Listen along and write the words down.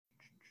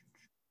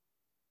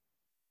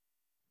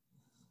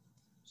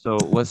So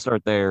let's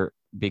start there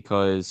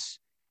because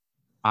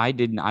I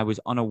was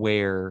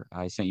unaware.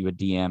 I sent you a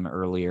DM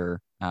earlier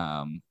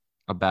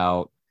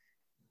about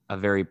a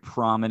very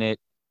prominent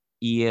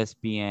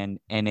ESPN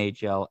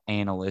NHL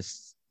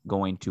analyst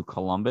going to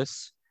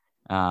Columbus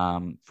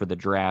for the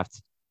draft.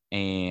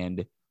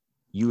 And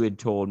you had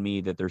told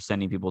me that they're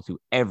sending people to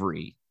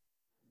every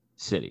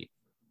city.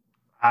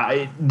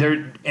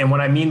 And what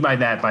I mean by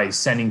that, by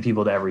sending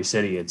people to every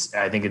city,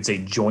 I think it's a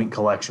joint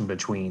collection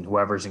between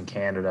whoever's in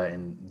Canada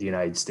and the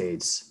United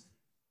States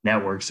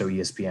network, so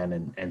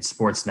ESPN and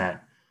Sportsnet,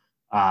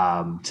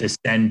 to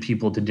send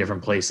people to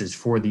different places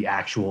for the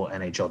actual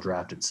NHL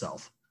draft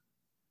itself.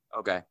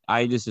 Okay.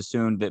 I just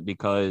assumed that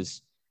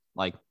because,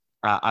 like,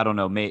 I don't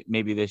know,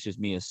 maybe this is just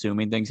me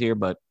assuming things here,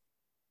 but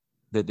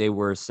that they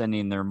were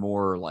sending their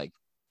more like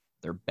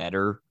their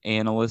better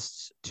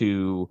analysts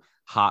to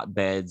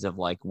hotbeds of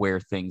like where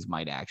things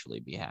might actually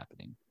be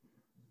happening.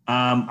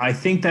 I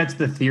think that's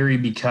the theory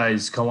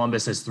because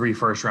Columbus has 3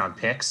 first-round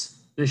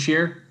picks this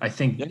year. I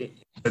think Yeah.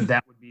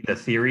 that would be the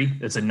theory.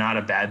 It's not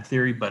a bad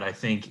theory, but I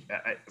think,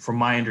 from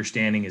my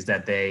understanding, is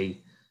that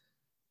they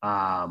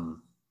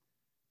um,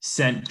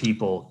 sent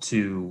people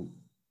to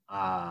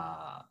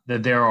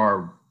that there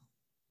are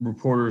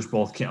reporters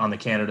both on the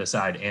Canada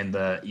side and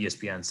the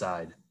ESPN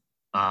side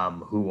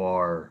who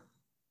are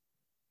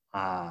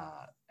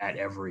at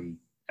every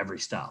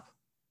stop.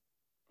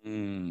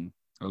 Mm,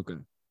 okay.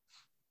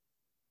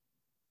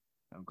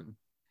 Okay.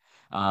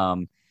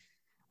 Um,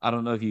 I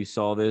don't know if you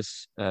saw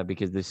this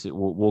because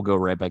we'll go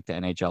right back to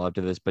NHL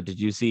after this. But did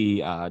you see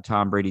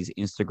Tom Brady's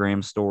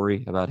Instagram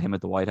story about him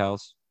at the White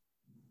House?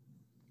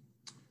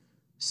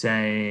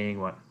 Saying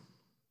what?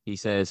 He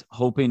says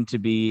hoping to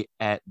be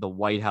at the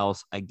White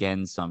House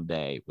again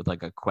someday with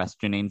like a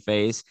questioning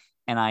face.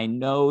 And I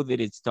know that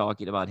it's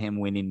talking about him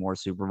winning more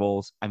Super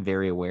Bowls. I'm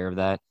very aware of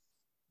that.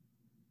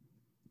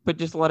 But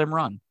just let him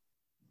run.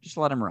 Just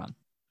let him run.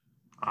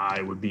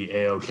 I would be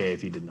a-okay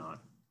if he did not.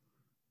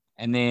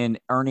 And then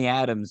Ernie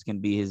Adams can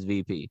be his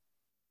VP.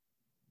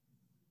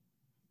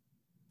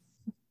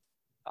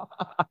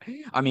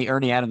 I mean,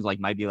 Ernie Adams like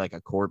might be like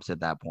a corpse at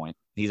that point.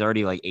 He's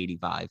already like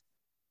 85.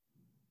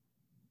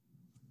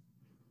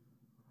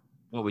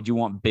 What would you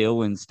want,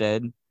 Bill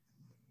instead?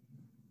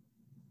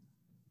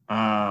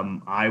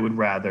 I would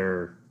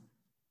rather.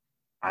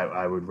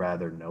 I would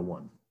rather no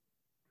one.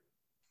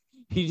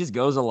 He just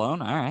goes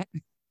alone. All right.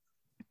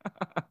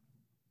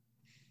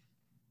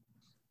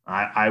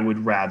 I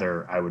would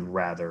rather. I would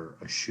rather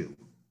a shoe.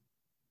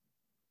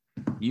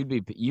 You'd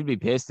be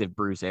pissed if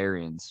Bruce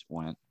Arians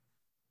went.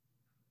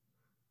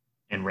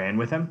 And ran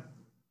with him.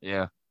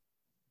 Yeah.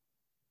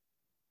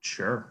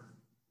 Sure.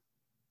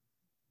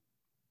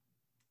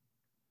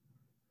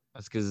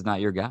 That's because it's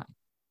not your guy.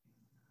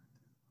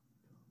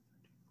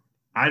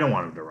 I don't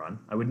want him to run.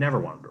 I would never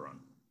want him to run.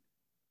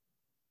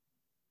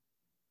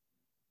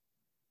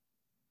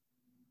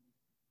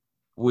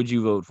 Would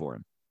you vote for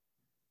him?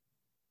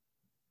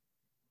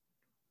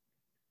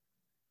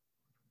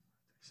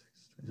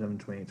 27,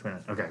 20,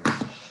 29. Okay.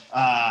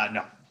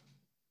 No.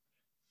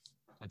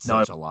 That's No,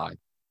 such a lie.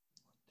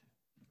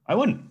 I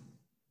wouldn't.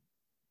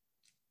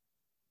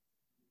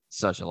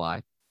 Such a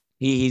lie.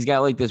 He's got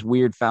like this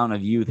weird fountain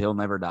of youth. He'll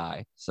never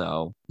die.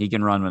 So he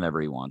can run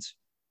whenever he wants.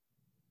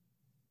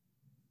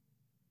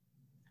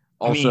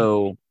 I mean,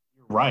 Also,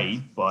 you're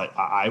right, but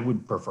I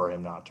would prefer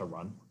him not to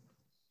run.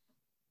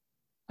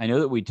 I know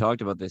that we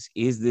talked about this.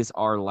 Is this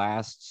our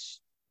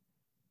last?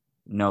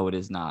 No, it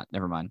is not.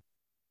 Never mind.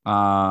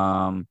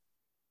 Um,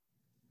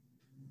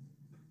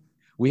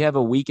 we have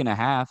a week and a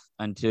half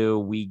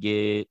until we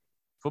get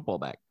football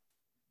back.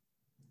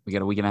 We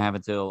got a week and a half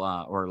until,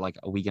 or like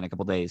a week and a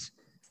couple days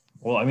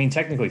Well, I mean,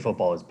 technically,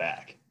 football is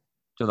back.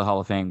 to the Hall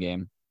of Fame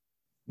game.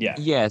 Yeah.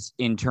 Yes,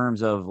 in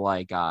terms of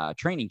like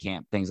training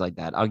camp, things like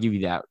that. I'll give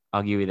you that.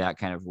 I'll give you that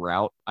kind of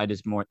route. I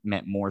just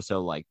meant more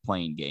so like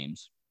playing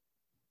games.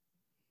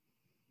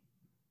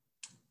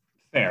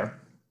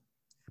 Fair.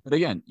 But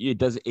again, it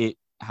does it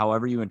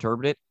however you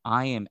interpret it.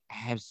 I am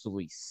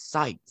absolutely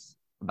psyched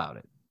about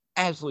it.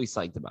 Absolutely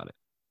psyched about it.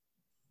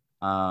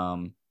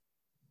 Um,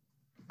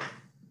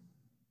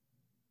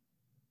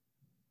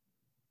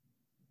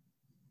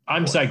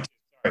 I'm what? psyched.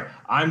 Sorry.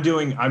 I'm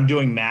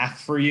doing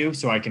math for you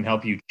so I can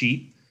help you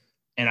cheat.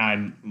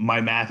 And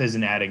my math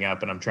isn't adding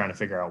up and I'm trying to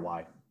figure out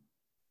why.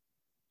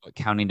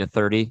 Counting to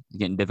 30,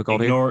 getting difficult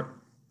here. Ignore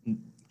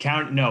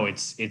count no,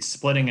 it's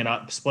splitting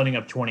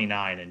up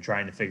 29 and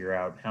trying to figure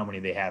out how many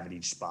they have at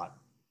each spot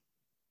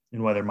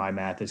and whether my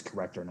math is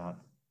correct or not.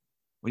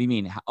 What do you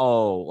mean?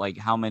 Oh, like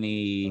how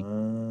many?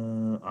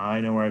 I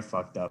know where I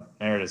fucked up.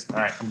 There it is. All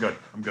right, I'm good.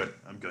 I'm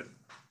good.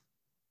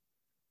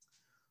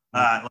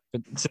 Uh,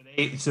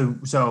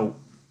 so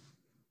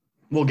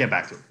we'll get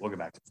back to it. We'll get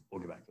back to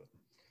it.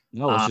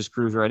 No, let's Uh, just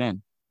cruise right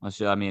in.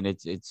 I mean,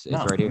 it's no,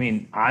 right I here.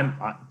 mean,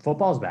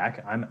 football's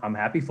back. I'm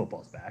happy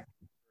football's back.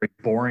 Very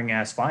boring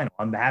ass final.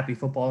 I'm happy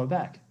football is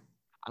back.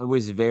 I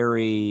was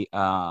very.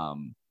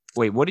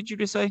 Wait, what did you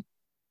just say?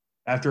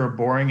 After a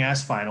boring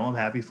ass final, I'm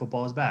happy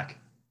football is back.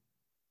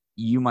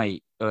 You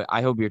might.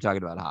 I hope you're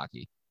talking about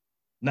hockey.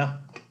 No.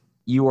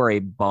 You are a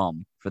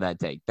bum for that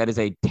take. That is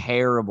a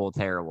terrible,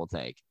 terrible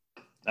take.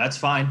 That's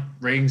fine.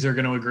 Ratings are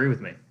going to agree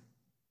with me.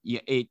 Yeah.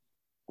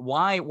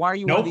 Why are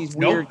you one of these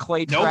weird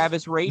Clay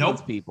Travis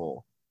ratings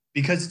people?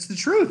 Because it's the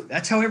truth.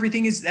 That's how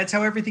everything is.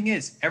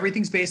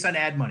 Everything's based on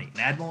ad money.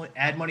 And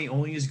ad money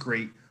only is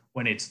great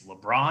when it's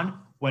LeBron,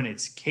 when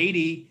it's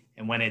KD,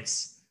 and when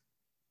it's.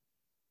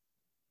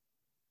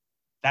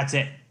 That's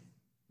it.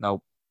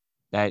 Nope.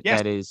 That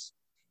is,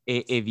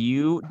 if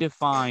you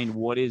define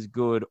what is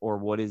good or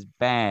what is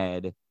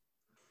bad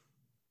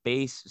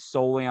based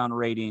solely on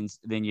ratings,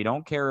 then you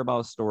don't care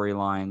about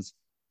storylines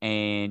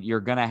and you're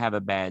gonna have a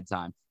bad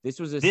time. This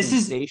was a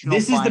sensational.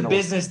 This is the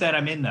business that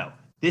I'm in, though.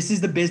 This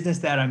is the business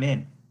that I'm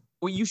in.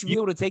 Well, you should be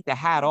able to take the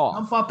hat off.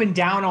 Jump up and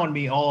down on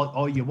me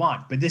all you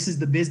want, but this is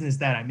the business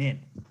that I'm in.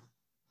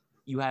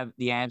 You have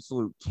the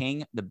absolute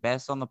king, the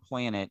best on the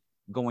planet,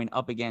 going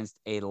up against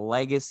a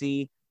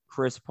legacy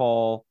Chris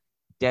Paul,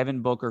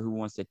 Devin Booker, who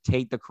wants to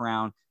take the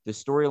crown. The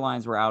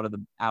storylines were out of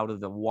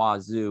the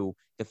wazoo.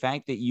 The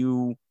fact that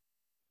you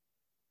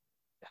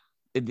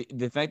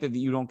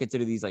don't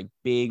consider these like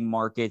big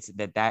markets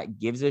that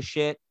gives a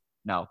shit.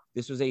 No,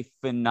 this was a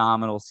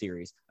phenomenal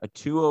series, a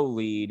 2-0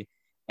 lead.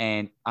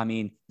 And I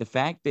mean, the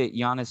fact that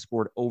Giannis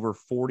scored over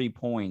 40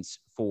 points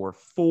for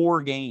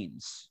 4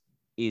 games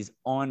is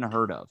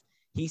unheard of.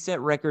 He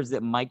set records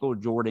that Michael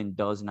Jordan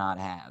does not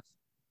have.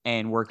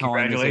 And we're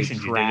calling this a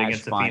trash you did it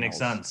against the finals. Phoenix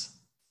Suns.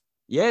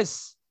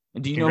 Yes.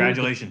 And do you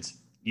Congratulations.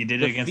 You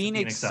did it against the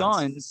Phoenix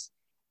Suns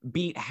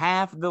beat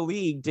half the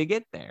league to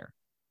get there.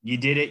 You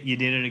did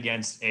it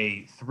against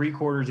a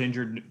 3/4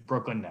 injured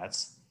Brooklyn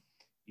Nets.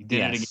 You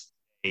did it against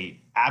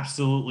a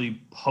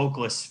absolutely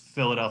hopeless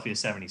Philadelphia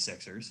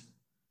 76ers.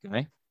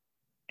 Okay.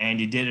 And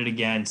you did it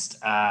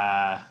against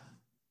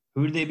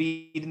who did they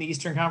beat in the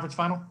Eastern Conference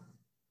Final?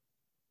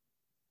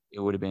 It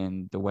would have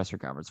been the Western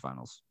Conference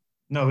Finals.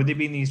 No, who did they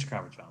beat in the Eastern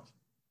Conference Finals?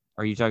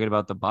 Are you talking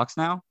about the Bucks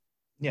now?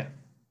 Yeah.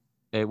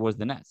 It was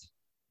the Nets.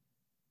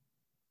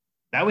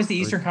 That was the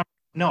Eastern Conference.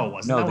 No, it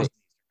wasn't.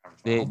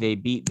 No, they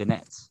beat the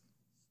Nets.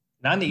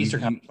 Not in the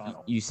Eastern Conference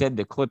Final. You said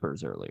the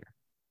Clippers earlier.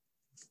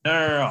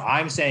 No.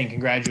 I'm saying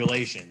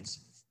congratulations.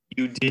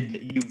 I'm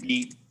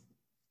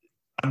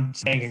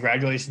saying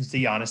congratulations to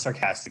Giannis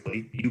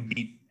sarcastically. You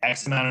beat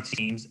X amount of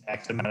teams,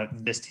 X amount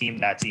of this team,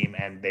 that team,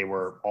 and they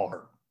were all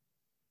hurt.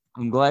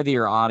 I'm glad that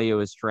your audio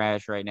is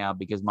trash right now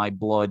because my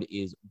blood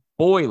is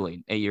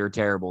boiling at your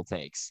terrible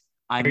takes.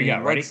 Here you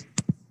go. Ready?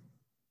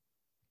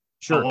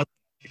 Sure. Oh,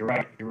 you're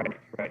right.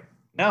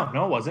 No,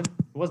 it wasn't.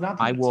 It was not.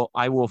 I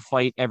will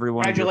fight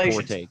everyone.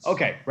 Congratulations. Takes.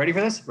 Okay, ready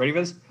for this?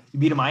 You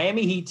beat a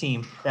Miami Heat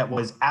team that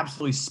was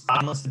absolutely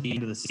spineless at the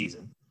end of the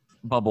season.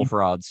 Bubble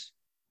frauds.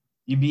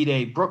 You beat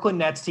a Brooklyn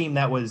Nets team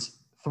that was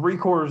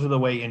 3/4 of the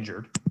way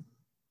injured.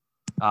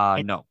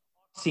 No.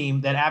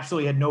 Team that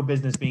absolutely had no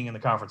business being in the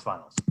conference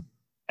finals.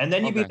 And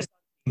then you beat a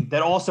team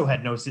that also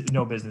had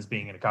no business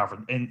being in a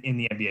conference in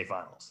the NBA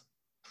Finals.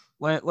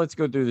 Let's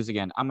go through this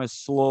again. I'm going to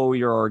slow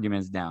your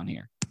arguments down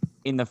here.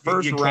 In the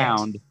first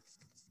round,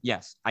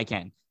 yes, I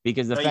can.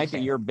 Because the fact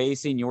that you're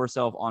basing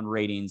yourself on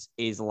ratings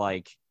is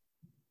like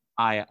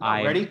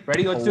ready?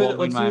 Let's do it.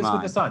 Let's do this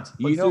with the Suns.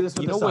 You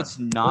know what's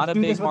not a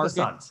big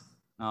market?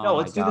 No,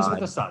 let's do this with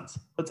the Suns.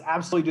 Let's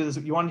absolutely do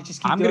this. You want to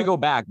just keep I'm going to go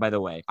back, by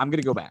the way. I'm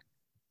going to go back.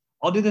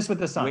 I'll do this with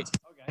the Suns. Wait,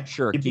 okay.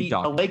 Sure, you keep beat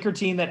talking. A Laker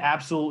team that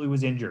absolutely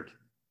was injured.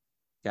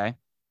 Okay.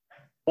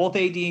 Both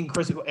AD and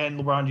Chris and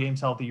LeBron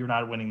James healthy, you're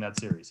not winning that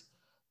series.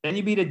 Then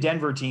you beat a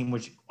Denver team,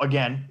 which,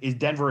 again,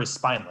 Denver is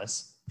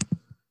spineless.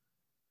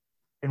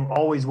 And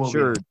always will be.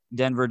 Sure,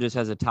 Denver just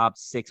has a top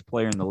 6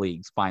 player in the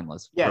league.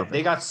 Spineless. Yeah, Perfect.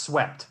 they got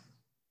swept.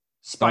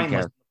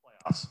 Spineless in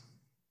the playoffs.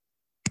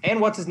 And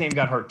what's his name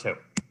got hurt too.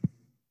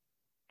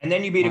 And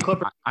then you beat a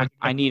Clipper.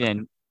 I need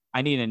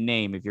a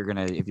name if you're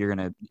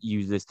gonna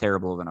use this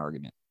terrible of an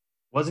argument.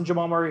 Wasn't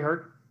Jamal Murray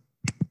hurt?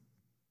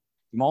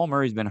 Jamal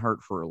Murray's been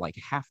hurt for like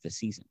half the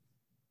season.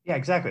 Yeah,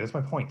 exactly. That's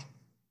my point.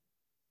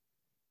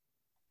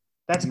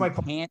 That's my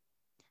point.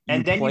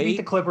 And then you beat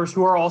the Clippers,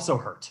 who are also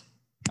hurt.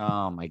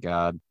 Oh my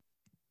God.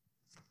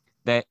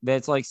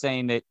 That's like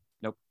saying that.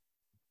 Nope.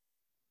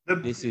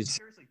 Seriously,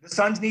 the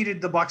Suns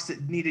needed the Bucks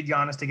needed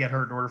Giannis to get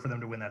hurt in order for them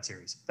to win that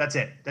series. That's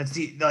it. That's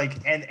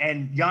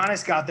and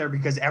Giannis got there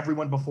because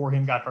everyone before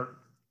him got hurt.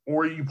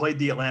 Or you played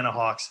the Atlanta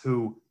Hawks,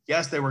 who,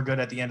 yes, they were good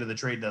at the end of the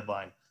trade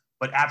deadline,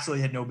 but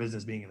absolutely had no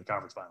business being in the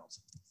conference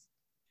finals.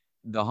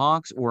 The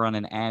Hawks were on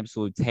an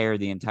absolute tear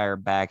the entire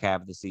back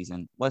half of the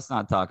season. Let's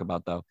not talk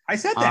about though. I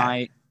said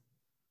that.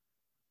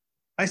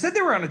 I said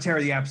they were on a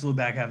tear the absolute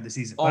back half of the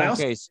season. But I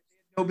also had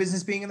no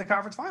business being in the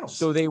conference finals.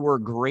 So they were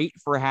great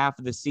for half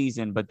of the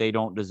season, but they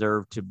don't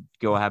deserve to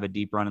go have a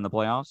deep run in the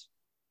playoffs?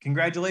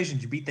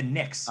 Congratulations. You beat the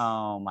Knicks.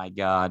 Oh, my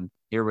God.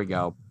 Here we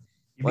go.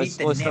 Let's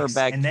start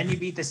back. And then you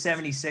beat the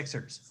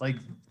 76ers. Like,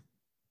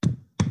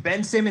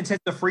 Ben Simmons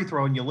hits the free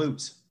throw and you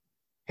lose.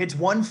 Hits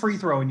one free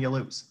throw and you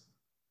lose.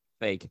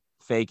 Fake,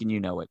 and you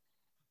know it.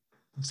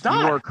 It's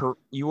not.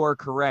 You are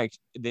correct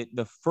that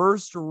the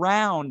first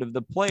round of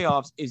the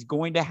playoffs is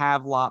going to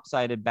have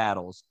lopsided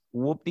battles.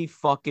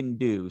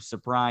 Whoop-de-fucking-do.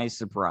 Surprise,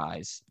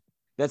 surprise.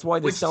 That's why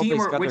the Celtics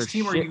got their which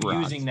team are you shit rocked.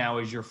 using now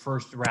as your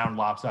first round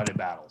lopsided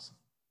battles?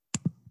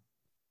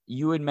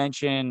 You would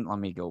mention, let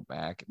me go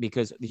back,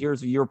 because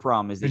here's your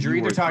problem is that you're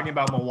either talking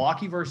about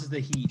Milwaukee versus the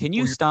Heat. Can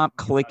you stop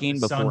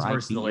clicking before I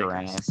beat your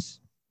ass?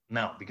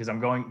 No, because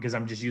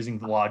I'm just using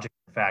the logic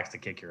and facts to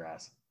kick your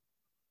ass.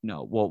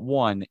 No, well,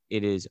 one,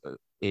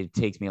 it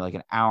takes me like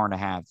an hour and a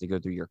half to go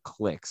through your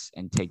clicks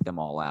and take them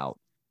all out.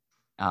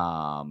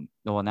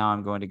 Well, now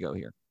I'm going to go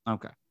here.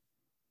 Okay.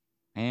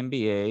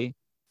 NBA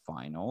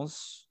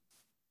Finals.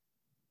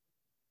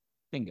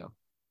 Bingo.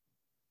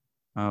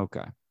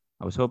 Okay.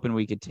 I was hoping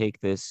we could take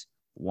this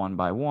one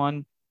by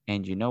one,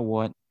 and you know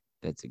what?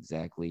 That's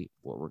exactly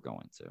what we're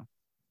going to.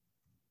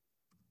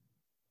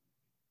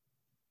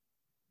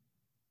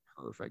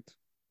 Perfect.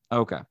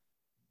 Okay.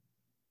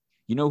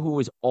 You know who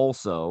is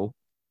also,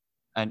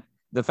 and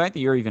the fact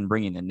that you're even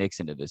bringing the Knicks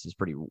into this is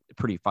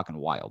pretty fucking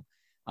wild.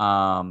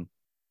 The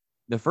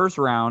first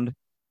round,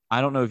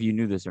 I don't know if you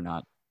knew this or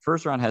not.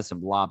 First round has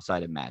some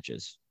lopsided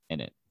matches in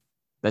it.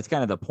 That's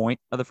kind of the point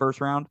of the first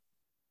round.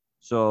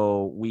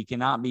 So we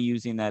cannot be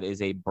using that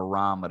as a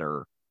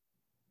barometer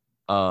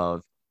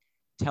of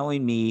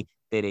telling me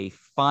that a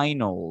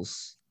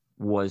finals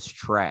was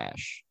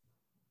trash.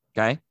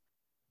 Okay.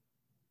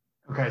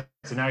 Okay.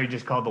 So now you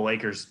just called the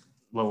Lakers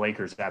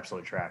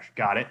absolute trash.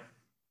 Got it.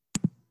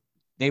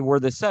 They were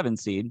the 7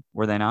 seed,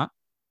 were they not?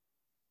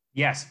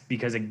 Yes,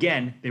 because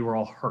again, they were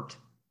all hurt.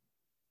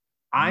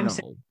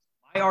 Saying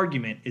my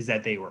argument is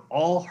that they were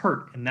all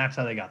hurt, and that's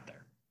how they got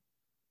there.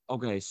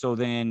 Okay, so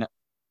then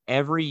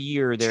every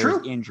year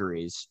there's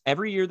injuries.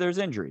 Every year there's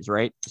injuries,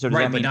 right? So does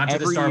that mean not to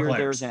every the star year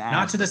players. There's an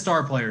not to the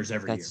star players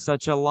every year. That's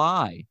such a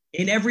lie.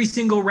 In every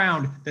single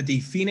round that the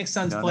Phoenix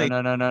Suns played,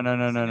 no,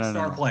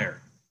 star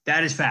player.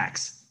 That is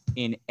facts.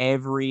 In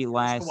every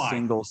last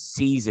single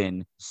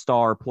season,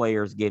 star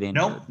players get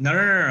injured.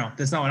 No.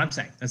 That's not what I'm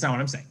saying.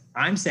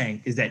 I'm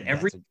saying is that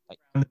every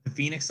round that the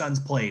Phoenix Suns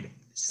played,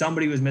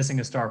 somebody was missing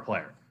a star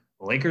player.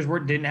 The Lakers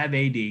didn't have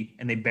AD,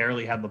 and they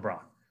barely had LeBron.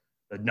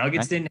 The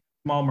Nuggets didn't have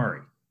Jamal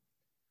Murray.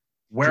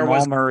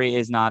 Jamal Murray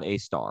is not a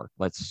star.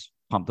 Let's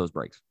pump those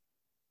brakes.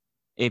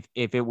 If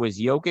it was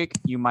Jokic,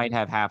 you might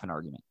have half an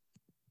argument.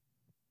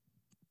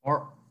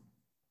 Or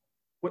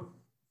what?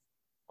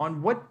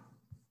 On what?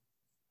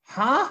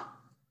 Huh?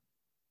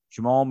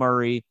 Jamal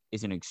Murray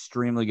is an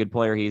extremely good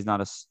player. He's not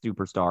a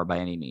superstar by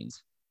any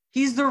means.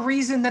 He's the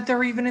reason that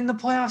they're even in the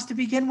playoffs to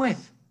begin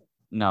with.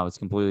 No, it's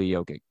completely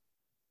Jokic.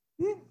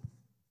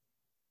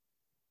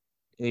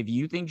 If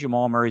you think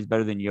Jamal Murray is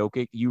better than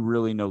Jokic, you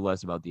really know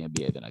less about the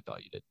NBA than I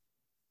thought you did.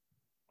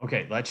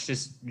 Okay, let's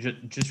just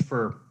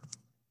for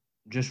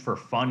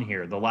fun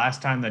here. The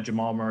last time that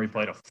Jamal Murray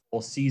played a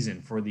full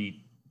season for the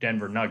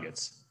Denver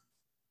Nuggets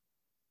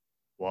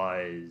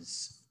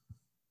was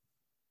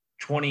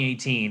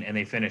 2018, and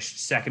they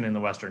finished second in the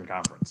Western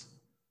Conference.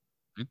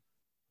 Do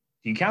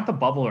you count the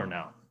bubble or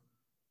no?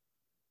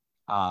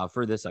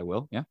 For this, I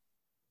will. Yeah.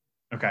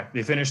 Okay.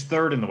 They finished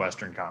third in the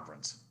Western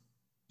Conference.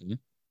 Mm-hmm.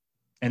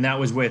 And that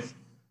was with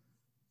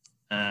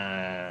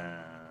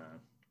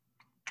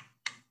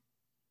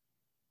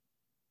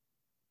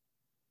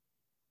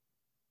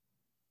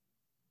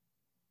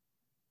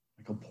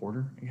Michael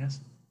Porter, I guess.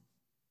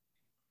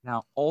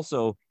 Now,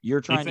 also, you're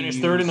trying to finish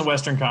third in the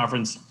Western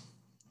Conference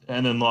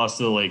and then lost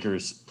to the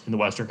Lakers in the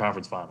Western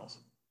Conference Finals.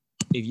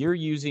 If you're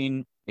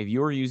using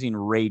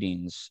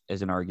ratings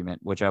as an argument,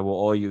 which I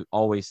will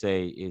always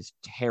say is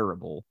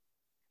terrible,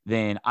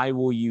 then I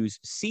will use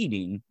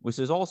seeding, which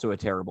is also a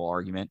terrible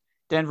argument.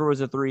 Denver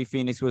was a 3,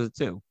 Phoenix was a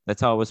 2.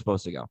 That's how it was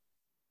supposed to go.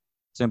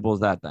 Simple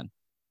as that then.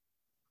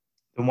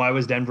 Then why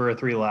was Denver a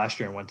 3 last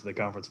year and went to the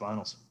conference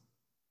finals?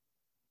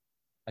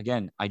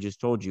 Again, I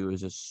just told you it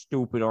was a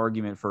stupid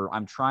argument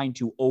I'm trying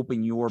to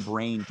open your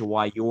brain to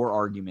why your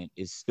argument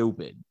is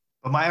stupid.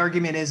 But my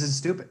argument is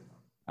stupid.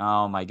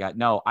 Oh my God.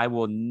 No, I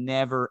will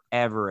never,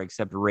 ever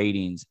accept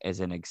ratings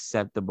as an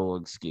acceptable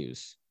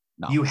excuse.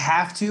 No. You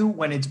have to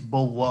when it's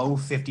below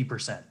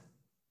 50%.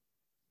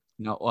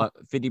 No,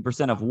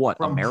 50% of what?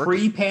 From America?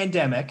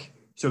 Pre-pandemic,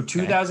 so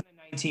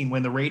 2019,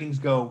 when the ratings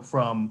go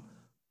from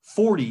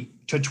 40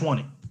 to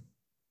 20.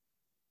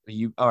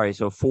 All right,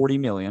 so 40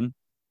 million.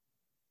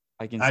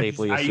 I can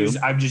safely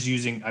assume.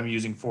 I'm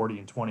using 40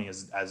 and 20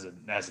 as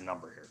a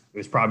number here. It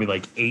was probably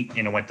like 8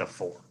 and it went to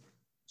 4.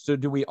 So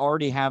do we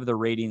already have the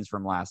ratings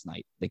from last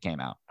night that came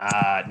out?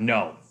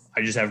 No,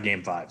 I just have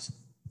game 5s.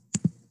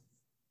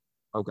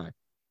 Okay.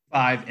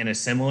 5 in a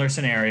similar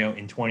scenario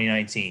in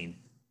 2019,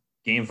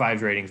 game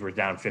 5's ratings were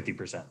down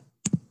 50%.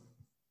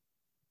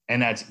 And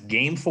that's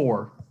game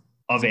 4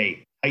 of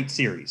a tight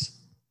series.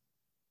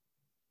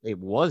 It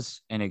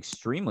was an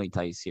extremely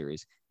tight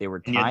series. They were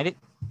tied.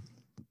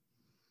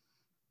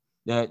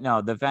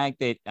 The fact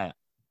that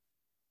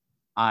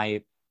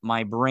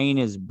my brain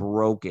is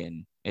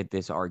broken at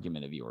this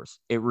argument of yours.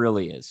 It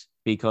really is,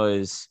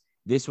 because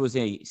this was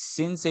a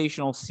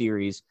sensational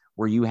series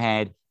where you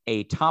had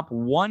a top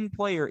 1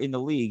 player in the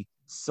league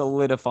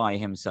solidify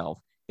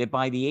himself. That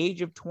by the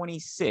age of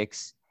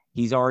 26,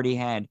 he's already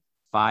had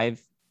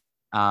 5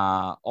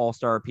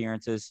 All-Star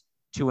appearances,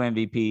 2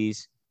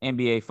 MVPs,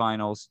 NBA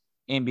Finals,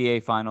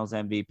 NBA Finals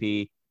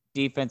MVP,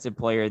 Defensive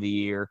Player of the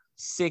Year,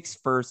 6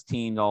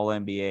 first-team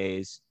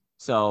All-NBAs.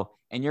 So,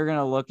 and you're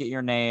gonna look at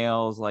your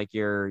nails like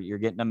you're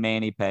getting a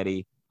mani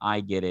pedi.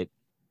 I get it.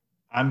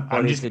 I'm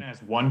just gonna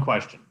ask one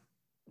question.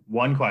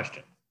 One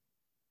question.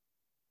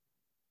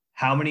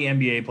 How many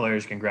NBA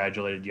players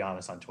congratulated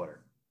Giannis on Twitter?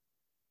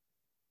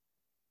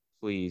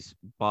 Please,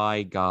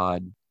 by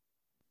God,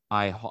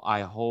 I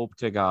hope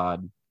to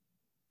God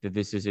that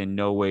this is in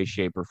no way,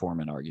 shape, or form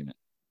an argument.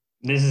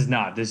 This is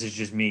not. This is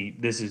just me.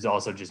 This is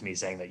also just me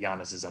saying that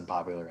Giannis is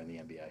unpopular in the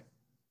NBA.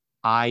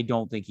 I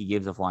don't think he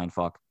gives a flying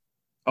fuck.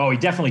 Oh, he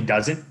definitely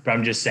doesn't. But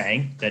I'm just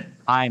saying that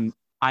I'm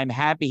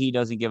happy he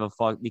doesn't give a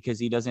fuck because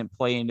he doesn't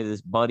play into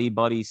this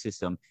buddy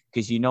system.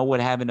 Because you know what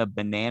having a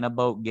banana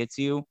boat gets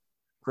you?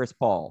 Chris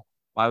Paul.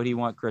 Why would he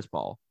want Chris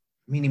Paul?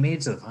 I mean, he made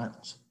it to the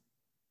finals.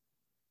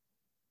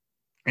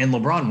 And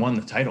LeBron won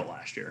the title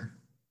last year.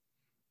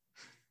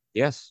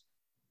 Yes.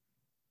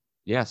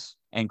 Yes.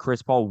 And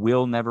Chris Paul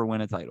will never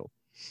win a title.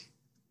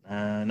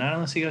 Not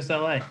unless he goes to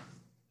LA.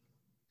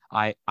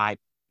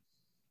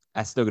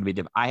 That's still gonna be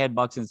different. I had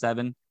Bucks in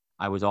 7.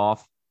 I was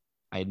off.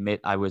 I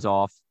admit I was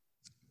off,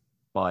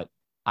 but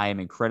I am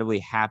incredibly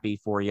happy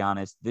for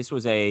Giannis. This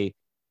was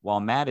while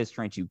Matt is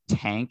trying to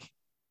tank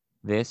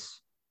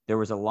this, there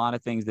was a lot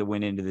of things that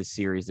went into this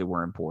series that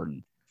were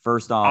important.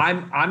 First off,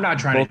 I'm not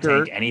trying to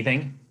tank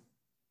anything.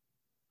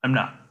 I'm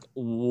not.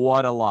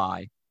 What a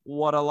lie.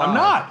 What a lie.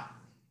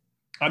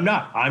 I'm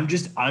not. I'm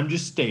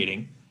just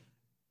stating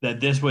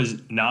that this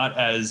was not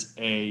as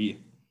a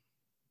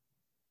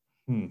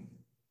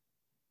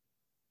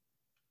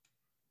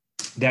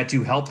that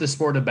to help the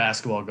sport of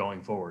basketball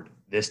going forward,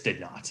 this did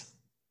not.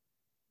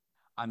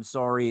 I'm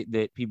sorry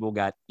that people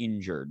got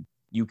injured.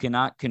 You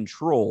cannot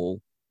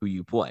control who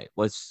you play.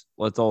 Let's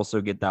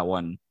also get that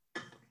one.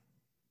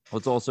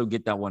 Let's also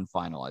get that one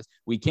finalized.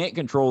 We can't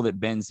control that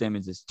Ben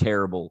Simmons is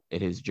terrible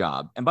at his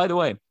job. And by the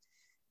way,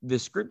 the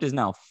script is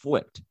now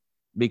flipped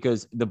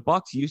because the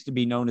Bucks used to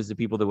be known as the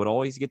people that would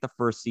always get the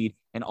first seed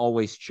and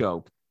always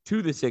choke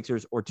to the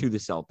Sixers or to the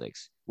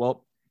Celtics.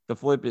 Well,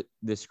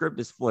 the script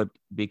is flipped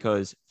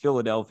because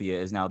Philadelphia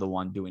is now the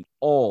one doing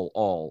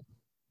all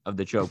of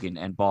the choking,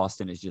 and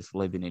Boston is just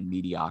living in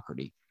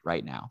mediocrity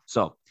right now.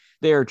 So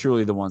they are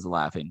truly the ones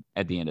laughing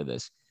at the end of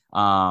this.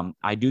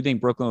 I do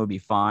think Brooklyn would be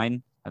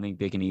fine. I think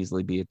they can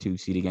easily be a 2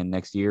 seed again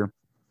next year.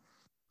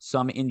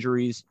 Some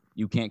injuries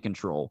you can't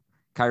control.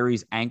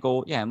 Kyrie's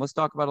ankle. Yeah, and let's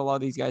talk about a lot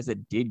of these guys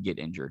that did get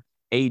injured.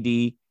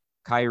 AD,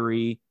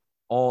 Kyrie,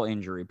 all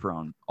injury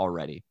prone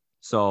already.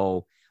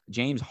 So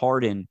James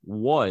Harden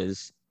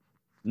was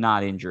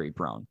not injury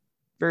prone.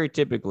 Very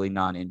typically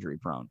non-injury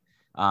prone.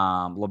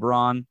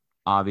 LeBron,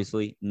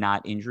 obviously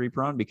not injury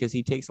prone because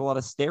he takes a lot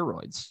of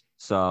steroids.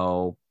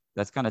 So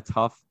that's kind of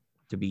tough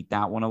to beat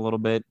that one a little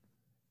bit.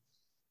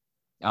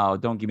 Oh,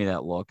 don't give me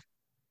that look.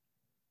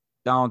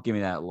 Don't give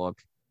me that look.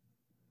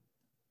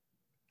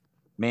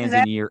 Man's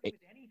in year 8.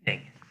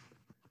 Anything.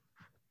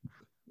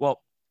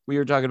 Well, we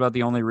were talking about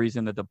the only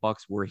reason that the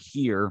Bucks were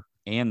here,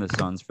 and the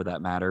Suns for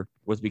that matter,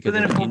 was because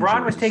then of if LeBron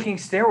injuries. was taking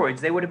steroids,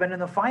 they would have been in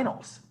the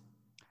finals.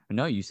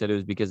 No, you said it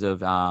was because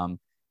of no,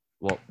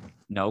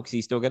 because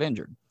he still got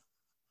injured.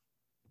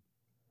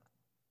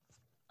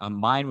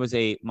 Mine was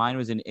I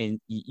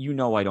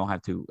don't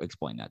have to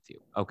explain that to you.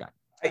 Okay.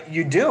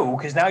 You do,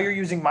 because now you're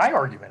using my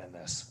argument in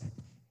this.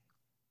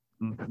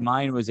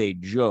 Mine was a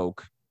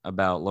joke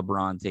about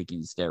LeBron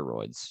taking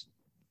steroids.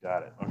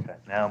 Got it. Okay.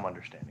 Now I'm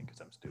understanding because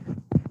I'm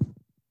stupid.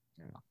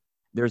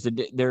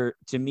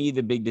 To me,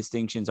 the big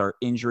distinctions are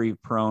injury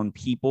prone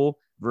people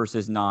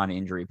versus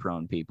non-injury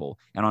prone people.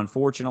 And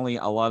unfortunately,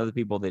 a lot of the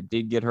people that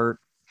did get hurt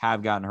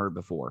have gotten hurt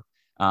before.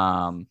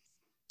 And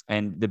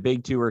the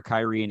big two are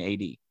Kyrie and AD.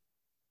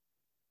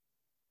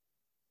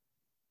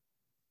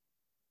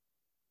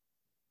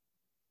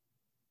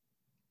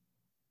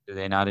 Do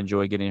they not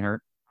enjoy getting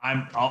hurt?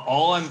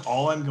 All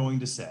I'm going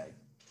to say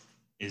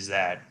is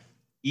that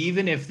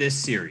even if this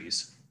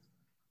series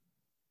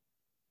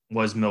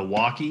was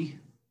Milwaukee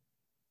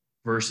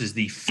versus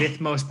the 5th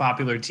most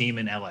popular team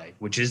in LA,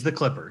 which is the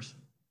Clippers.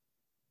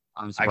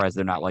 I'm surprised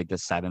they're not like the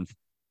 7th.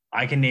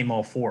 I can name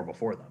all 4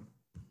 before them.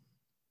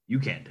 You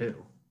can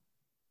too.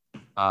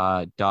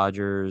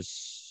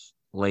 Dodgers,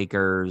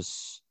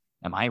 Lakers.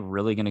 Am I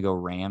really going to go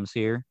Rams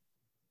here?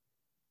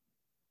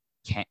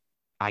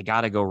 I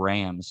got to go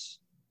Rams.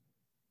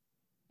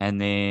 And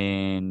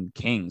then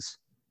Kings.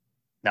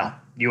 No,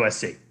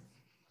 USC.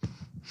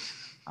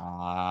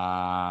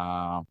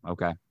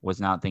 Okay. Was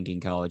not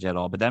thinking college at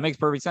all, but that makes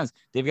perfect sense.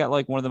 They've got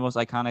like one of the most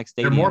iconic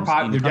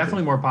stadiums. They're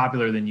definitely more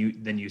popular than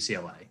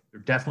UCLA.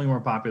 They're definitely more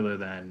popular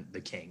than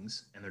the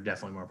Kings, and they're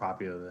definitely more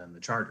popular than the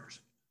Chargers.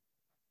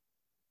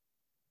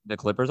 The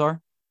Clippers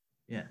are?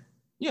 Yeah.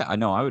 Yeah, I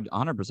know. I would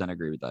 100%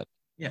 agree with that.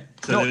 Yeah.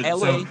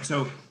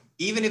 So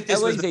even if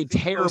this LA was is a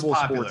terrible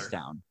sports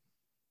town.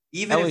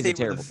 Even LA if they is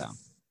a terrible were town.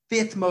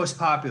 5th most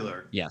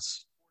popular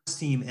sports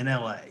team in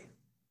LA,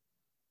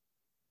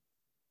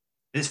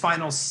 this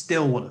finals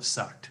still would have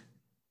sucked.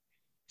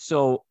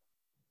 So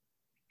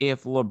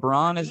if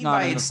LeBron is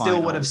not in the finals,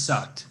 still would have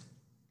sucked.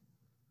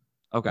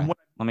 Okay. And what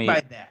I mean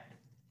by that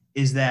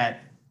is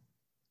that,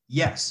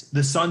 yes,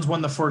 the Suns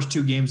won the first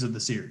 2 games of the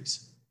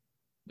series.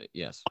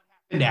 Yes.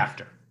 What happened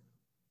after?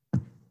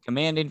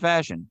 Commanding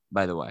fashion,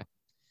 by the way.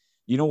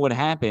 You know what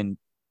happened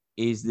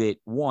is that,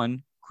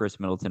 1, Khris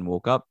Middleton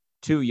woke up.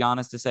 2,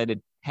 Giannis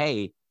decided,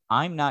 hey,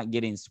 I'm not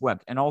getting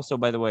swept. And also,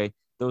 by the way,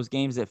 those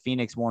games that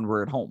Phoenix won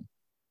were at home.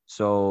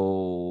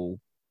 So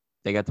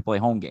they got to play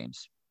home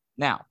games.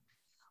 Now,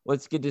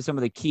 let's get to some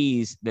of the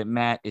keys that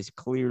Matt is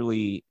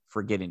clearly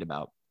forgetting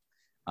about.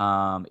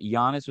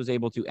 Giannis was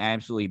able to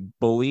absolutely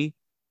bully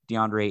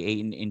DeAndre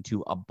Ayton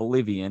into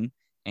oblivion,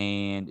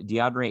 and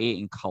DeAndre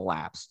Ayton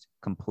collapsed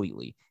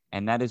completely.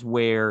 And that is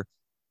where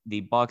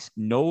the Bucks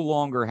no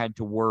longer had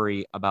to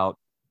worry about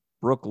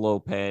Brook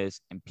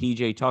Lopez and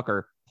PJ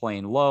Tucker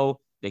playing low.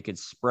 They could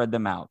spread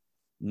them out,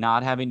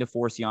 not having to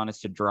force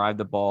Giannis to drive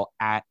the ball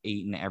at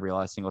Ayton every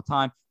last single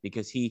time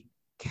because he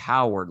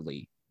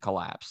cowardly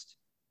collapsed.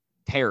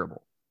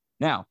 Terrible.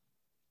 Now,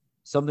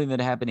 something that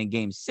happened in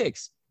game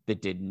 6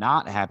 that did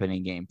not happen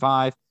in game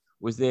 5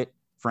 was that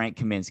Frank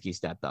Kaminsky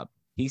stepped up.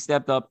 He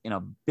stepped up in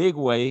a big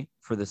way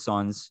for the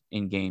Suns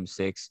in game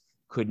 6.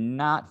 Could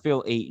not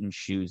fill Ayton's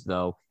shoes,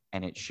 though,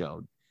 and it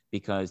showed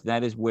because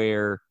that is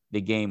where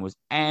the game was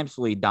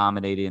absolutely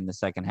dominated in the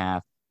second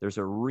half. There's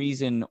a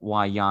reason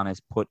why Giannis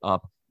put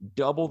up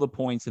double the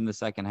points in the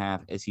second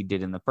half as he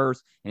did in the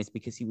first, and it's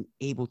because he was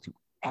able to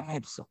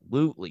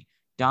absolutely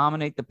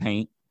dominate the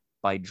paint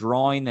by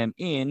drawing them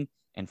in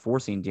and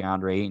forcing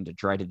DeAndre Ayton to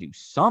try to do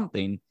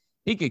something.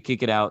 He could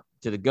kick it out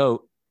to the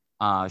GOAT.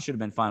 Should have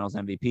been Finals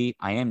MVP.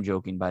 I am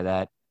joking by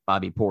that.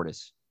 Bobby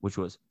Portis, which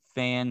was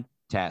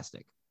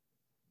fantastic.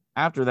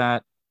 After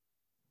that,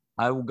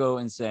 I will go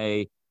and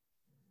say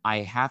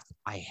I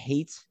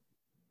hate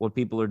what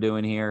people are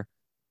doing here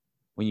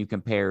when you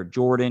compare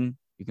Jordan,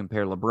 you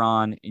compare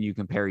LeBron, and you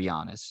compare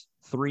Giannis.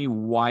 3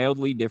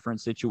 wildly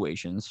different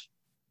situations.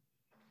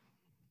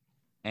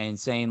 And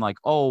saying like,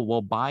 oh,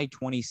 well, by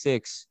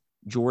 26,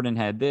 Jordan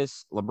had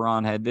this,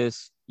 LeBron had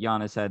this,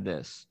 Giannis had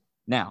this.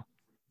 Now,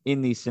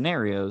 in these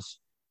scenarios,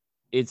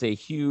 it's a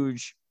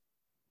huge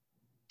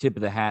tip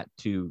of the hat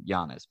to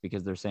Giannis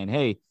because they're saying,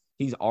 hey,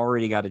 he's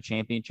already got a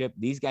championship.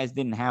 These guys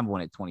didn't have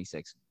one at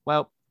 26.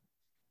 Well,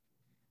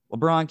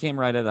 LeBron came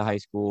right out of high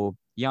school.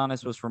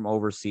 Giannis was from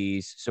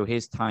overseas, so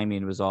his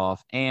timing was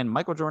off. And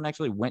Michael Jordan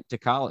actually went to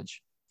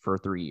college for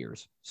 3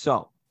 years.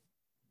 So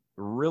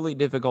really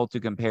difficult to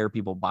compare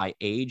people by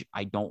age.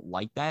 I don't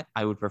like that.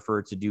 I would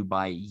prefer to do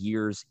by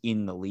years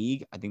in the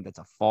league. I think that's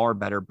a far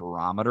better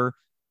barometer.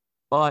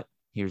 But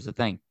here's the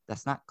thing.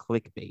 That's not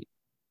clickbait.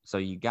 So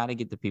you got to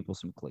get the people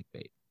some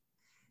clickbait.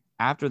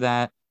 After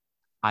that,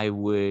 I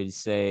would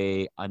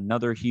say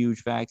another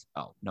huge fact.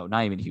 Oh, no,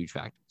 not even a huge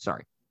fact.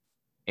 Sorry.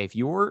 If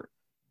you're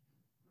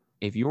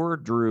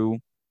Jrue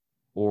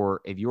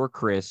or if you're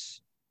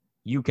Khris,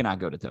 you cannot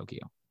go to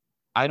Tokyo.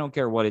 I don't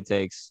care what it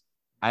takes.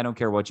 I don't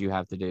care what you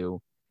have to do.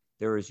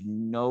 There is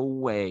no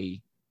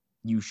way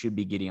you should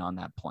be getting on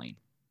that plane.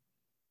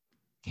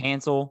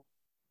 Cancel.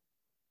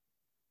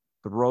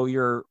 Throw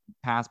your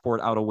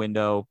passport out a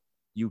window.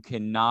 You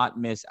cannot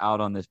miss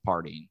out on this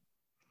partying.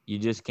 You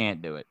just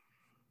can't do it.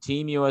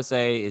 Team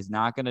USA is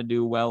not going to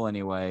do well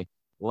anyway.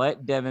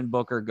 Let Devin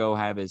Booker go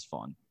have his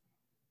fun.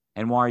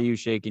 And why are you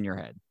shaking your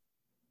head?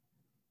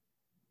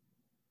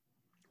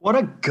 What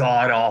a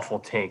god-awful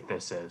take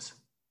this is.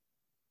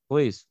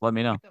 Please, let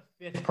me know.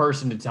 The 5th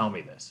person to tell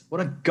me this.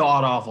 What a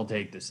god-awful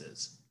take this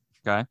is.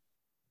 Okay.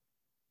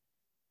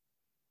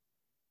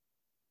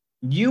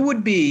 You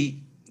would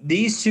be,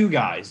 these 2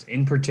 guys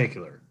in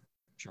particular,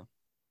 sure,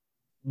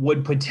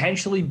 would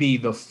potentially be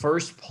the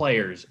first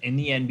players in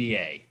the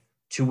NBA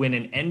to win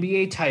an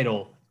NBA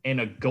title and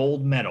a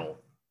gold medal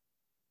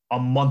a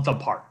month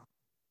apart.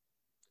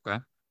 Okay.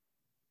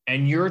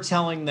 And you're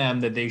telling them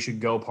that they should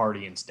go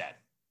party instead.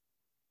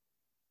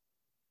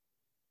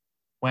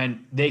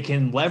 When they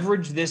can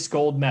leverage this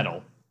gold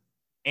medal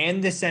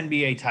and this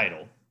NBA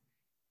title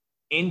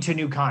into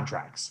new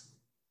contracts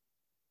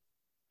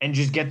and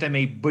just get them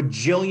 $1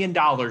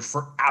 bajillion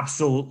for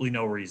absolutely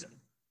no reason.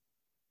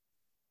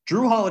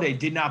 Jrue Holiday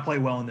did not play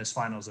well in this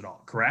finals at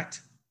all,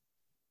 correct?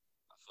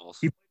 False.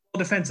 He played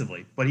well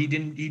defensively, but he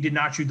did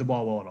not shoot the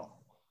ball well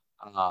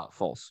at all.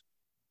 False.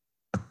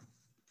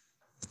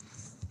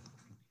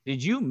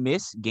 Did you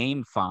miss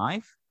game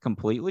 5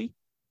 completely?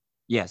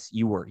 Yes,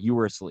 you were. You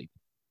were asleep.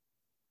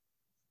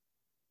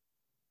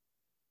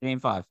 Game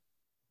 5.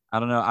 I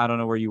don't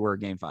know where you were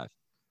game 5.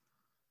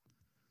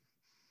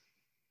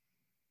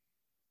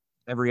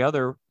 Every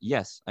other,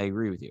 yes, I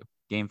agree with you.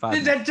 Game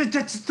 5.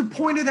 That's the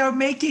point that I'm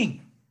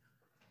making.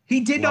 He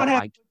did not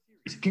have.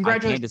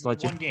 Congratulations on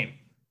one game.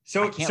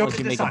 So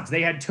did the Suns.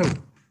 They had 2.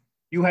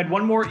 You had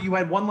one more. You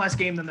had one less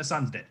game than the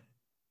Suns did.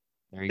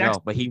 There you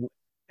go. But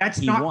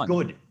that's not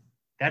good.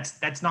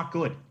 That's not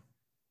good.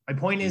 My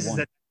point is that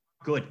that's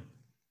not good.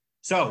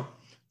 So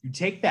you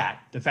take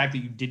that, the fact that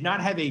you did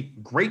not have a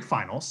great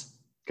finals,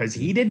 because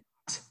he did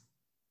not.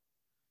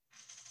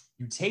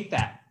 You take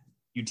that.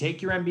 You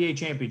take your NBA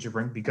championship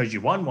ring because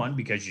you won one,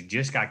 because you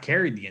just got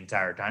carried the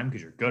entire time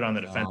because you're good on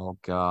the defense. Oh,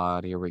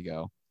 God. Here we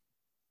go.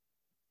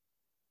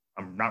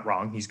 I'm not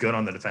wrong. He's good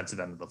on the defensive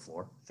end of the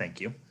floor. Thank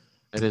you.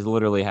 It is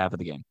literally half of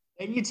the game.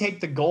 Then you take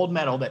the gold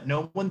medal that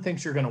no one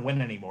thinks you're going to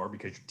win anymore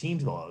because your team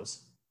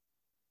blows.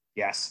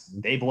 Yes,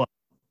 they blow.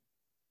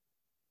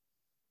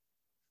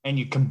 And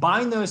you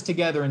combine those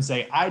together and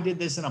say, I did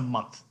this in a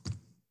month.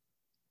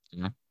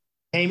 Yeah.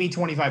 Pay me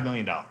 $25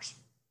 million.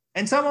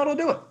 And someone will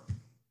do it.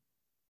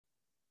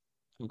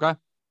 Okay.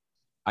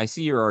 I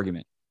see your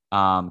argument.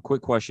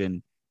 Quick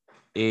question.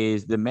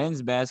 Is the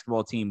men's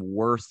basketball team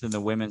worse than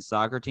the women's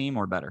soccer team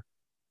or better?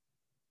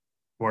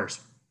 Worse.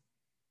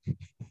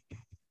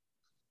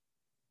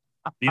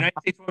 The United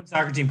States women's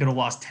soccer team could have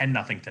lost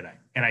 10-0 today,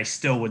 and I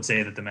still would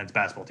say that the men's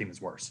basketball team is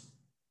worse.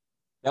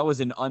 That was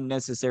an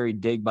unnecessary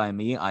dig by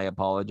me. I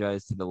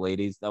apologize to the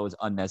ladies. That was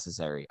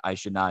unnecessary. I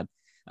should not,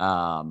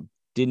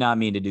 did not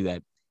mean to do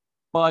that.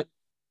 But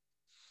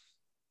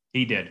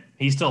he did.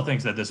 He still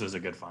thinks that this was a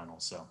good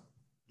final, so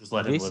just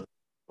let him live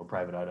for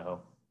private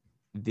Idaho.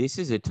 This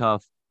is a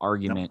tough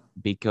argument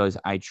because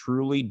I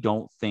truly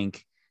don't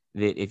think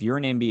that if you're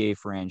an NBA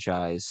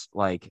franchise,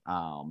 like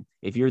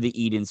if you're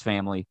the Edens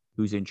family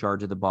who's in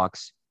charge of the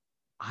Bucks,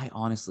 I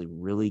honestly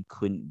really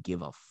couldn't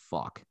give a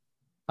fuck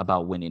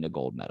about winning a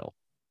gold medal.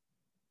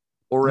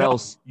 Or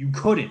else you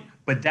couldn't.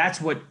 But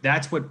that's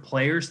what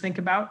players think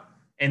about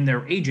and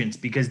their agents,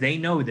 because they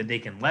know that they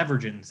can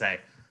leverage it and say,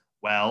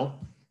 well,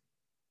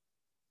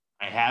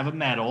 I have a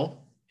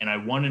medal and I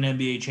won an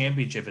NBA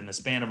championship in the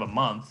span of a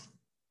month.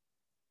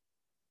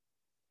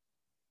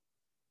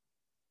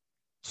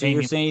 So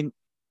you're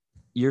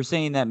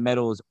saying that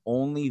medal is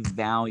only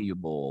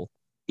valuable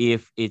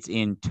if it's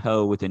in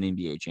tow with an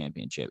NBA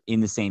championship in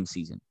the same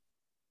season?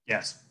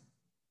 Yes.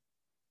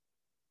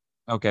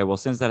 Okay, well,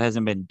 since that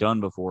hasn't been done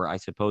before, I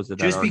suppose that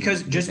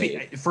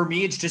for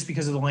me, it's just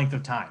because of the length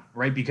of time,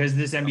 right? Because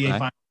this NBA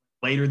final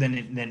later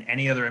than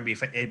any other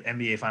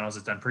NBA finals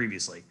that's done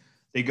previously.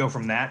 They go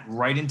from that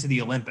right into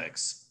the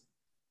Olympics.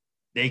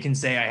 They can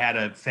say I had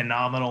a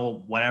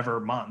phenomenal whatever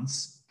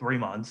months, 3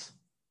 months,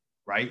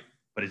 right?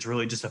 But it's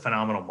really just a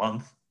phenomenal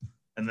month,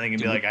 and they can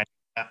be like,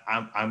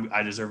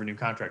 I deserve a new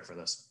contract for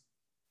this.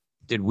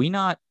 Did we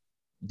not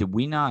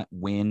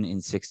win in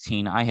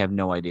 2016? I have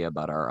no idea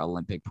about our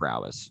Olympic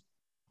prowess.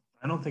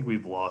 I don't think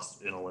we've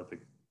lost an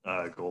Olympic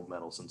gold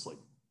medal since like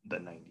the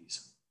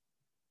 90s.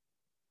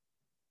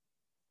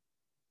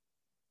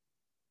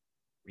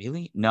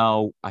 Really?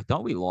 No, I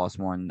thought we lost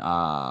one.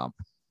 I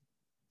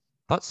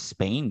thought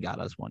Spain got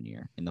us one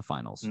year in the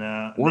finals.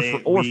 No,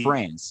 or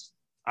France.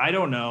 I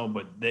don't know,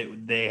 but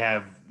they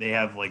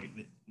have like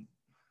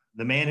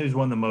the man who's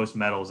won the most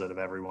medals out of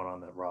everyone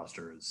on that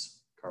roster is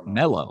Carmelo.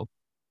 Melo.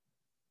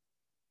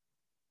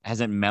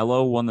 Hasn't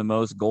Melo won the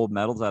most gold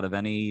medals out of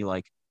any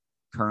like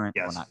current?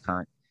 Yes. Well, not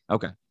current.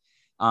 Okay.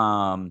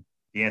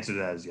 The answer to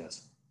that is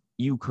yes.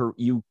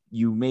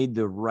 You made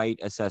the right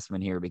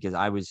assessment here because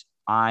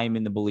I'm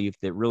in the belief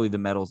that really the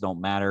medals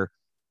don't matter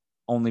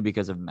only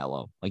because of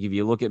Melo. Like if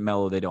you look at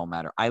Melo, they don't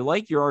matter. I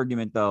like your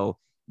argument though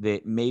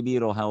that maybe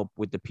it'll help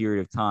with the period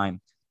of time.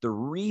 The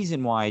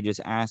reason why I just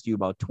asked you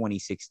about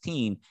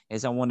 2016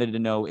 is I wanted to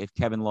know if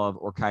Kevin Love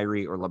or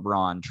Kyrie or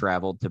LeBron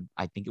traveled to,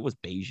 I think it was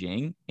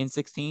Beijing in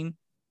 16.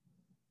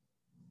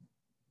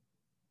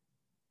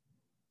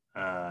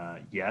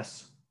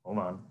 Yes. Hold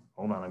on.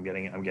 I'm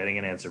getting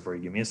an answer for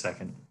you. Give me a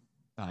second.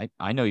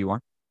 I know you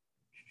are.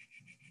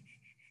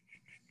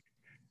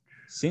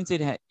 Since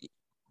it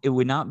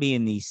would not be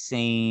in the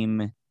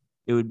same,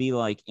 it would be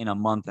like in a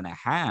month and a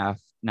half,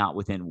 not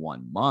within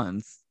 1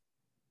 month.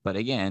 But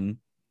again,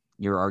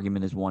 your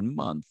argument is 1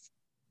 month.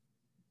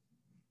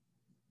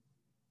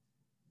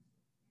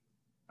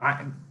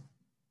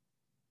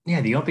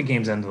 The Olympic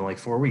Games end in like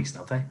 4 weeks,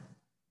 don't they?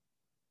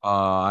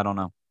 I don't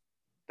know.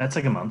 That's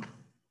like a month.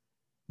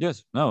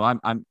 Yes. No,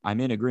 I'm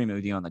in agreement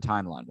with you on the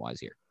timeline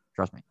wise here.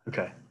 Trust me.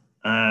 Okay.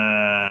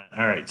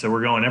 All right. So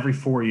we're going every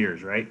 4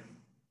 years, right?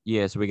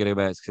 Yeah. So we got to go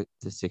back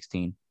to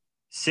 16.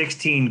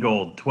 16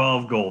 gold,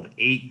 12 gold,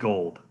 8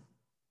 gold.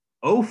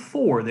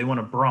 04, they won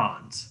a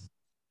bronze.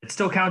 It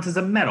still counts as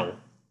a medal,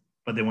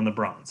 but they won the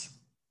bronze.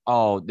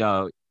 Oh,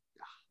 no.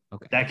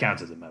 Okay. That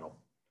counts as a medal.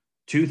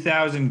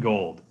 2000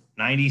 gold,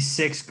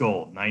 96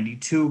 gold,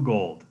 92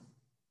 gold,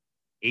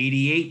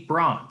 88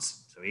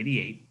 bronze. So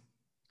 88.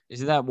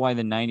 Is that why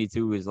the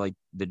 92 is like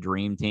the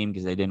dream team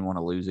because they didn't want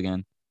to lose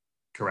again?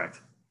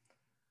 Correct.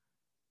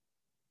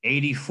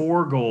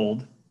 84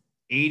 gold,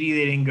 80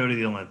 they didn't go to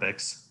the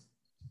Olympics.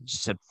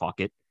 Just said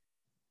fuck it.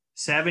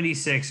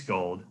 76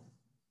 gold,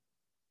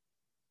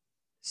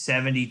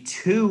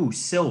 72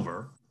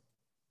 silver.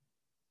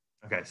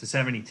 Okay, so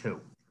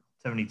 72.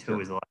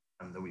 72 is the last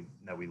time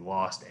that we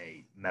lost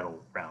a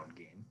medal round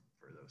game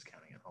for those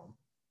counting at home.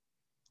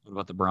 What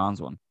about the bronze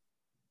one?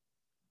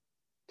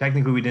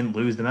 Technically, we didn't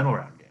lose the medal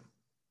round game.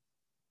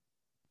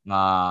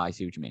 I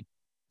see what you mean.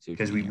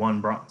 Because we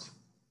won bronze.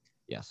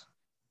 Yes.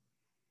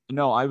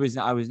 No, I was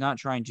not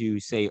trying to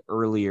say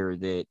earlier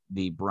that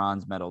the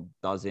bronze medal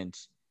doesn't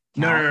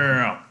count.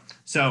 No.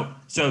 So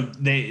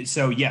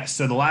yes.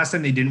 So the last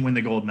time they didn't win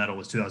the gold medal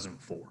was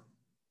 2004.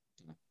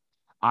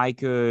 I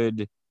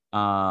could,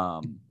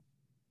 yeah.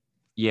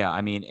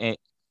 I mean,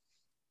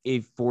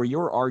 if for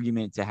your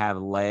argument to have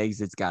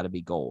legs, it's got to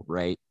be gold,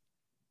 right?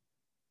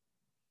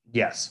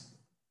 Yes,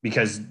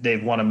 because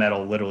they've won a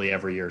medal literally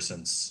every year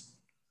since,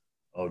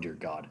 oh dear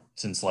God,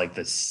 since like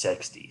the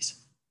 60s.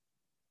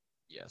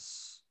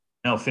 Yes.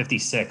 No,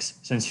 56.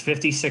 Since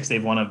 56,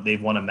 they've won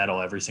a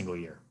medal every single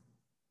year.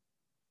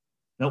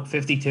 Nope,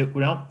 52.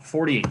 No,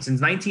 48.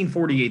 Since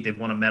 1948, they've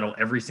won a medal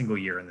every single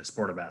year in the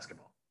sport of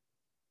basketball.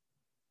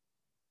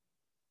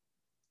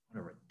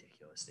 What a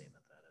ridiculous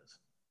statement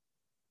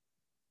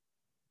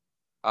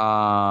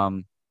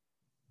that is.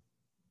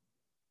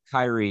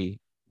 Kyrie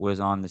was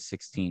on the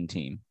 16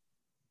 team.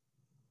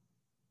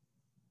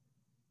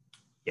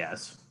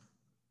 Yes.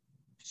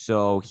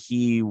 So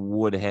he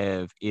would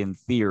have, in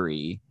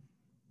theory,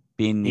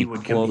 been the He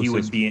would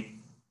closest.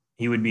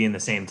 he would be in the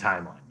same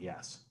timeline.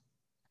 Yes.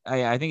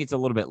 I think it's a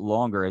little bit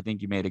longer. I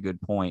think you made a good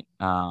point.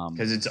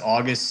 Because it's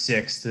August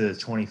 6th to the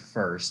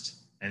 21st,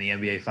 and the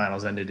NBA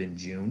Finals ended in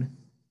June.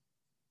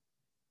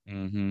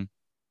 Mm-hmm.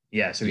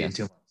 Yeah, so he had Yes.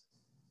 2 months.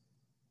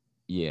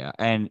 Yeah,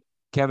 and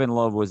Kevin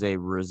Love was a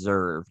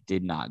reserve,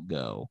 did not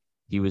go.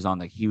 He was on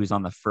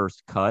the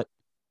first cut.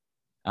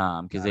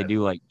 Because they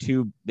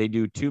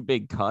do two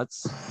big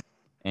cuts,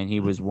 and he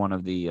was one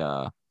of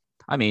the.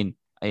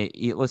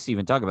 Let's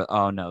even talk about.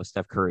 Oh no,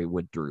 Steph Curry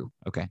withdrew.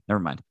 Okay, never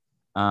mind.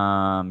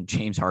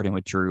 James Harden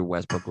withdrew.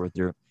 Westbrook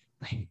withdrew.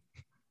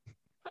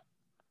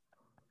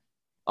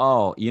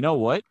 Oh, you know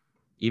what?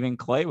 Even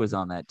Clay was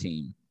on that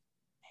team.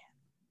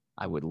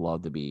 I would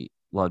love to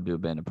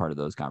have been a part of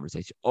those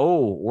conversations.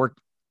 Oh, or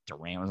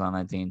Durant was on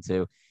that team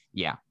too.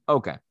 Yeah.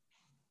 Okay.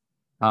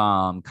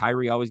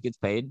 Kyrie always gets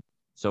paid,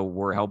 so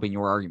we're helping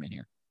your argument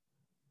here.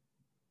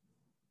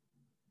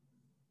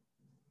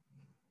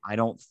 I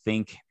don't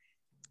think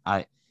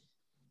I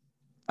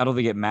don't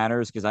think it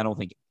matters because I don't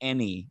think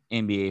any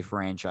NBA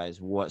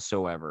franchise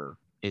whatsoever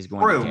is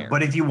going to True, care.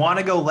 but if you want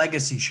to go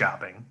legacy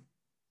shopping,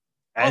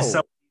 as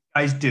some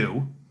guys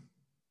do,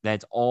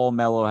 that's all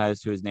Melo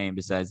has to his name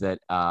besides that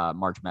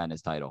March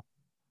Madness title.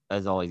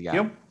 That's all he's got.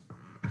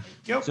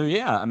 Yep. So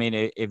yeah, I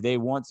mean, if they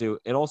want to,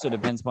 it also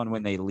depends upon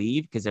when they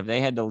leave. Because if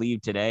they had to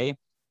leave today,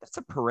 that's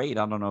a parade.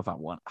 I don't know if I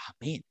want. Oh,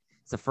 man,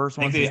 it's the first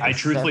one. I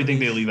truthfully 70s. think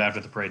they leave after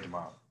the parade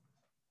tomorrow.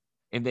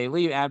 If they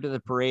leave after the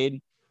parade,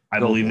 I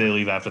believe they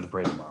leave after the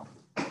parade tomorrow.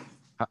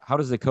 How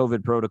does the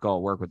COVID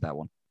protocol work with that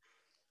one?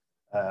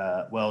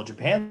 Well,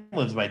 Japan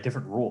lives by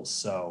different rules,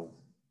 so.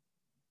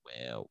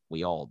 Well,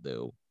 we all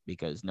do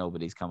because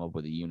nobody's come up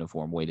with a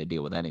uniform way to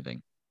deal with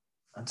anything.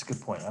 That's a good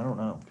point. I don't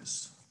know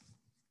because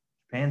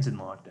Japan's in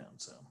lockdown,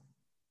 so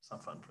it's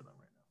not fun for them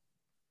right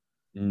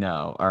now.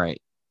 No. All right.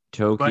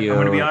 Tokyo. But I'm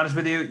going to be honest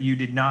with you. You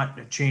did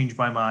not change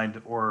my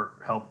mind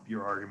or help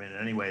your argument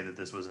in any way that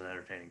this was an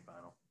entertaining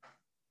final.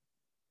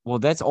 Well,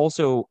 that's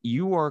also,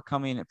 you are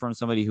coming from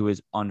somebody who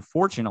is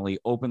unfortunately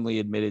openly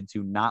admitted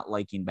to not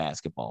liking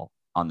basketball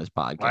on this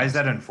podcast. Why is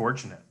that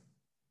unfortunate?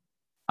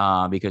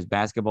 Because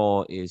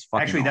basketball is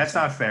fucking Actually, that's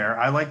awesome. not fair.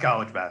 I like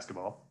college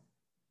basketball.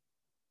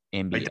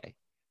 NBA.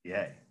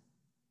 Yeah.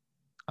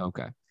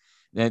 Okay.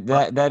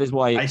 That is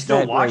why I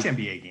still watch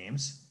NBA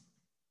games.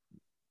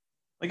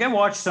 Like I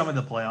watched some of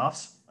the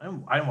playoffs. I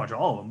didn't watch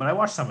all of them, but I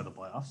watched some of the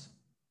playoffs.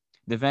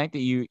 The fact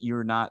that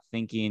you're not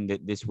thinking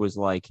that this was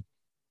like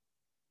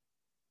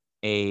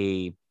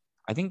I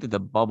think that the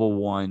bubble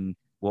one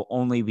will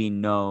only be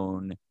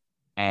known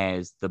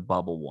as the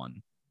bubble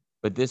one,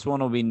 but this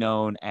one will be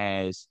known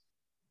as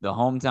the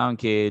hometown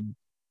kid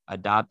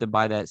adopted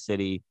by that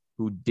city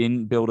who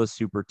didn't build a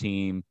super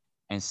team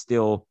and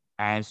still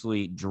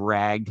absolutely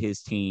dragged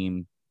his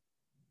team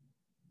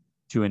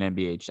to an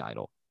NBA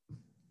title.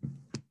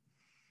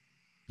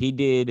 He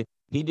did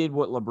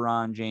what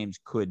LeBron James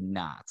could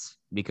not,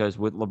 because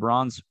with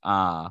LeBron's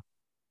now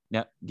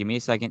give me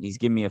a second. He's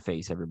giving me a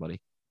face,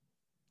 everybody.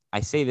 I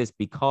say this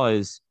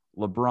because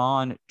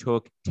LeBron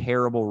took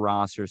terrible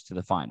rosters to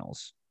the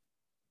finals.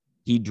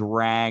 He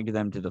dragged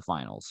them to the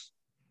finals.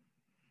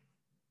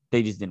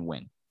 They just didn't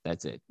win.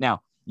 That's it.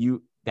 Now,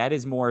 that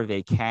is more of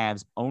a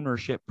Cavs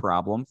ownership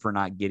problem for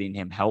not getting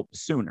him help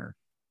sooner.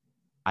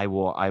 I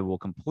will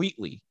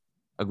completely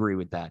agree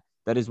with that.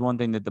 That is one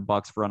thing that the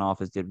Bucks front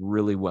office did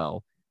really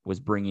well, was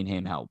bringing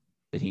him help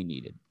that he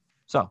needed.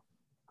 So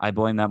I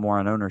blame that more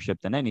on ownership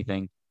than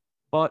anything.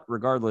 But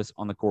regardless,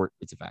 on the court,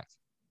 it's a fact.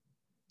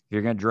 If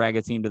you're going to drag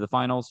a team to the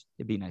finals,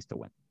 it'd be nice to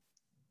win.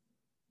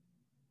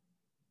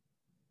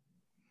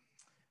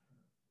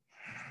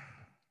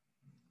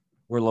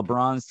 Were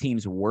LeBron's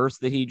teams worse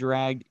that he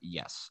dragged?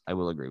 Yes, I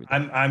will agree with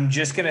that. I'm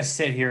just going to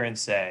sit here and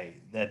say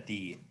that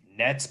the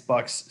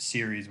Nets-Bucks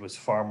series was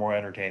far more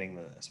entertaining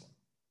than this one.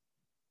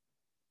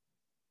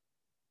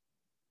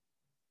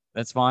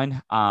 That's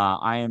fine.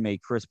 I am a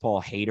Chris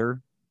Paul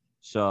hater,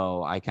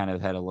 so I kind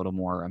of had a little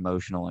more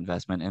emotional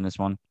investment in this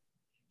one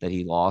that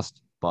he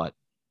lost, but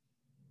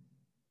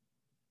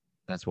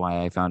that's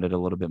why I found it a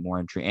little bit more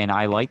intriguing. And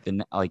I like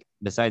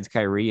besides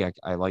Kyrie,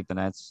 I like the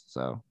Nets.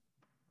 So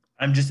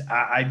I'm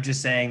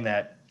just saying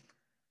that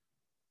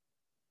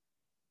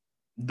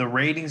the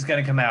rating's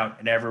going to come out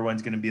and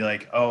everyone's going to be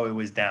like, oh, it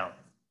was down.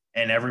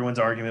 And everyone's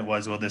argument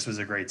was, well, this was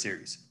a great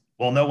series.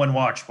 Well, no one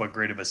watched what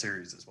great of a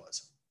series this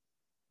was.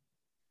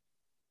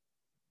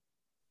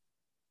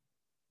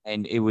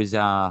 And it was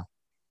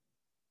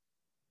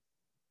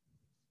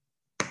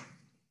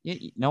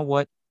you know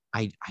what?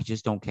 I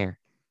just don't care.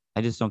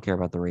 I just don't care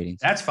about the ratings.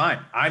 That's fine.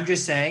 I'm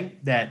just saying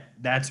that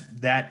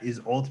is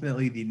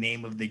ultimately the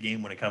name of the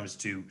game when it comes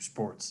to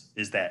sports,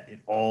 is that it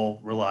all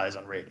relies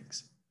on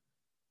ratings.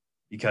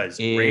 Because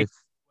ratings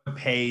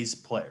pays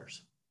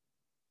players.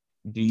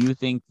 Do you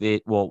think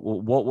that, well,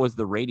 what was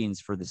the ratings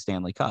for the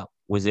Stanley Cup?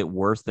 Was it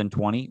worse than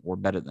 20 or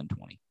better than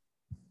 20?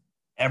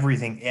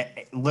 Everything.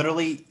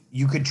 Literally,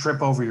 you could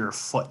trip over your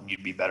foot and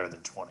you'd be better than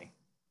 20.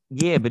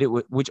 Yeah, but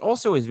which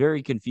also is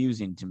very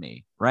confusing to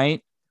me,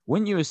 right?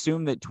 Wouldn't you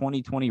assume that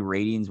 2020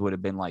 ratings would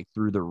have been like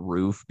through the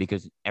roof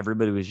because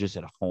everybody was just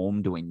at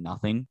home doing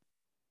nothing?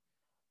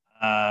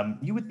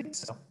 You would think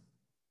so.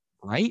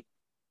 Right?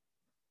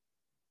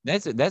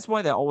 That's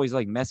why that always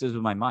like messes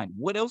with my mind.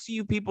 What else are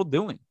you people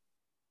doing?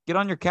 Get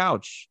on your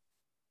couch.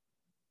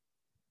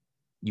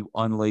 You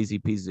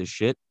unlazy pieces of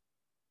shit.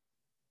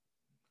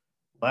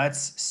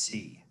 Let's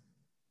see.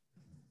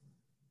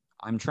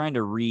 I'm trying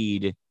to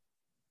read.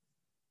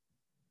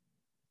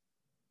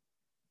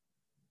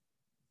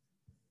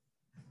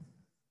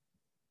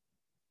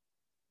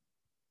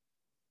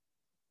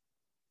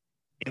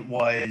 It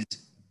was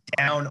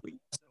down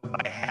also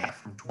by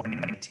half from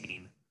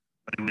 2019,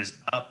 but it was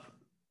up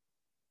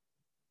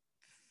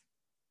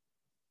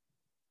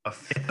a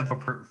fifth of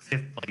a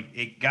fifth. Like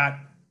it got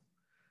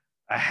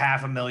a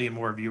 500,000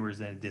 more viewers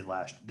than it did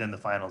than the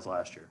finals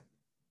last year.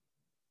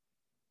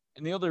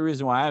 And the other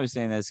reason why I was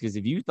saying that is because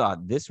if you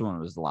thought this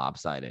one was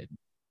lopsided,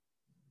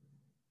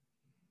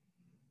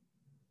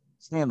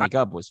 Stanley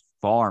Cup was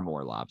far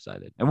more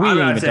lopsided. And I'm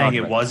not saying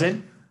it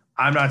wasn't.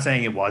 I'm not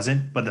saying it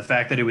wasn't, but the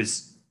fact that it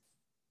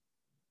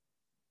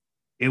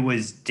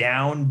was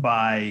down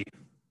by,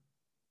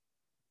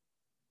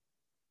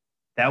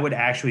 that would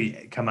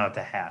actually come out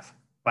to half.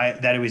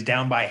 That it was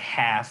down by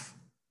half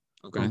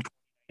from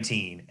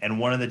 2019, and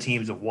one of the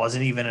teams that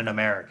wasn't even an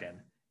American,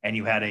 and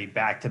you had a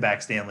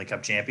back-to-back Stanley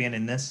Cup champion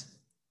in this.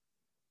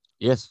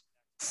 Yes.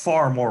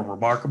 Far more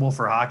remarkable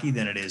for hockey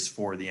than it is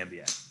for the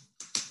NBA.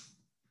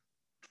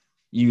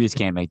 You just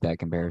can't make that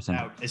comparison.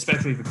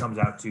 Especially if it comes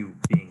out to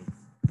being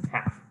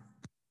half.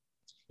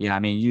 Yeah, I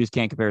mean, you just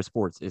can't compare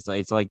sports. It's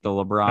like the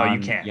LeBron, no, you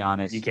can't.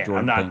 Giannis, you can't.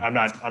 Jordan I'm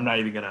not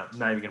even gonna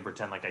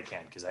pretend like I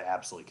can, because I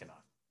absolutely cannot.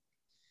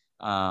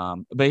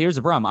 But here's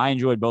the problem. I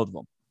enjoyed both of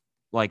them.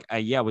 Like,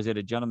 was it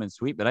a gentleman's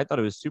sweep? But I thought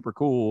it was super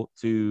cool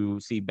to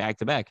see back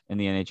to back in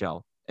the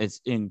NHL.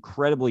 It's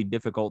incredibly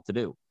difficult to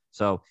do.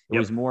 So it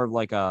was more of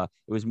like a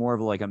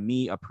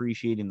me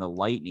appreciating the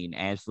Lightning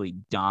actually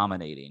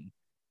dominating,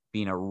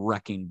 being a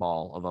wrecking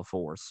ball of a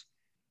force.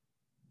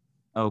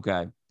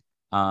 Okay.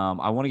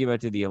 I want to get back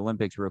to the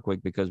Olympics real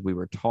quick because we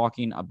were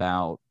talking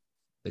about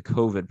the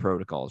COVID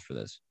protocols for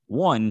this.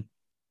 One,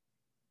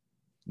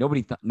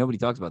 nobody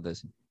talks about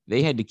this.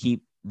 They had to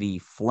keep the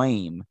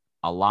flame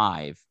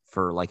alive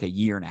for like a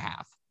year and a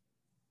half.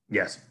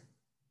 Yes.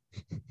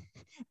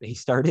 They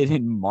started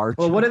in March.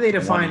 Well, what do they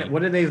define?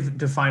 What do they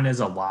define as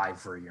alive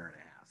for a year and a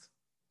half?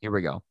 Here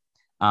we go.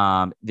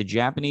 The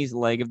Japanese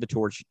leg of the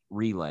torch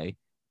relay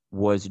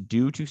was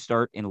due to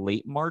start in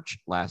late March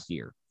last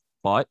year,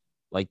 but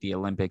like the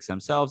Olympics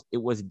themselves, it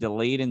was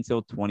delayed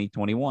until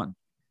 2021.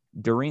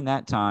 During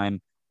that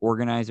time,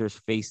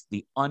 organizers faced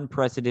the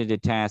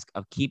unprecedented task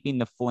of keeping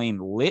the flame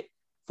lit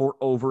for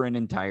over an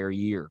entire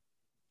year.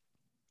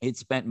 It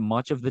spent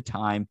much of the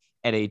time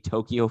at a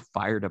Tokyo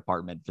Fire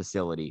Department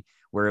facility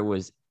where it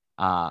was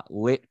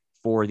lit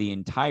for the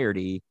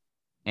entirety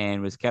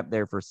and was kept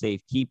there for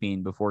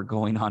safekeeping before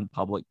going on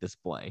public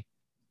display.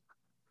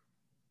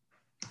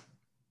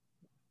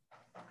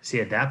 See,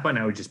 at that point,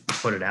 I would just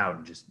put it out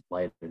and just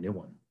light a new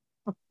one.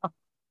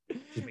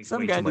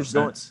 Some guy just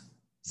going.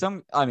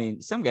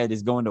 Some guy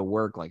just going to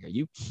work. Like, are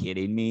you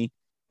kidding me?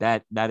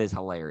 That is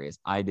hilarious.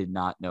 I did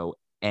not know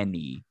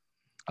any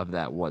of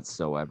that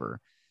whatsoever.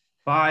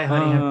 Bye,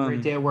 honey. Have a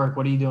great day at work.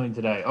 What are you doing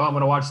today? Oh, I'm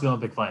going to watch the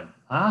Olympic flame.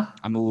 Huh?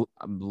 I'm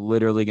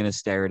literally going to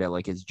stare at it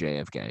like it's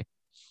JFK.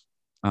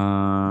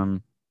 Oh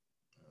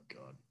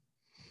God.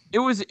 It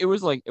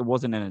was like, it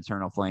wasn't an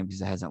eternal flame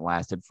because it hasn't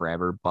lasted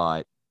forever,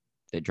 but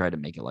they tried to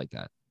make it like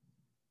that.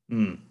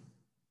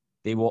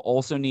 They will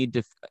also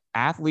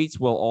athletes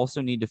will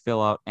also need to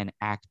fill out an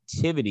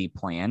activity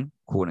plan,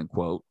 quote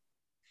unquote,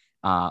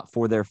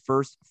 for their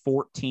first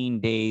 14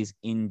 days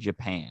in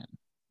Japan.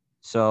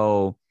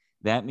 So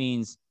that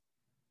means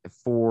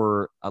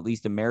for at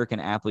least American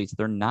athletes,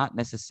 they're not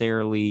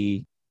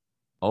necessarily,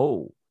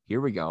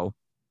 here we go.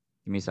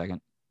 Give me a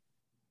second.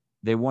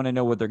 They want to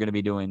know what they're going to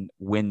be doing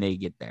when they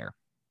get there,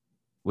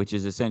 which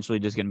is essentially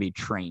just going to be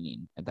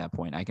training at that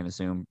point, I can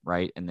assume,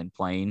 right? And then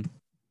playing.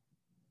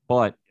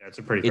 But it's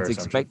a pretty fair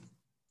assumption.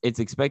 It's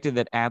expected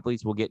that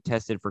athletes will get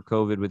tested for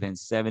COVID within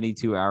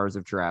 72 hours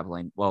of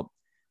traveling. Well,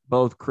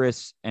 both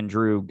Khris and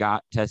Jrue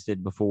got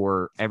tested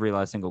before every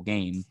last single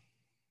game.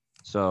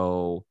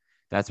 So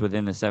that's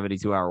within the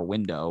 72-hour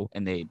window,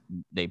 and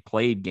they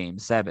played game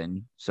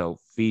 7. So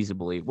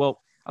feasibly, well,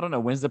 I don't know.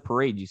 When's the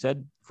parade? You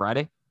said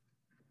Friday?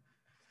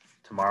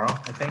 Tomorrow,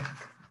 I think.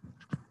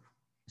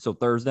 So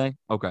Thursday?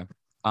 Okay.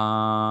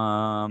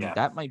 Yeah.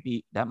 That might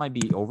be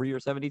over your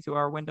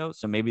 72-hour window.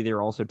 So maybe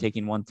they're also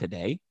taking one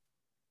today.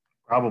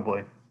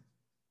 Probably.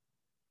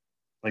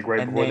 Like right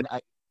And before. then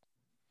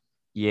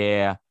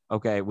yeah.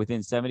 Okay.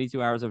 Within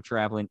 72 hours of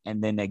traveling,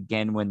 and then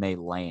again when they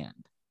land.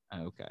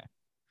 Okay.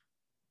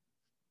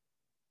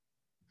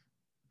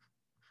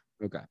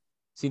 Okay.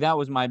 See, that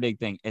was my big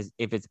thing. Is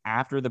if it's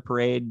after the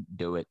parade,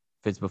 do it.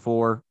 If it's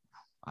before,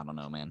 I don't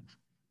know, man.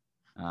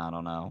 I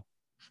don't know.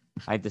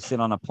 I had to sit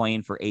on a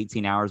plane for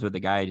 18 hours with a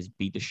guy I just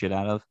beat the shit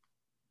out of.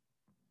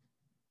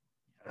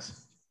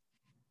 Yes.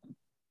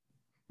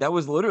 That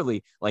was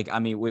literally like, I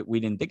mean, we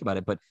didn't think about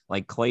it, but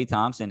like Klay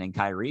Thompson and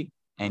Kyrie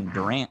and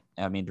Durant.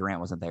 I mean, Durant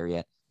wasn't there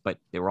yet, but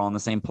they were all on the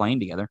same plane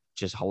together.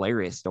 Just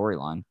hilarious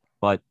storyline.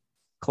 But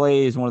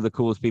Klay is one of the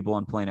coolest people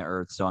on planet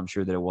Earth, so I'm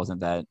sure that it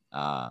wasn't that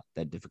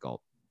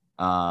difficult.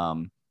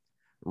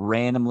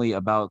 Randomly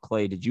about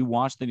Klay, did you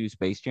watch the new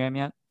Space Jam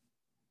yet?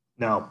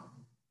 No.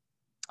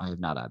 I have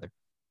not either.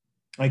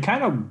 I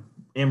kind of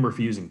am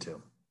refusing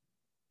to.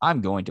 I'm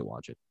going to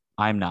watch it.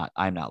 I'm not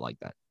like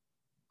that.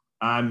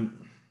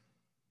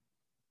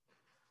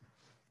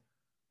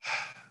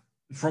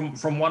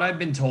 From what I've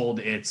been told,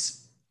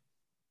 it's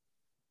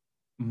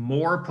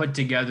more put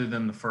together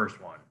than the first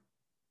one.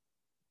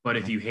 But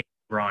if you hate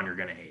LeBron, you're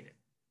gonna hate it.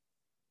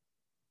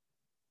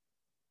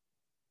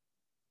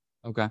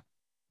 Okay.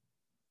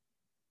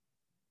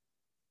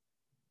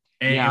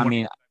 And I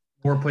mean,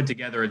 more put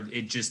together.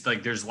 It just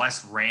like there's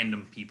less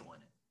random people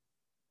in it.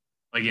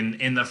 Like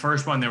in the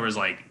first one, there was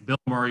like Bill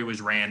Murray was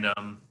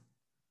random.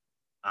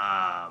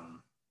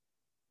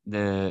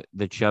 The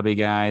chubby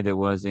guy that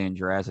was in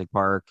Jurassic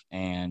Park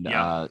and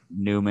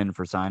Newman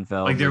for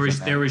Seinfeld. Like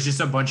there was just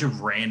a bunch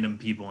of random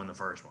people in the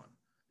first one.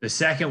 The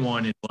second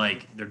one is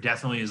like there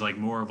definitely is like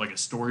more of like a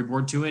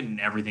storyboard to it, and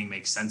everything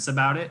makes sense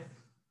about it.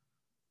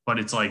 But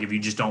it's like if you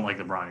just don't like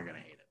LeBron, you're gonna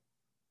hate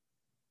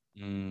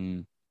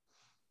it.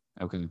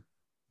 Okay.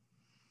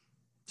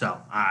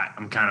 So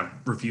I'm kind of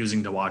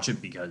refusing to watch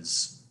it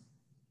because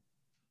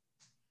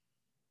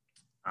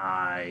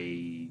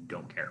I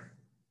don't care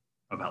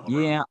about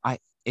LeBron. Yeah,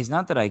 it's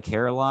not that I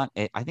care a lot.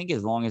 I think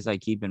as long as I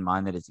keep in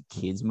mind that it's a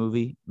kids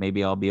movie,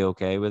 maybe I'll be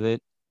okay with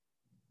it.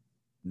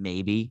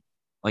 Maybe.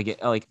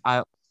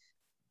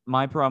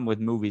 My problem with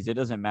movies, it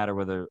doesn't matter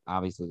whether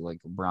obviously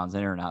like LeBron's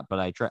in it or not, but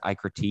I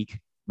critique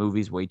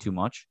movies way too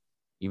much,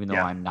 even though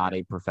I'm not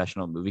a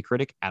professional movie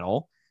critic at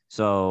all.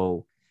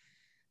 So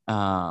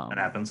that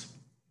happens.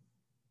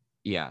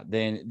 Yeah,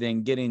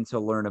 then getting to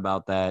learn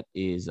about that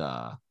is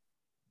I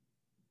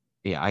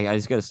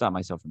just gotta stop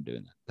myself from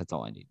doing that. That's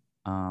all I need.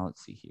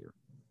 Let's see here.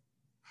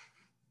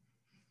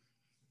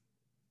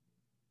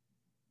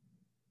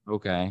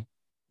 Okay.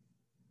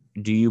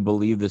 Do you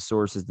believe the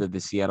sources that the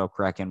Seattle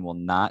Kraken will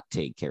not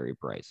take Carey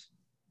Price?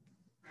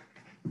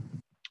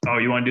 Oh,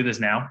 you want to do this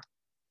now?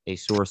 A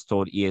source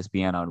told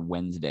ESPN on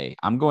Wednesday.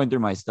 I'm going through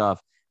my stuff.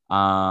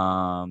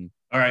 All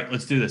right,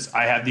 let's do this.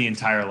 I have the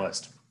entire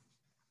list.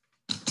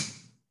 Can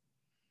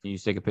you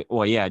take a picture?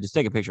 Well, yeah, just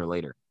take a picture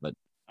later. But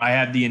I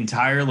have the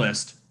entire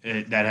list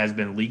that has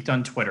been leaked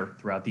on Twitter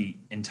throughout the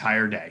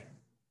entire day.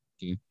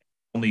 Okay.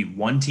 Only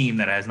one team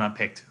that has not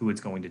picked who it's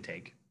going to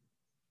take.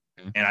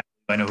 Okay. And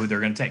I know who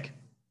they're going to take.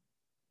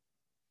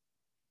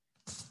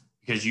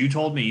 Because you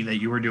told me that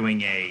you were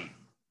doing a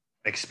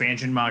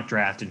expansion mock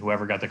draft and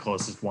whoever got the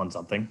closest won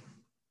something.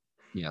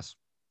 Yes.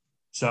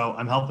 So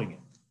I'm helping you.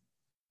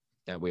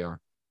 Yeah, we are.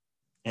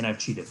 And I've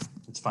cheated.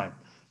 It's fine.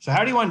 So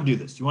how do you want to do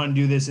this? Do you want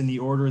to do this in the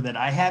order that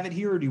I have it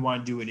here, or do you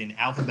want to do it in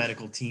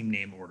alphabetical team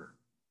name order?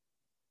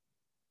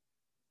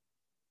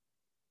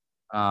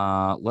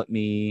 I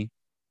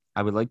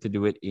would like to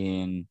do it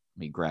in, let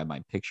me grab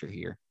my picture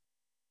here.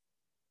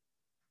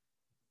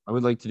 I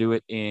would like to do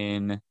it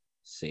in,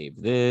 save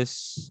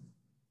this.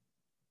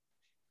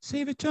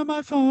 Save it to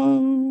my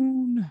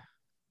phone.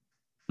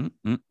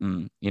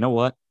 You know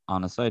what?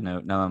 On a side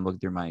note, now I'm looking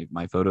through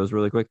my photos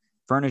really quick.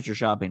 Furniture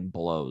shopping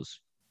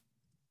blows.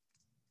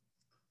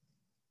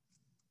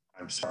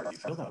 I'm sorry you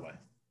feel that way.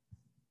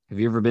 Have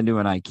you ever been to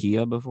an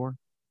IKEA before?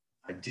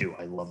 I do.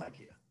 I love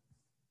IKEA.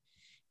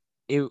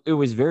 It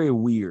was very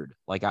weird.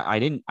 Like I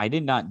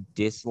did not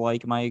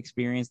dislike my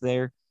experience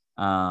there.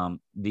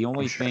 The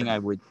only thing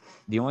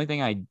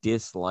I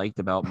disliked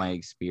about my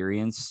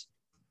experience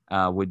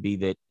would be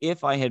that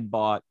if I had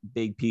bought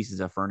big pieces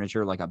of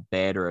furniture like a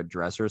bed or a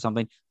dresser or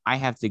something, I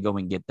have to go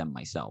and get them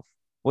myself.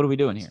 What are we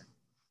doing here?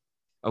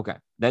 Okay,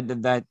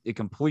 that is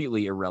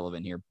completely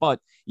irrelevant here. But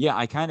yeah,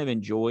 I kind of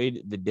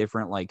enjoyed the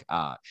different like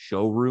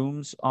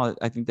showrooms.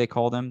 I think they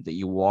call them that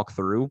you walk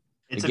through.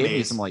 It gave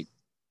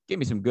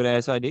me some good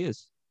ass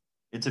ideas.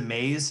 It's a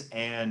maze,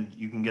 and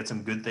you can get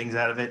some good things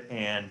out of it,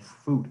 and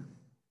food.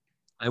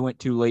 I went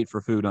too late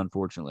for food,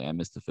 unfortunately. I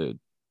missed the food.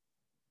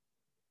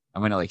 I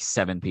went at like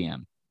 7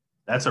 p.m.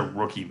 That's a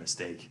rookie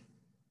mistake.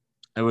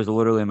 It was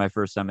literally my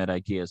first time at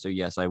IKEA, so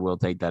yes, I will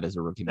take that as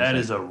a rookie mistake. That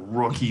is a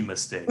rookie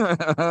mistake.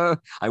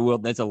 I will.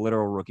 That's a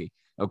literal rookie.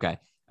 Okay.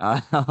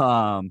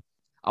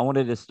 I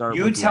wanted to start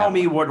You with the tell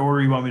me Avalanche. what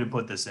order you want me to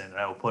put this in, and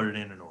I will put it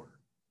in an order.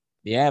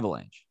 The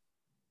Avalanche.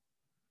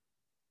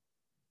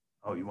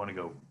 Oh, you want to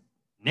go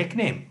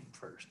nickname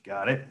first?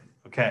 Got it.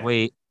 Okay.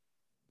 Wait.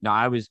 No,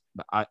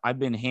 I've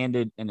been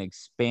handed an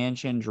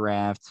expansion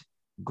draft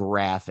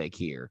graphic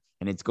here,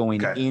 and it's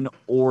going Okay. in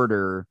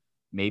order.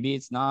 Maybe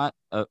it's not.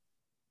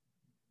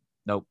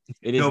 Nope,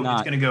 it is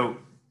not.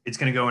 It's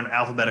gonna go in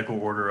alphabetical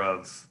order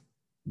of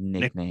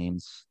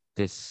Nicknames.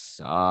 This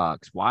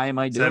sucks. Why am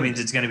I So that doing means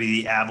this? it's gonna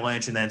be the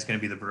Avalanche, and then it's gonna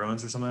be the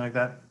Bruins or something like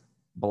that.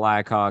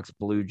 Blackhawks,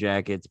 Blue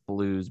Jackets,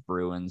 Blues,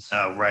 Bruins.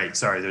 Oh, right.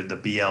 Sorry, the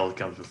BL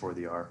comes before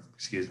the R.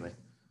 Excuse me.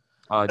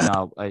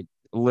 No,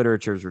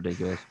 literature is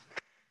ridiculous.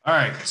 All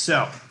right,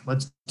 so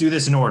let's do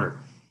this in order.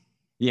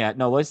 Yeah,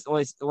 no, let's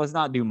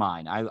not do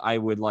mine. I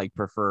would like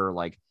prefer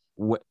like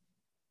what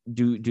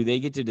do they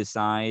get to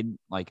decide?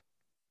 Like,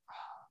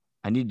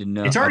 I need to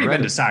know. It's already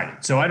been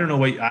decided, so I don't know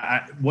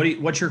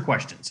what's your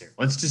questions here.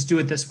 Let's just do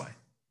it this way.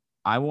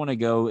 I want to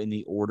go in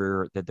the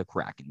order that the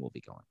Kraken will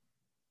be going.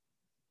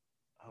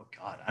 Oh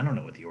God, I don't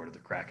know what the order the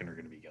Kraken are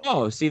going to be going.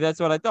 Oh, see, that's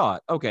what I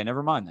thought. Okay,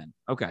 never mind then.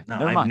 Okay, no,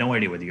 never I mind. have no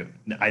idea what you.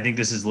 I think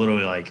this is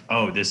literally like,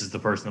 oh, this is the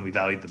person that we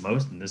valued the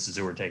most, and this is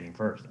who we're taking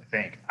first. I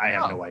think I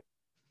have no idea.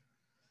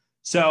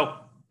 So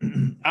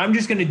I'm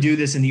just going to do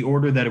this in the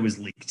order that it was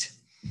leaked.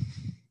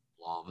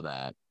 Love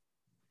that.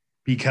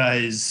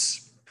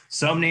 Because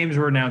some names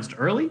were announced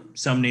early,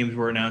 some names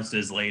were announced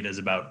as late as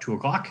about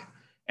 2:00,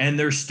 and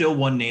there's still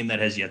one name that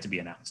has yet to be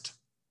announced.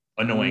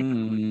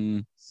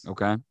 Annoying.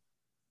 Okay.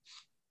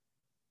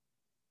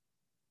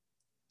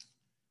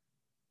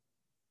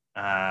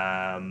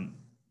 And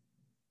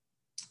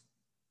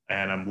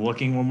I'm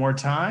looking one more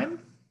time.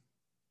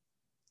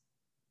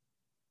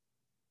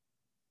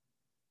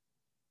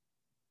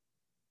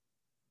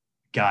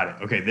 Got it.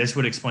 Okay, this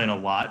would explain a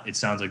lot. It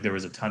sounds like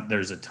there's a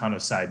ton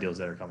of side deals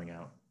that are coming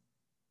out.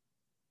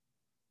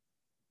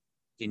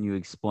 Can you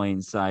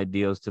explain side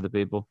deals to the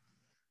people?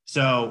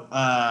 So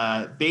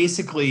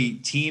basically,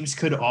 teams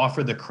could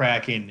offer the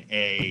Kraken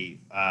a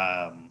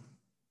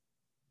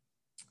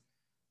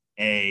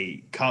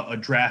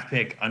draft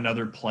pick,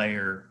 another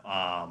player,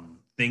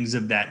 things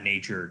of that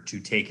nature to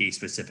take a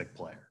specific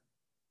player.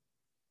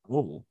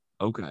 Oh,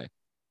 okay.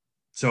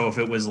 So if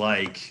it was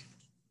like,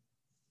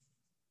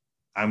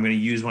 I'm going to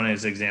use one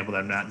as an example that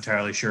I'm not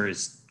entirely sure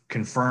is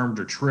confirmed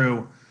or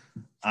true,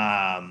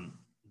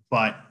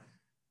 but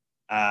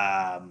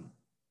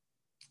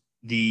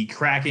the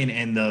Kraken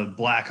and the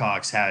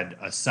Blackhawks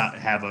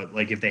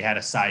if they had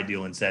a side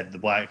deal and said the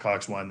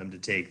Blackhawks wanted them to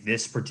take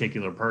this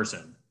particular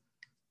person,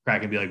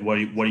 Kraken would be like, what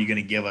are you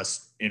going to give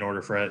us in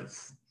order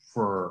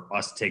for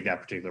us to take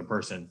that particular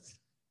person?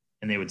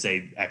 And they would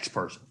say X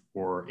person.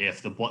 Or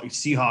if the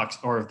Seahawks,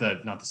 or if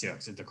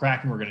the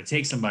Kraken were going to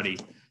take somebody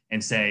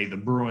and say the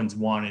Bruins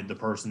wanted the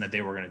person that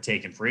they were going to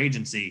take in free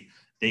agency,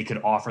 they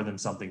could offer them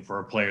something for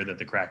a player that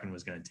the Kraken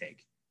was going to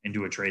take and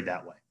do a trade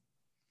that way.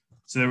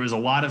 So there was a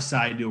lot of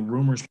side deal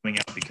rumors coming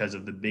out because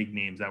of the big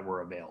names that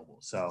were available.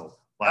 So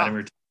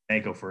Vladimir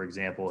Tarasenko, for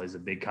example, is a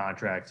big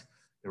contract.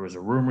 There was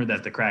a rumor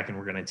that the Kraken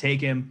were going to take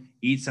him,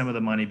 eat some of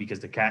the money because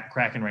the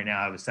Kraken right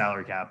now have a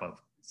salary cap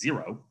of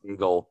 0.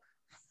 Goal.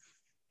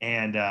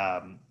 And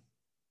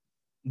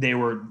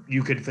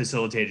you could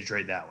facilitate a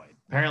trade that way.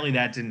 Apparently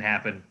that didn't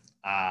happen.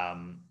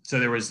 So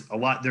there's a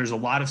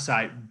lot of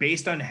side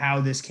based on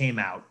how this came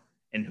out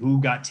and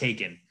who got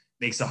taken.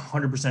 Makes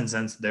 100%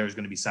 sense that there's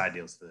going to be side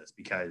deals to this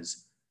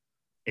because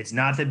it's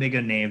not that big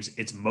of names.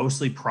 It's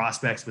mostly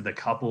prospects with a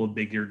couple of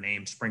bigger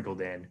names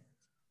sprinkled in.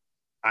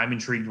 I'm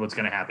intrigued what's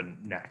going to happen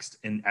next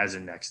as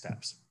in next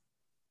steps.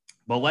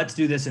 But let's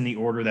do this in the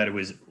order that it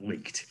was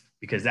leaked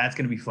because that's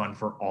going to be fun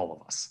for all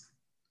of us.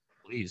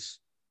 Please.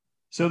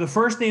 So the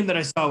first name that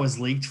I saw was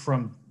leaked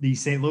from the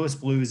St. Louis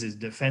Blues is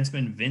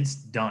defenseman Vince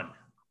Dunn.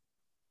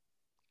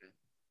 If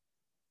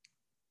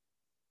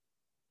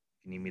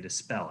you need me to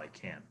spell, I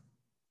can.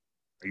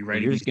 Are you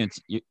ready? You're just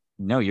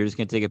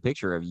gonna take a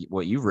picture of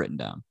what you've written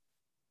down.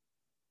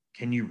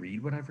 Can you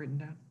read what I've written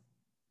down?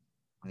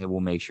 I will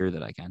make sure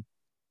that I can.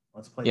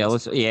 Let's play.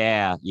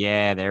 Yeah.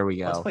 There we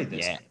go. Let's play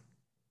this game.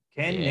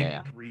 Can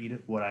Nick read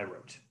what I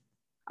wrote?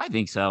 I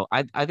think so.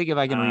 I think if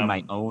I can read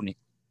my own,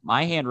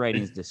 my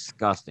handwriting is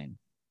disgusting.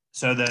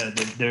 So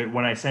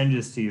when I send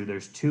this to you,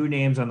 there's 2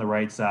 names on the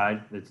right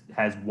side that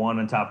has one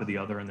on top of the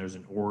other, and there's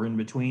an or in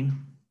between.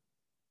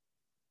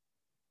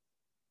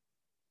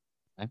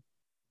 Okay.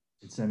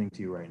 It's sending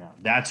to you right now.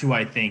 That's who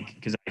I think,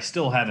 because I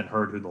still haven't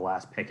heard who the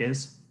last pick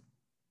is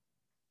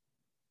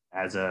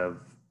as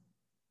of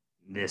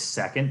this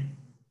second,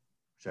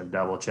 which I'm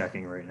double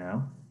checking right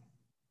now.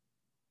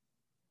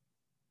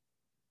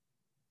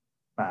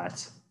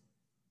 But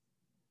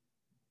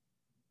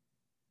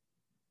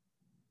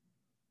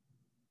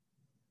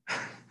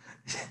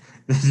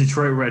the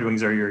Detroit Red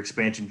Wings are your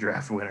expansion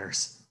draft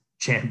winners,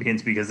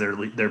 champions, because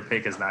their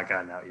pick has not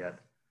gotten out yet.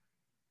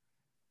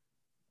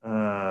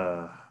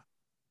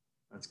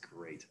 That's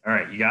great. All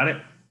right, you got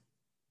it?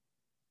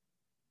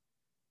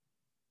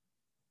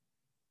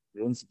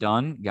 Vince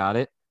Dunn, got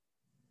it.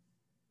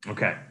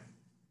 Okay.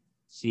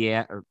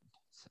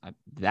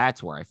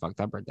 That's where I fucked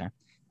up right there.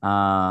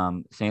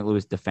 St.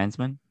 Louis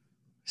defenseman.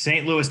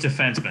 St. Louis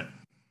defenseman.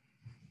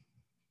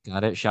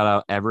 Got it. Shout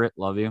out Everett.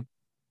 Love you.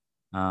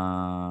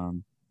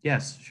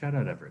 Yes, shout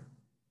out Everett.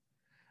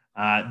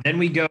 Then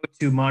we go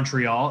to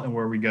Montreal, and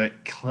where we got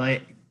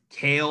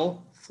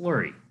Cale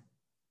Fleury.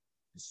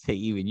 Say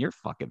even you're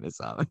fucking this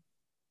up.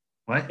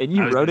 What? And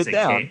you wrote it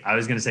down. I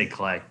was going to say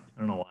Clay. I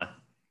don't know why.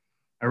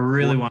 I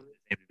really wanted his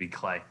name to be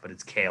Clay, but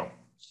it's Cale.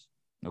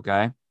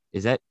 Okay.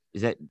 Is that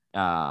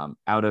out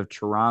of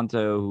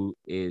Toronto? Who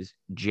is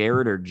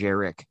Jared or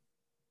Jarek?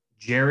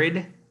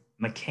 Jared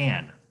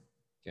McCann.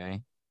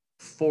 Okay.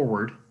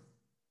 Forward.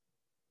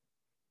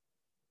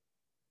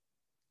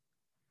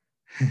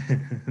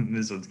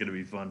 This one's gonna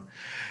be fun.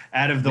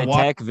 Out of the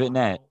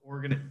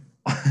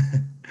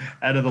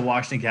out of the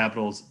Washington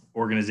Capitals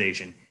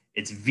organization,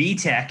 it's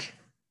VTech.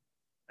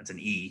 That's an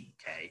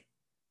E-K.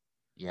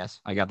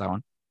 Yes, I got that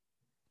one.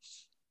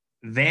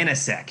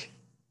 Vanasek.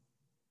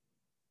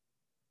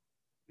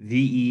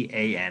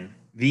 V-E-A-N-V-A-N-E.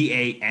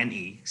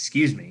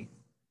 Excuse me.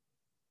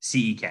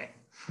 C-E-K.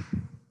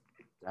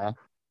 Okay.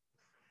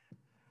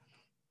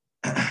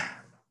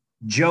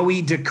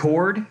 Joey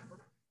Decord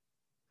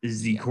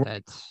is the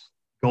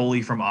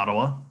goalie from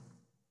Ottawa.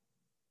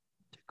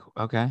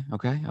 Okay.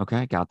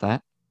 Got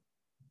that.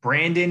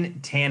 Brandon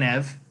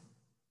Tanev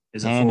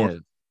is a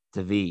forward.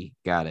 To V.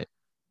 Got it.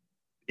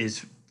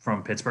 Is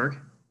from Pittsburgh.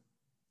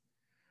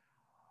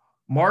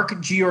 Mark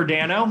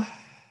Giordano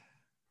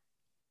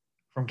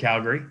from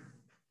Calgary.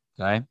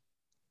 Okay.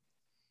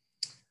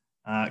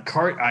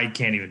 I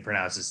can't even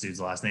pronounce this dude's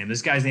last name.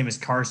 This guy's name is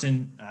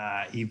Carson.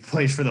 He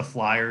plays for the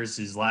Flyers.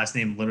 His last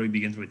name literally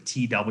begins with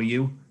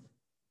TW.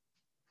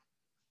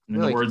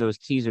 Like those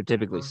T's are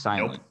typically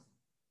silent. Nope.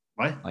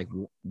 What? Like,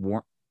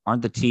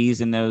 aren't the T's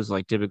in those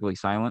like typically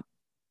silent?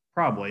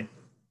 Probably.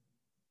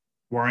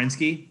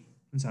 Warrenski?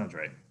 That sounds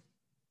right.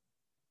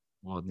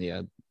 Well, yeah,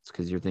 it's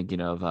because you're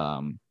thinking of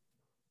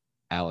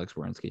Alex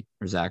Werenski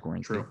or Zach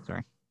Werenski. True.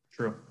 Sorry.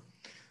 True.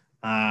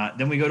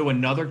 Then we go to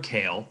another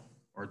Cale,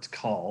 or it's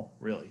Call,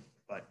 really.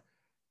 But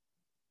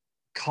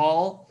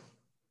Call,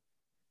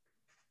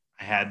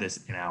 I had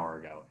this an hour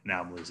ago.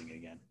 Now I'm losing it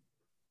again.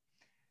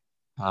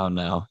 Oh,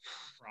 no.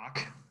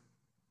 Croc.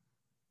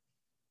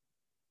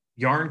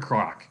 Yarn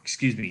Croc.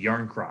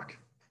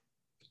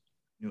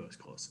 Knew it was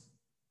close.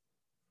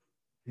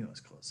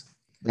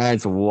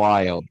 That's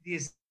wild.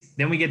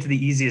 Then we get to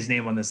the easiest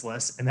name on this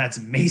list, and that's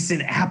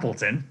Mason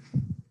Appleton.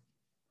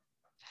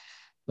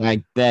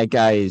 Like that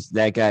guy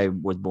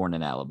was born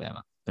in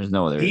Alabama. There's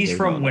no other. He's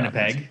from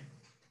Winnipeg.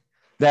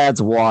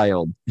 That's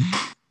wild.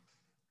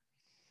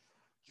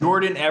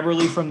 Jordan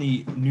Eberle from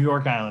the New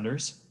York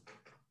Islanders.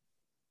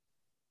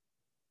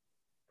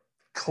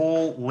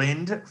 Cole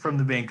Lind from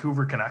the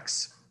Vancouver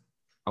Canucks.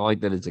 I like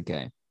that it's a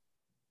K.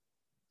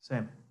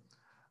 Same.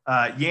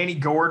 Yanni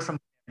Gourde from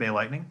the Bay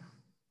Lightning.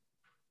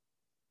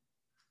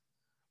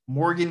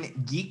 Morgan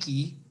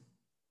Geekie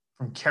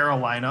from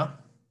Carolina.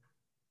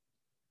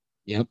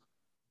 Yep.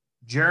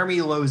 Jeremy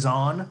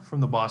Lauzon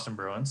from the Boston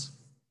Bruins.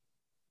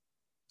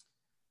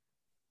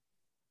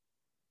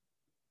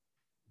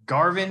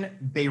 Garvin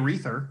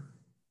Bayreuther.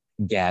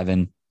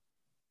 Gavin.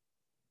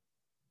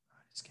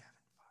 It's Gavin.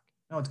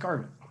 No, it's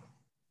Garvin.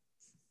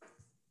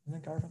 Isn't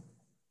it Garvin?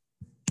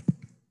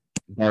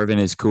 Garvin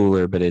is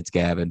cooler, but it's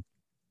Gavin.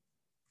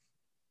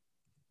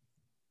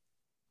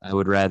 I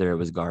would rather it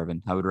was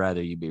Garvin. I would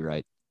rather you be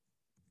right.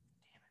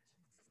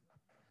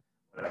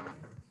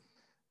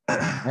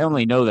 I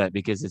only know that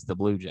because it's the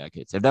Blue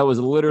Jackets. If that was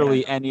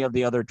literally any of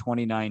the other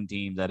 29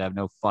 teams, I'd have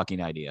no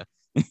fucking idea.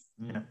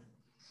 Yeah.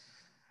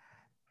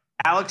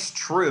 Alex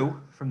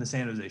True from the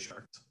San Jose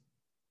Sharks.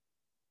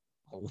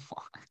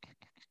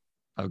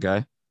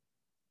 Okay.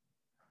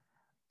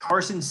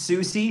 Carson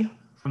Soucy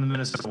from the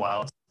Minnesota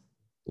Wild.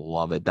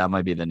 Love it. That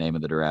might be the name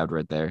of the draft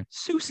right there.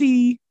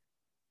 Soucy.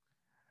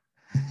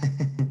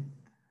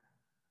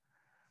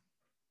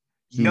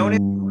 Jonas.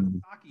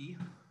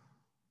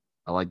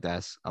 I like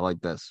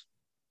this.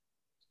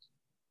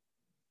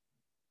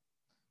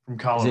 From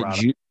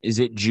Colorado. Is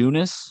it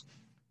Jonas?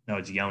 No,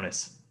 it's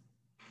Jonas.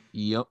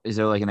 Yep. Is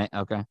there like an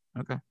okay?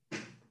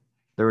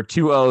 There were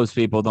two O's,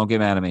 people. Don't get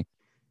mad at me.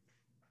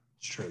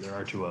 It's true. There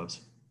are two O's.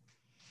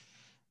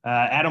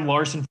 Adam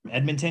Larson from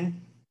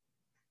Edmonton.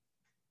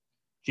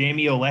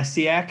 Jamie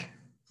Olesiak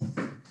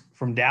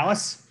from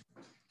Dallas.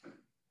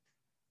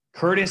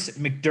 Curtis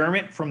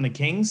McDermott from the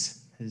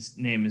Kings. His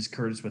name is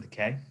Curtis with a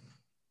K.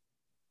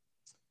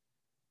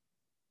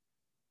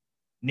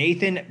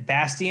 Nathan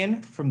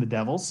Bastian from the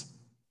Devils.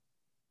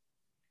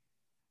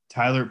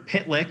 Tyler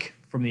Pitlick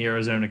from the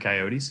Arizona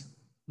Coyotes.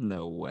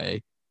 No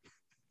way.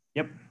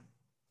 Yep.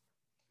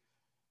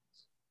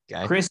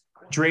 Okay. Chris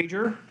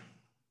Drager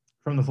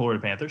from the Florida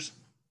Panthers.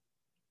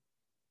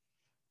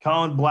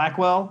 Colin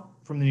Blackwell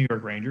from the New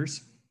York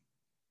Rangers.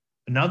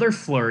 Another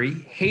Fleury,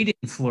 Hayden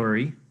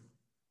Fleury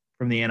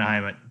from the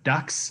Anaheim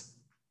Ducks.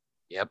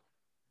 Yep.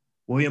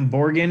 William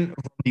Borgen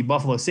from the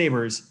Buffalo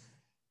Sabres.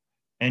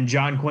 And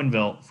John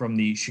Quinville from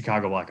the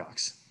Chicago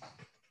Blackhawks.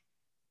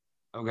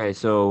 Okay,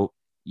 so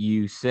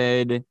you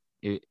said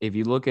if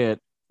you look at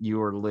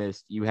your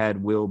list, you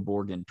had Will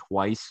Borgen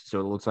twice, so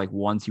it looks like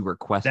once you were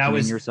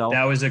questioning yourself.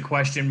 That was a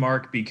question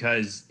mark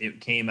because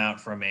it came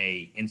out from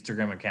a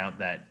Instagram account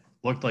that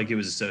looked like it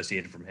was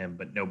associated from him,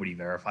 but nobody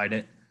verified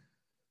it.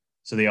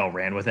 So they all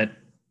ran with it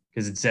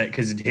because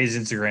his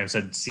Instagram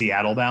said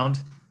Seattle bound,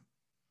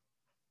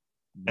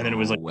 and then it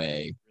was like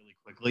way really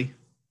quickly.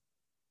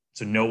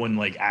 So no one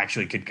like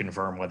actually could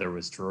confirm whether it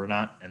was true or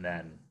not, and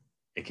then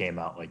it came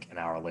out like an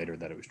hour later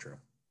that it was true.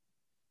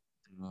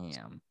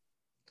 Damn.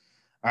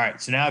 All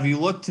right. So now if you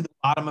look to the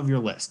bottom of your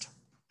list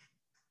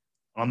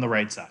on the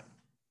right side,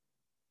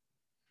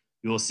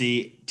 you will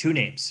see two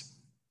names.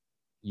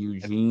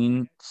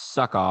 Eugene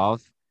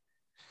Suckov.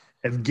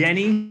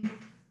 Evgeny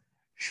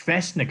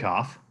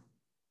Sveshnikov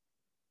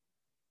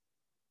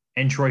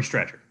and Troy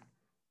Stretcher.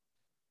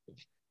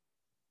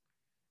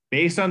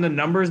 Based on the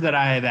numbers that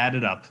I have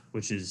added up,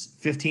 which is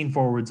 15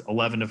 forwards,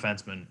 11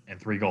 defensemen, and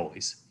 3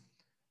 goalies,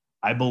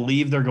 I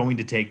believe they're going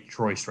to take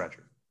Troy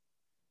Stretcher.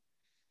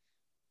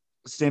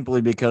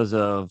 Simply because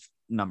of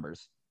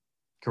numbers.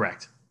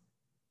 Correct.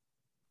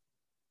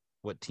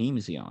 What team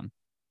is he on?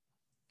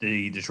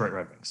 The Detroit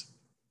Red Wings.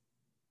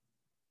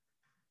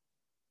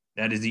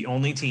 That is the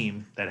only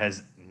team that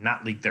has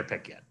not leaked their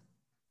pick yet.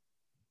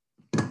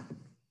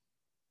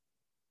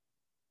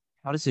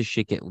 How does this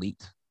shit get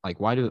leaked? Like,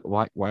 why did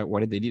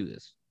they do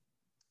this?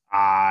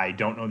 I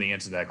don't know the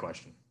answer to that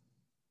question.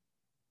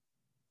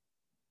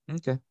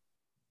 Okay.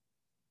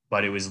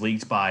 But it was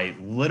leaked by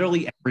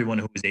literally everyone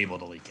who was able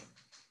to leak it.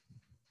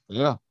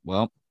 Yeah,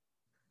 well,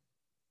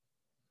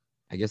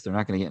 I guess they're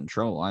not going to get in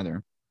trouble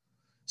either.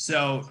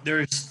 So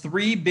there's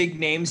 3 big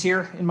names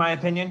here, in my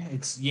opinion.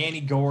 It's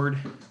Yanni Gourde,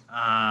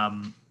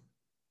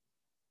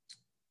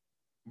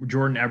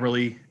 Jordan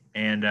Eberle,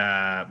 and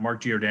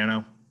Mark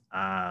Giordano.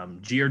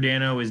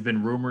 Giordano has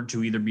been rumored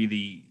to either be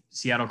the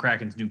Seattle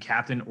Kraken's new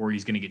captain or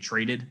he's going to get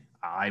traded.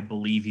 I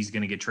believe he's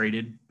going to get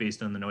traded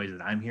based on the noise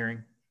that I'm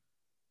hearing.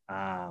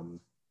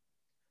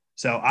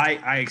 So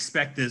I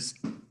expect this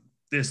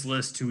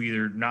list to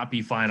either not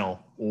be final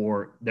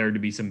or there to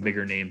be some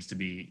bigger names to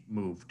be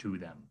moved to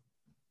them,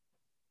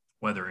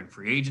 whether in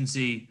free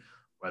agency,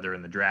 whether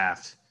in the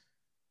draft.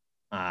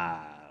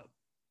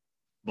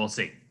 We'll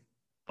see.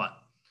 But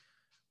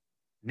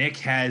Nick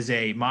has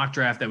a mock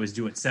draft that was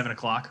due at 7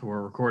 o'clock.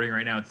 We're recording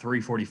right now at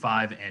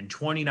 3:45, and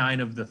 29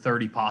 of the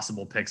 30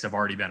 possible picks have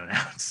already been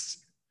announced.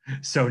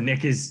 So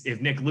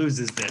if Nick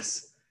loses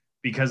this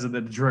because of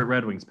the Detroit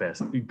Red Wings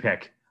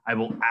pick, I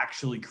will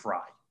actually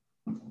cry.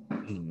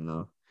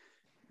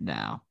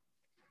 No.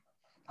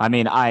 I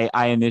mean,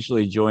 I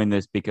initially joined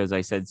this because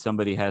I said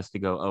somebody has to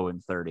go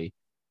 0-30.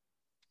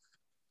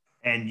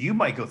 And you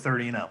might go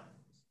 30-0.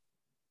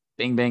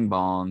 Bing, bang,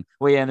 bong.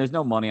 Well, yeah, and there's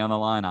no money on the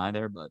line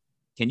either, but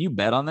can you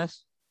bet on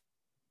this?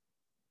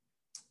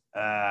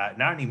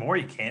 Not anymore.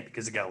 You can't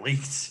because it got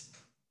leaked.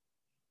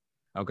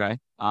 Okay.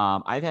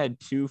 I've had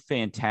two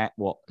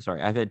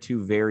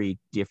very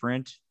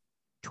different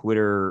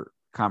Twitter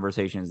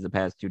conversations the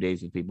past 2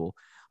 days with people.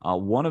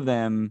 One of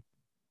them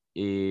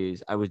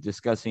is I was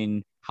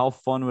discussing how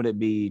fun would it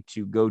be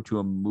to go to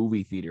a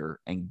movie theater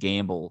and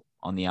gamble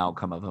on the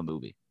outcome of a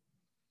movie.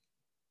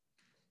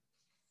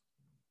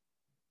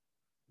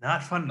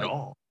 Not fun at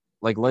all.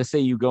 Like, let's say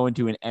you go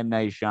into an M.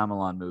 Night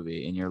Shyamalan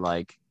movie and you're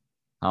like,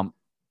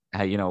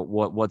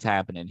 what's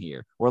happening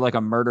here? Or like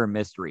a murder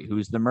mystery.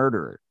 Who's the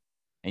murderer?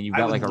 And you've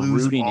got like a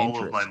rooting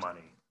interest. Of my money.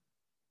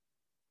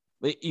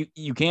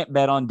 You can't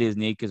bet on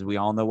Disney because we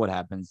all know what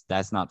happens.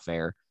 That's not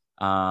fair.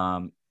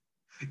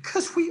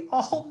 Because we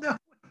all know what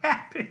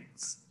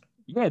happens.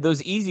 Yeah,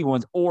 those easy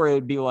ones. Or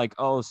it'd be like,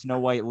 oh, Snow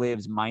White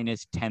lives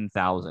minus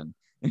 10,000.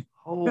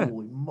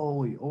 Holy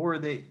moly. Or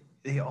they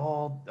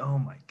all, oh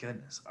my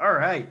goodness. All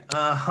right.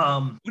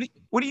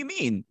 What do you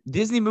mean?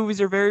 Disney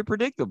movies are very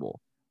predictable.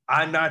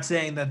 I'm not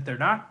saying that they're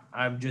not.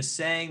 I'm just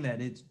saying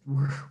that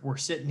we're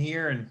sitting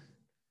here and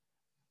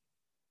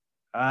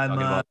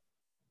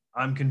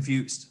I'm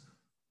confused.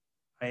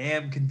 I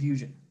am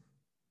confusion.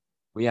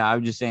 Well, yeah,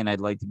 I'm just saying I'd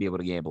like to be able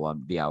to gamble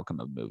on the outcome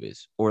of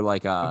movies, or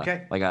like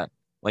a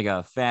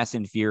Fast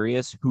and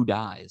Furious, who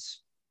dies,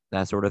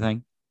 that sort of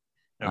thing.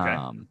 Okay.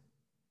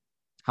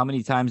 How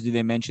many times do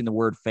they mention the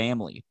word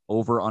family?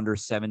 Over under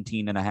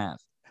 17 and a half.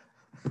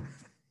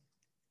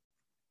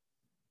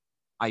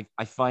 I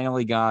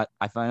finally got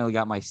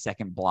my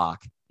second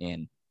block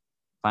in.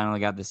 Finally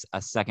got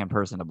a second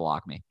person to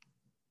block me.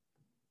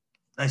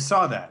 I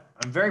saw that.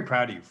 I'm very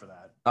proud of you for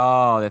that.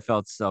 Oh, that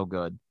felt so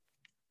good.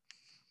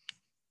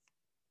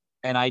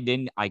 And I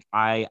didn't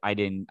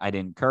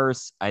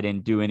curse. I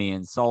didn't do any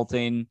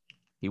insulting.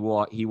 He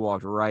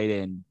walked right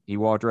in. He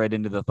walked right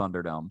into the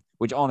Thunderdome,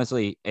 which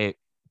honestly it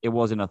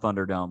wasn't a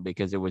Thunderdome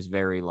because it was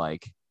very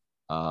like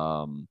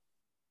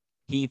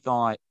he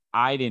thought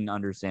I didn't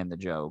understand the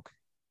joke.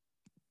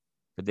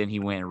 But then he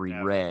went and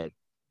reread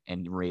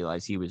and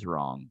realized he was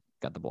wrong.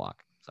 Got the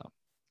block. So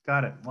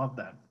got it. Love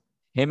that.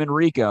 Him and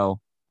Rico.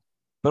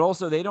 But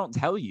also they don't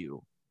tell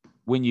you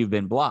when you've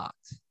been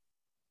blocked.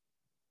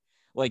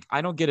 Like,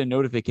 I don't get a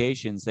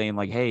notification saying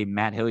like, hey,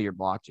 Matt Hilliard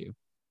blocked you.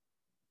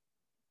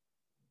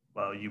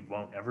 Well, you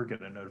won't ever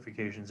get a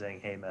notification saying,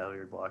 "Hey, Matt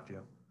Hilliard blocked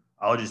you."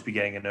 I'll just be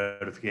getting a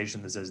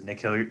notification that says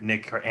Nick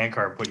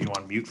Ankar put you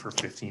on mute for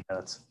 15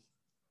 minutes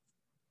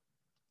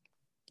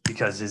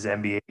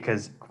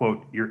because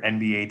quote, your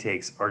NBA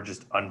takes are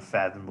just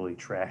unfathomably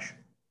trash.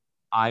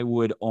 I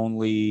would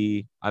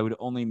only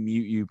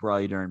mute you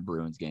probably during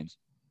Bruins games.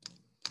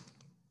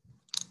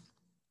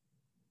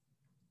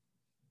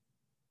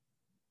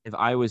 If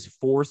I was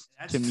forced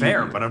That's to mute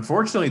fair, you. but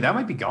unfortunately, that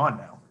might be gone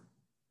now.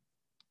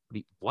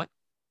 What?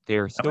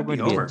 They're still going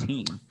to be a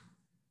team.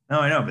 No,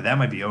 I know, but that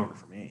might be over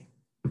for me.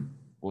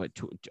 What?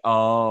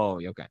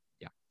 Oh, okay,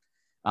 yeah.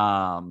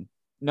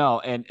 No,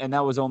 and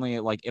that was only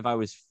like if I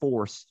was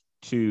forced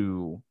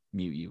to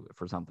mute you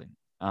for something.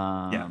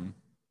 Yeah.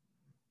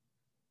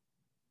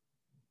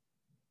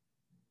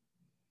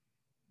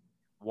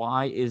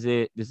 Why is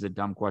it? This is a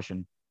dumb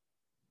question.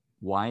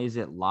 Why is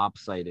it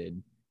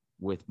lopsided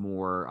with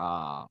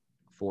more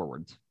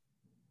forwards?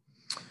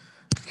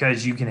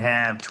 Because you can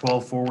have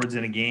 12 forwards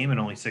in a game and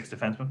only 6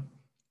 defensemen.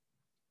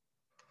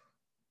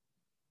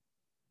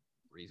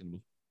 Reasonable.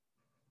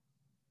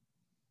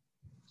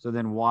 So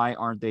then why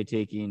aren't they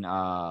taking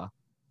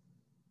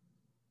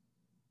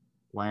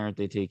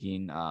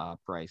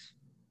Price?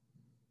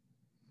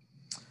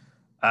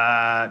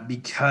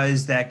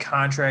 Because that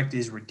contract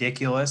is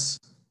ridiculous.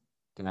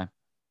 Okay.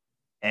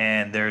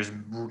 And there's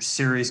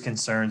serious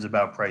concerns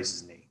about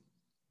Price's knee.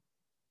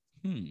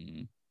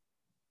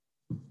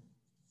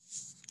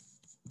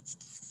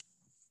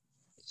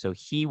 So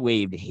he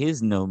waived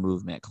his no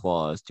movement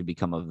clause to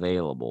become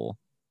available.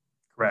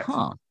 Correct.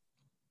 Huh.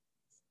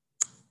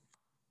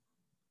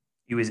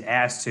 He was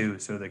asked to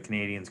so the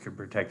Canadians could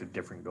protect a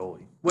different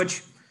goalie,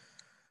 which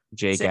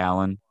Jake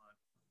Allen.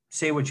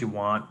 Say what you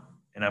want,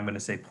 and I'm going to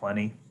say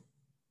plenty.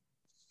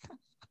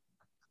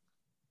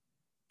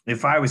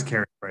 If I was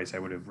Carey Price, I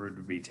would have rooted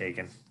to be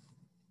taken.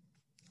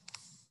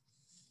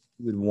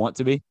 You would want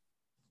to be?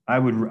 I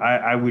would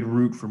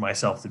root for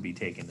myself to be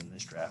taken in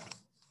this draft.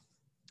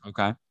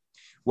 Okay.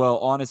 Well,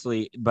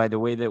 honestly, by the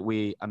way that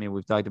we've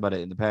talked about it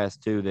in the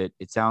past too, that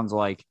it sounds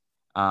like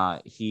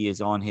he is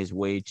on his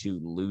way to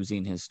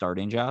losing his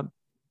starting job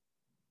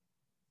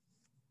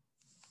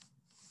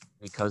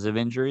because of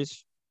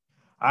injuries.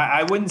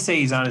 I wouldn't say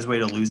he's on his way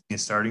to losing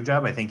his starting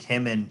job. I think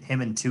him and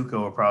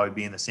Tuco will probably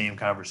be in the same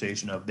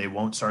conversation of they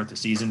won't start the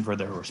season for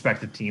their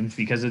respective teams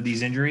because of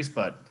these injuries.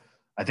 But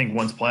I think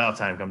once playoff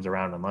time comes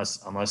around,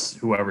 unless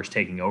whoever's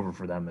taking over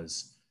for them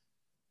is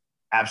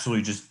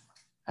absolutely just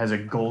has a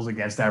goals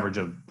against average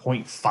of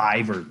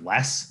 0.5 or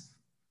less,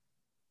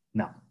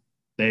 no,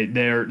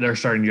 their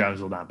starting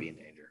jobs will not be in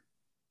danger.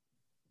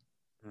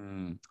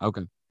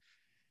 Okay.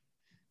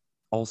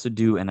 Also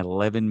do an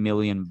 11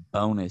 million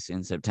bonus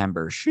in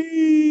September.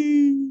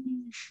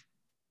 Sheesh.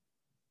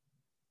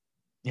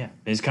 Yeah,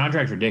 his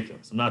contract's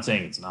ridiculous. I'm not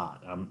saying it's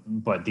not,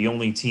 but the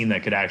only team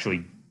that could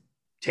actually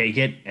take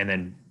it and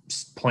then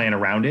plan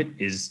around it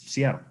is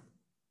Seattle.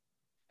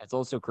 It's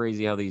also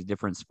crazy how these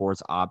different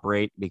sports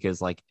operate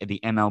because, like, the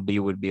MLB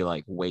would be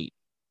like, wait,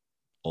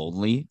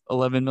 only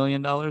 $11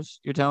 million?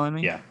 You're telling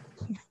me? Yeah.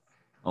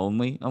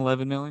 Only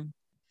 11 million?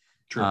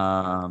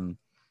 True.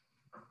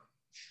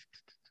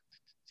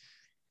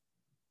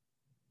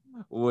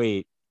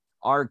 Wait,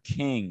 our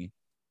king,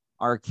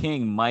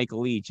 Mike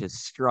Leach, has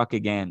struck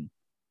again.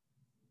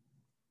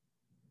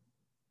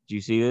 Do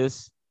you see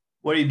this?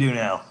 What do you do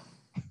now?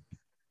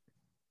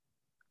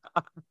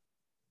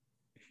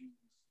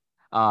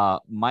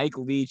 Mike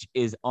Leach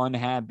is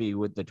unhappy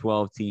with the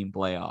 12-team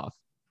playoff.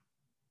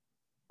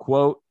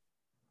 Quote,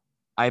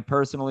 I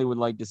personally would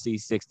like to see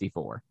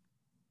 64.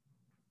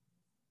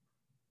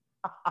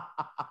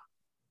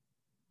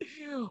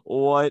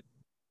 What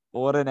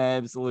an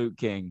absolute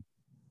king.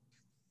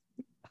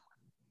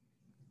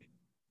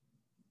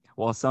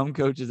 While some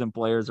coaches and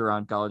players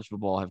around college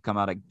football have come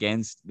out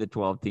against the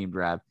 12-team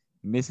draft,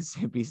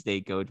 Mississippi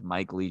State coach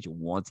Mike Leach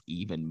wants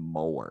even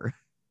more.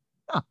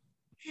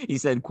 He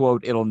said,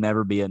 quote, it'll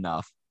never be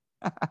enough.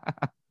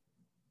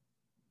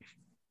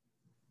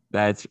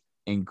 That's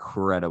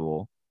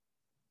incredible.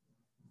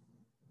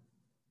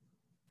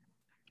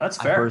 That's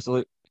fair.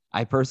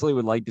 I personally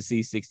would like to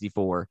see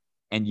 64,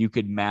 and you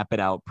could map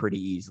it out pretty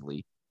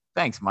easily.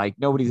 Thanks, Mike.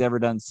 Nobody's ever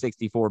done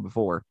 64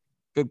 before.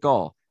 Good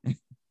call.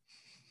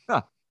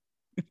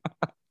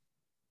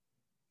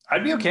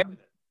 I'd be okay with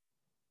it.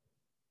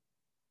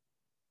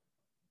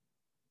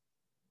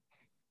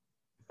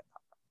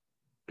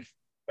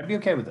 I'd be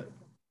okay with it.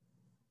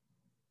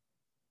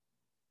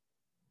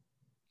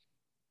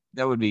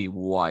 That would be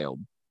wild.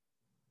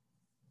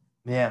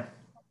 Yeah.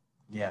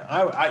 Yeah.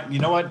 I you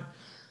know what?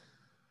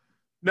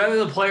 None of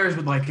the players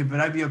would like it, but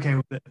I'd be okay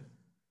with it.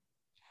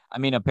 I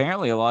mean,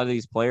 apparently a lot of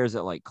these players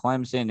at like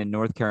Clemson and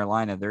North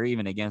Carolina, they're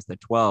even against the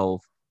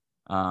 12.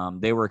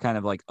 They were kind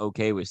of like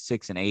okay with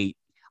 6 and 8.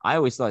 I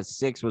always thought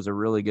 6 was a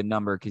really good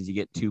number because you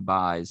get 2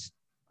 buys.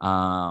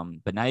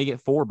 But now you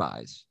get 4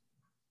 buys.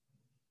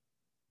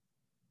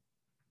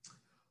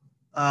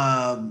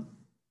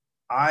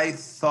 I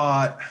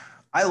thought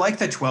I like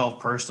the 12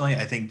 personally.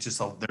 I think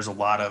just there's a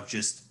lot of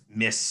just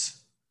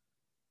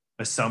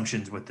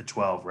assumptions with the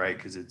 12, right?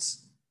 Because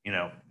it's,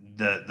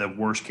 the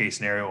worst case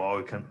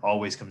scenario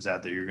always comes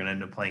out that you're going to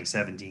end up playing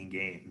 17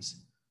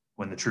 games,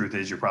 when the truth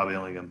is you're probably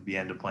only going to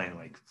end up playing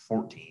like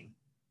 14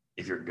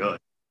 if you're good.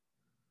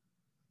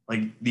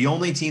 Like, the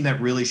only team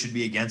that really should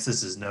be against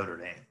this is Notre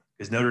Dame,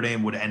 because Notre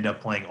Dame would end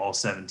up playing all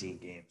 17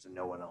 games and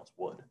no one else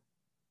would.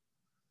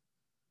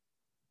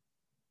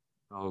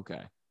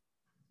 Okay.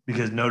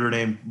 Because Notre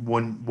Dame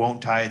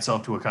won't tie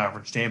itself to a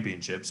conference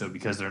championship. So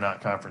because they're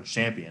not conference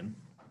champion,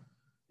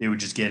 they would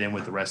just get in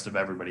with the rest of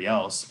everybody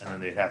else, and then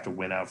they'd have to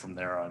win out from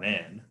there on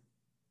in.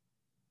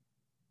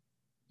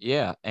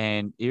 Yeah,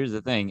 and here's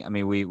the thing. I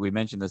mean, we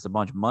mentioned this a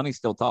bunch. Money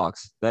still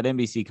talks. That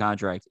NBC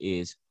contract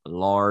is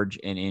large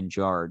and in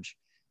charge.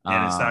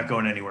 And it's not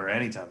going anywhere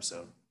anytime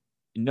soon.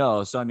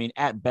 No, so I mean,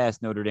 at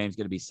best, Notre Dame's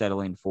going to be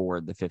settling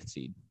for the 5th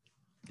seed.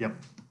 Yep.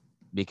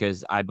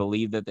 Because I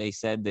believe that they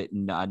said that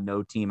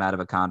no team out of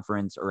a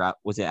conference, or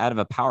was it out of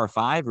a Power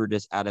 5 or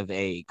just out of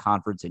a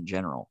conference in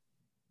general?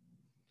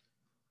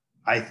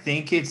 I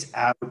think it's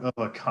out of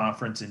a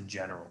conference in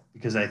general,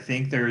 because I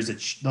think there's a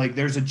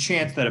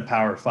chance that a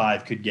Power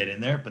 5 could get in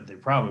there, but they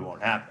probably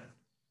won't happen.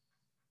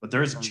 But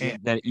there's a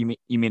chance. That you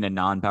mean a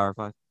non-Power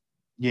 5?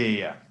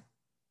 Yeah.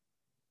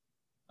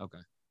 Okay.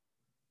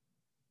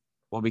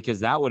 Well, because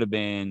that would have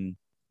been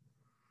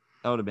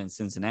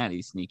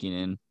Cincinnati sneaking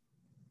in.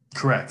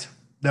 Correct.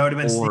 That would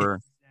have been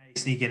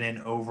sneaking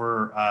in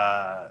over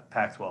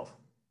Pac-12,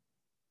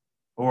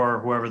 or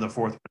whoever the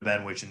fourth would have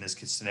been, which in this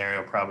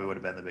scenario probably would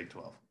have been the Big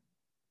 12.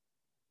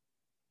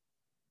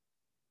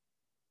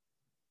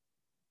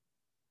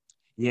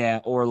 Yeah,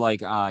 or like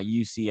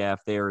UCF,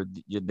 they're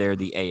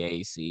the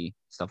AAC,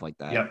 stuff like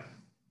that. Yep.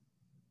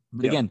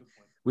 But again,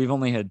 we've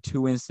only had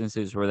 2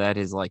 instances where that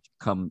has like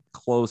come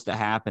close to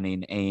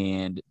happening,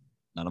 and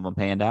none of them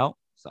panned out.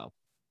 So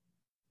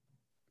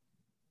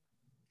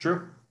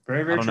true.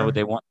 Very, very I don't true. know what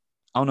they want.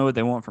 I don't know what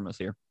they want from us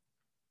here.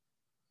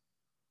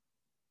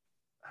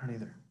 I don't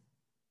either.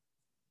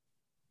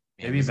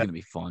 Maybe this is gonna be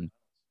fun.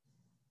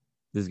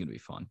 This is gonna be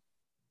fun.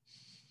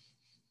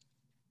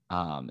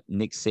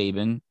 Nick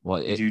Saban.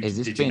 Well, did you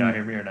not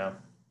hear me or no?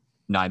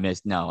 No, I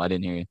missed. No, I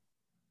didn't hear you.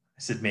 I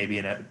said maybe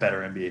in a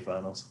better NBA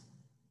Finals.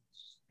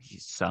 You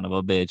son of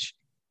a bitch.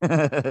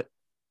 I'm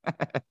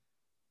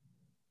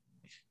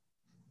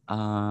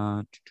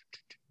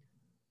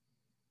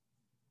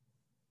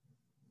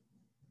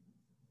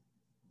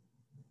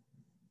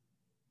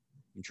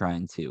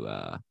trying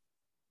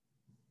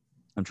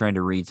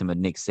to read some of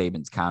Nick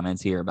Saban's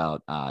comments here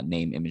about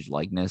name, image,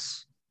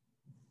 likeness.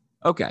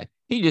 Okay.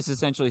 He just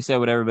essentially said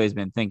what everybody's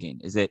been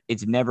thinking, is that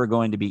it's never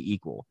going to be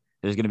equal.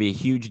 There's going to be a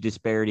huge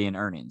disparity in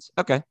earnings.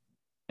 Okay.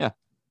 Yeah,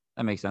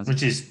 that makes sense.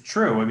 Which is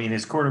true. I mean,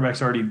 his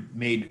quarterback's already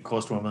made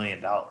close to $1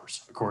 million,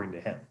 according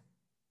to him.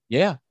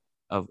 Yeah.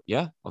 Of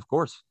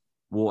course.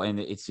 Well, and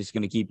it's just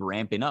going to keep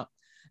ramping up.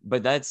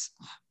 But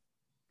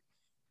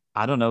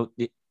I don't know.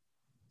 If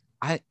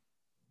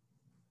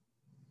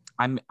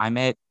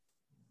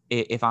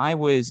I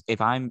was a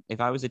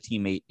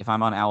teammate, if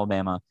I'm on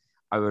Alabama,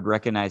 I would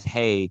recognize,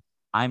 hey,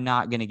 I'm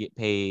not going to get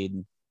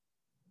paid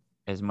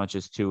as much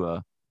as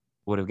Tua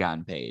would have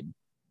gotten paid,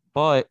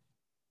 but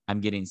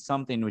I'm getting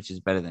something which is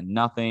better than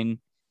nothing.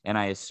 And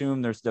I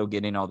assume they're still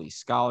getting all these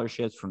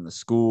scholarships from the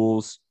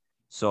schools.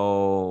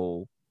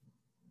 So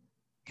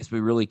I guess we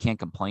really can't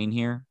complain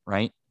here,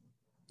 right?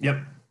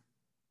 Yep.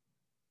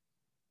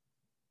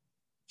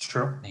 It's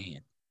true.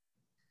 Man.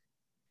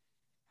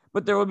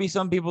 But there will be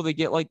some people that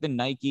get like the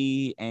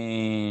Nike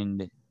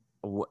and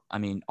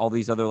all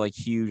these other like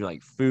huge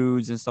like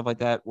foods and stuff like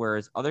that.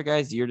 Whereas other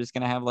guys, you're just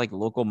going to have like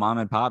local mom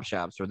and pop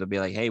shops where they'll be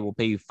like, hey, we'll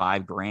pay you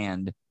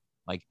 $5,000.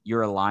 Like,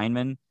 you're a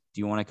lineman.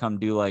 Do you want to come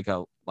do like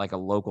a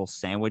local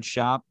sandwich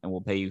shop and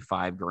we'll pay you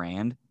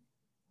 $5,000?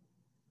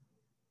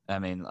 I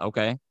mean,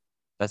 okay.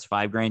 That's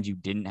 $5,000 you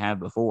didn't have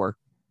before.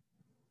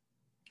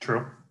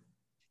 True.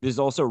 This is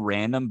also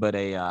random, but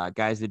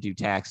guys that do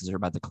taxes are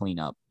about to clean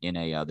up in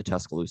the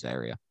Tuscaloosa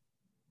area.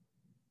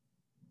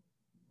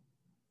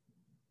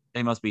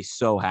 They must be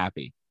so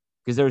happy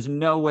because there's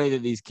no way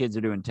that these kids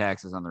are doing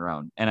taxes on their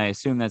own. And I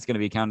assume that's going to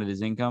be counted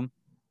as income.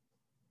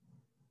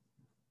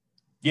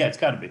 Yeah, it's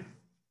got to be.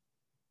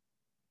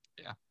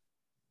 Yeah.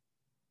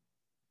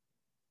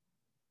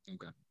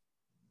 Okay.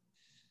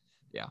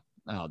 Yeah.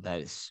 Oh,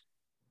 this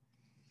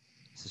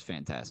is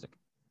fantastic.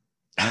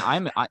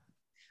 And I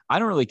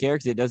don't really care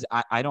because it does.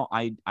 I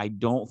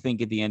don't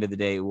think at the end of the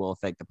day it will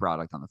affect the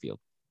product on the field.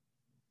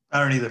 I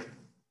don't either.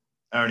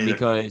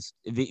 Because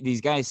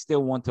these guys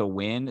still want to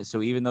win.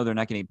 So even though they're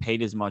not getting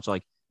paid as much,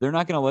 like, they're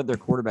not going to let their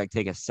quarterback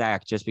take a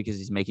sack just because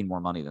he's making more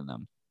money than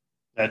them.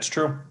 That's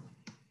true.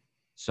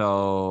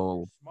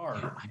 So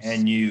smart.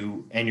 And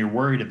you're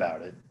worried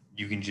about it.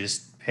 You can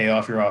just pay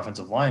off your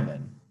offensive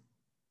lineman.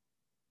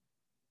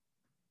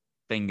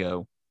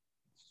 Bingo.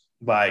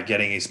 By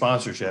getting a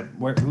sponsorship.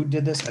 Who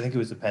did this? I think it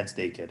was the Penn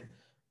State kid.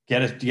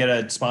 Get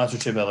a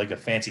sponsorship at like a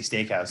fancy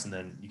steakhouse, and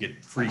then you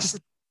get free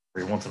steak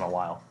every once in a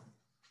while.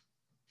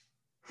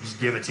 Just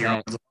give it to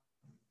your.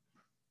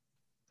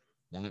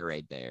 That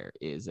right there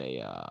is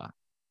a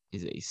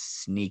is a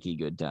sneaky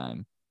good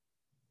time.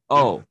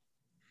 Yep.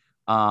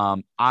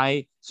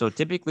 So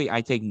typically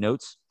I take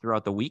notes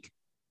throughout the week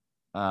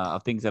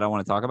of things that I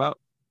want to talk about.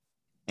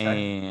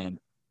 Okay. And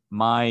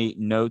my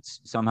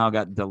notes somehow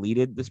got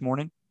deleted this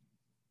morning.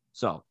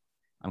 So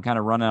I'm kind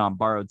of running on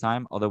borrowed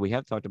time, although we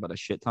have talked about a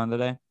shit ton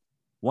today.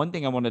 One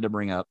thing I wanted to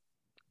bring up,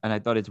 and I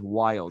thought it's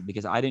wild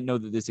because I didn't know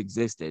that this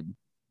existed.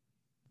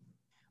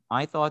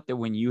 I thought that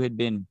when you had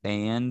been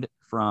banned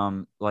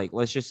from, like,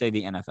 let's just say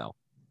the NFL,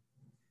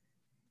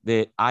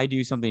 that I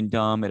do something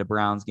dumb at a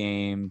Browns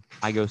game,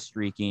 I go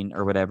streaking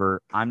or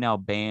whatever, I'm now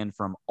banned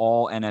from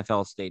all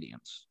NFL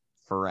stadiums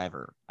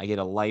forever. I get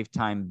a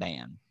lifetime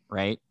ban,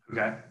 right?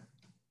 Okay.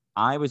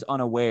 I was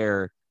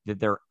unaware that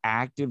they're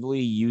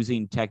actively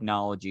using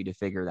technology to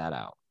figure that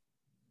out.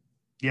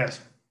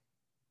 Yes.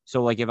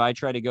 So, like, if I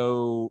try to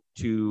go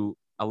to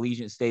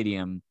Allegiant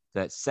Stadium,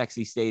 that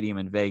sexy stadium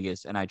in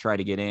Vegas, and I try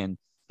to get in,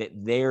 that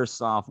their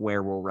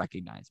software will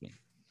recognize me.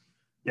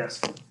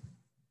 Yes.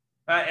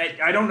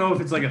 I don't know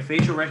if it's like a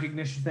facial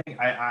recognition thing.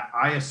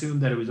 I assume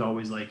that it was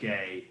always like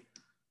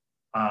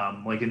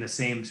like in the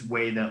same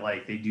way that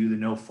like they do the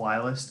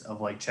no-fly list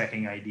of like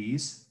checking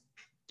IDs.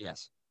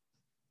 Yes.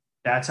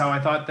 That's how I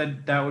thought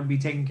that would be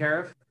taken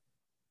care of.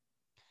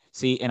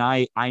 See, and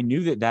I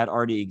knew that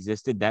already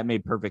existed. That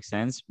made perfect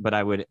sense, but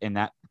I would, and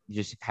that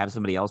just have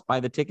somebody else buy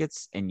the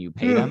tickets and you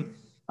pay them.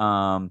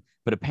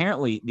 But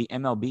apparently the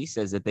MLB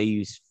says that they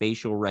use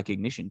facial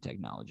recognition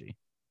technology.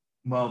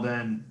 Well,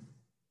 then,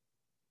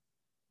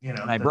 and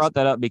I brought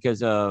that up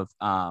because of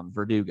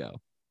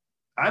Verdugo.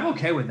 I'm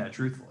okay with that,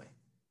 truthfully.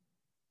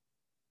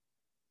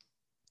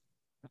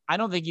 I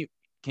don't think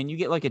can you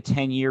get like a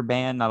 10-year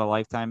ban, not a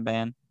lifetime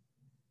ban?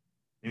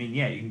 I mean,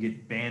 yeah, you can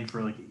get banned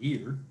for like a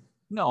year.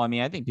 No, I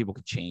mean, I think people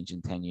could change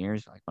in 10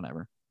 years, like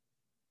whatever.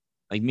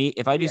 Like me,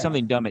 if I do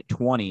something dumb at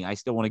 20, I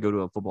still want to go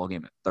to a football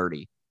game at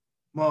 30.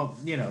 Well,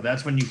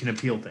 that's when you can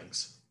appeal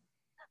things.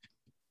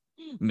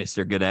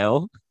 Mr.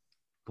 Goodell,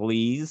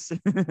 please.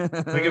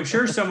 Like, I'm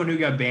sure someone who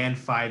got banned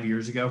 5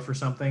 years ago for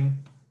something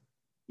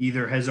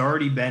either has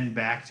already been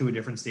back to a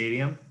different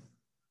stadium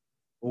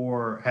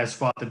or has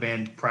fought the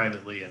ban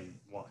privately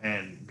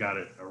and got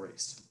it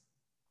erased.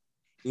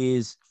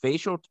 Is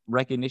facial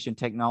recognition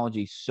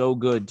technology so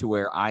good to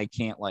where I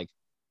can't, like,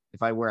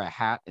 if I wear a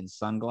hat and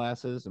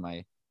sunglasses, am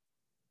I?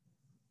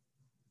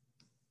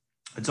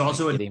 It's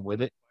also getting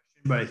with it,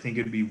 but I think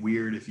it'd be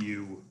weird if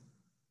you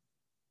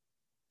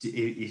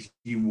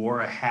wore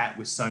a hat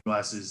with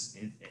sunglasses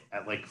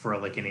for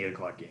an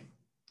 8:00 game.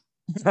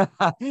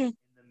 In the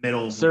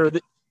middle, sir.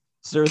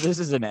 Sir, this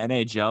is an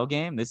NHL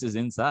game. This is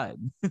inside.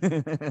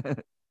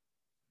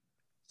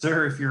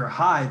 Sir, if you're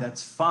high,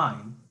 that's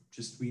fine.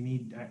 Just you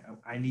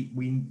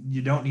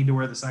don't need to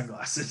wear the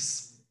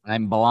sunglasses.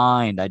 I'm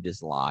blind. I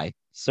just lie,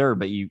 sir.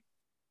 But you've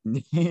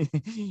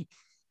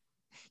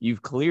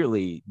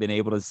clearly been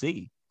able to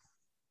see.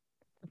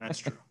 That's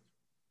true.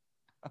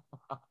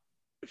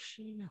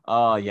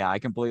 Oh yeah, I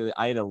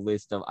had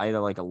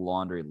a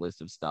laundry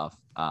list of stuff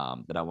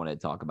that I wanted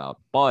to talk about,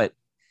 but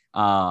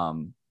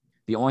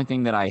the only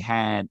thing that I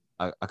had,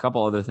 a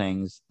couple other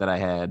things that I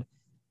had,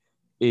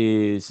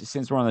 is,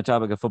 since we're on the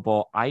topic of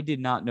football, I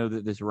did not know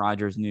that this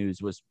Rodgers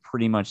news was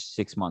pretty much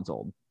 6 months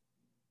old.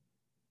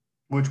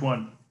 Which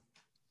one?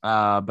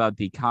 About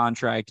the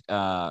contract,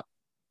 the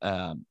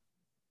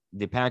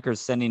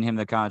Packers sending him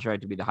the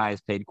contract to be the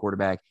highest paid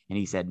quarterback, and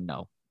he said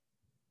no.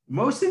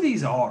 Most of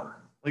these are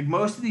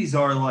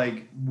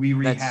like we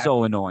rehab. That's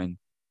so annoying.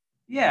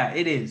 Yeah,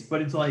 it is, but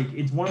it's like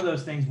it's one of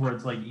those things where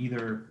it's like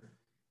either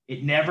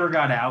it never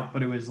got out,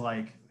 but it was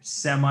like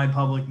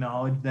semi-public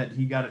knowledge that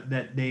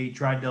they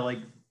tried to like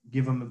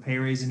give him a pay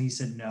raise and he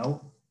said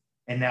no,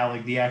 and now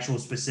like the actual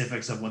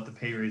specifics of what the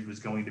pay raise was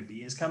going to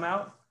be has come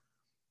out.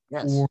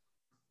 Yes.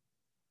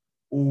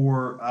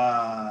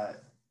 Or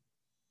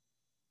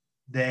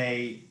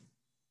they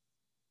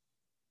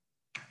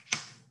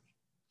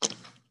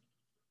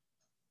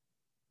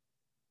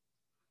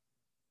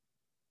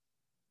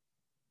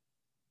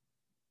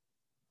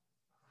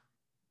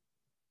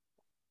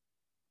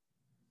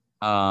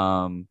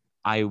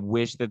I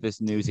wish that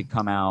this news had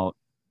come out.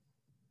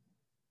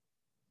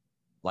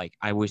 Like,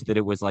 I wish that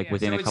it was like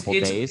within a couple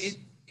days.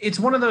 It's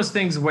one of those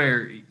things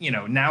where,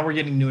 now we're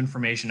getting new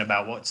information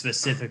about what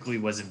specifically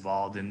was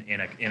involved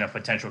in a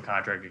potential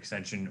contract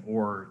extension,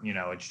 or,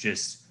 it's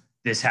just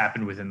this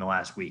happened within the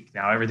last week.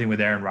 Now, everything with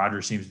Aaron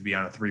Rodgers seems to be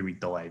on a 3-week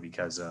delay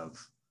because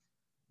of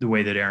the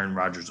way that Aaron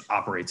Rodgers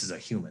operates as a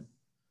human.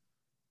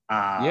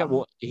 Yeah,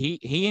 well,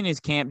 he and his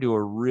camp do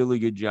a really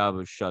good job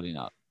of shutting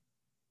up.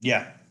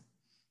 Yeah.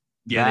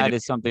 That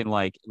is something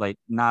like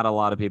not a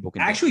lot of people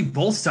can actually do.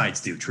 Both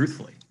sides do,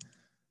 truthfully.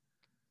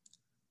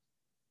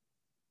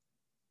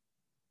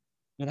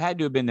 It had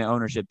to have been the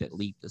ownership that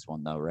leaked this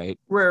one, though, right?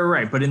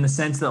 Right. But in the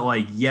sense that,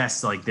 like,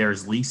 yes, like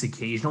there's leaks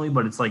occasionally,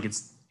 but it's like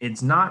it's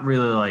not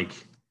really like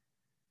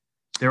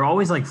they're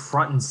always like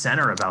front and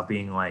center about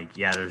being like,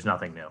 yeah, there's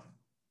nothing new,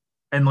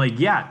 and like,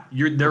 yeah,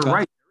 they're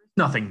right, there is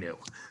nothing new.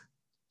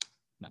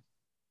 No,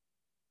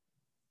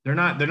 they're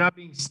not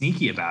being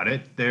sneaky about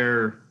it.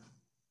 They're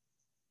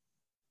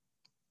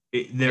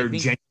they're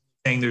genuinely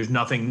saying there's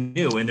nothing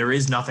new, and there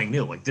is nothing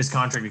new. Like this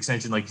contract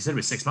extension, like you said,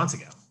 was 6 months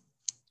ago.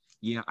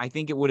 Yeah, I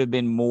think it would have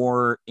been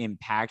more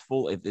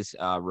impactful if this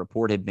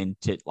report had been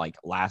to like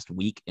last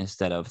week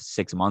instead of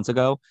 6 months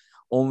ago,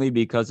 only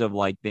because of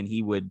like then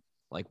he would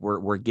like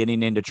we're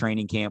getting into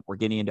training camp, we're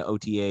getting into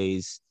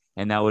OTAs,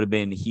 and that would have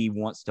been he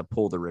wants to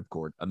pull the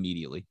ripcord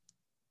immediately.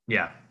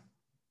 Yeah.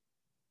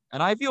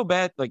 And I feel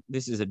bad, like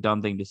this is a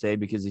dumb thing to say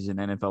because he's an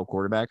NFL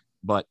quarterback,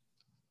 but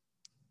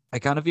I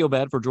kind of feel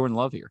bad for Jordan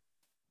Love here.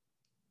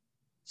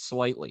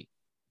 Slightly.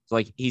 It's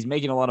like he's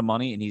making a lot of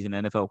money and he's an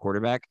NFL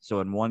quarterback.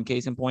 So in one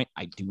case in point,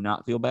 I do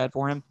not feel bad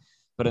for him.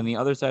 But on the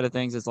other side of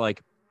things, it's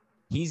like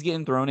he's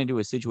getting thrown into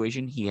a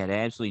situation he had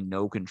absolutely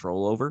no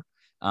control over.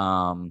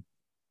 And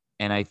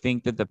I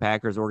think that the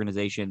Packers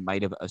organization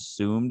might have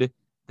assumed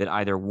that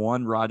either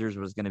one, Rodgers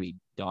was going to be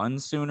done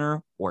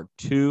sooner, or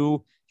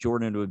two,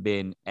 Jordan would have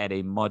been at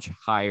a much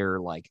higher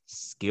like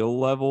skill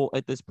level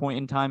at this point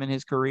in time in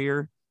his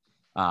career.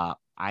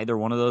 Either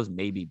one of those,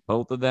 maybe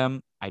both of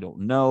them. I don't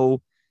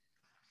know.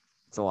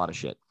 It's a lot of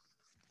shit.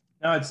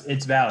 No,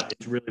 it's valid.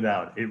 It's really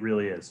valid. It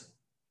really is.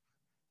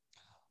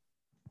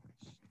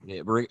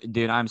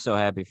 Dude, I'm so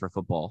happy for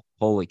football.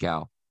 Holy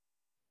cow.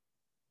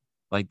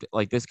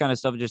 Like this kind of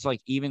stuff, just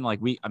like even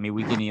like we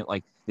can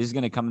like this is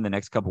going to come in the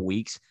next couple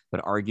weeks, but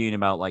arguing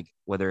about like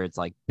whether it's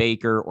like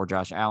Baker or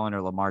Josh Allen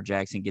or Lamar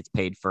Jackson gets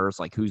paid first,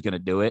 like who's going to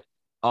do it?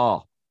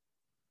 Oh,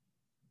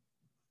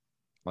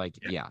 like,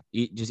 yeah,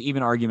 just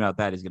even arguing about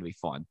that is going to be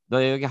fun.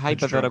 Like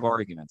hypothetical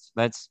arguments.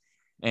 It's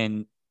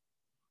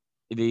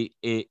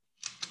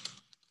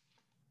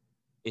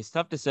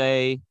tough to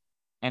say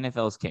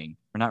NFL's king,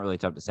 or not really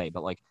tough to say,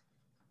 but like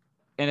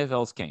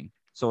NFL's king.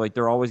 So like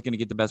they're always going to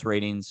get the best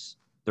ratings.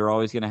 They're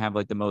always going to have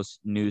like the most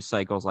news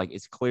cycles. Like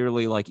it's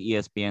clearly like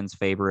ESPN's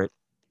favorite.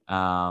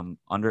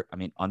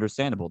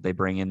 Understandable. They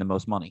bring in the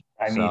most money.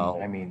 I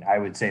mean, I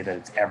would say that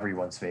it's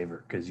everyone's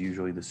favorite because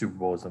usually the Super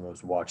Bowl is the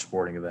most watched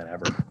sporting event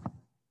ever.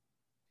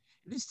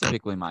 It is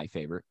typically my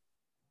favorite.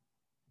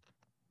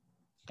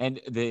 And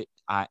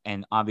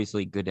and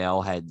obviously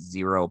Goodell had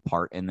zero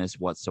part in this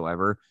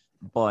whatsoever,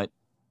 but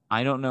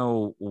I don't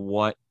know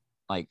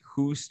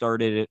who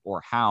started it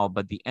or how,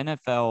 but the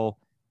NFL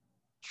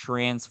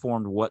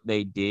transformed what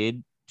they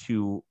did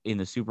in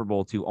the Super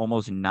Bowl to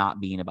almost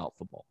not being about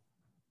football.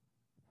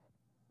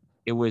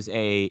 It was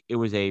a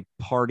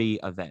party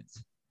event.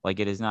 Like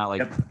it is not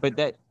like, but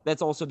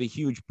that's also the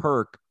huge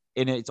perk.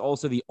 And it's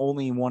also the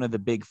only one of the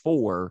big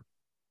four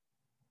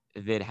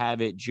that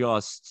have it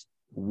just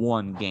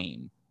one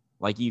game.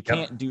 Like you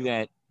can't do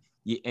that.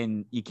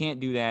 And you can't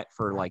do that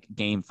for like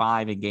game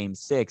 5 and game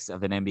 6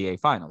 of an NBA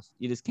Finals.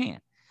 You just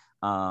can't.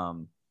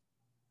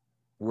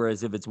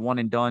 Whereas if it's one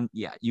and done,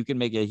 yeah, you can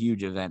make a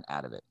huge event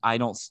out of it.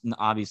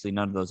 Obviously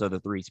none of those other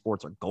 3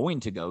 sports are going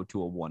to go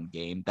to a one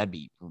game. That'd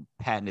be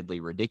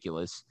patently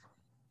ridiculous.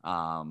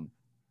 Who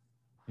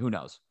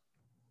knows?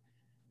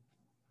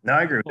 No,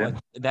 I agree with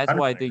that. That's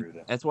why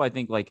I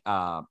think like,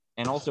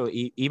 and also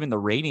even the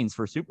ratings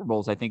for Super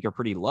Bowls, I think are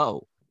pretty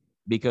low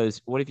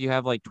because what if you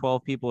have like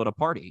 12 people at a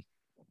party?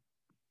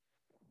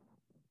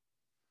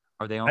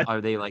 Are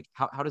they like,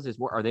 how does this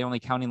work? Are they only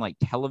counting like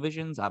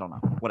televisions? I don't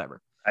know.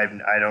 Whatever. I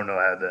don't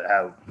know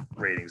how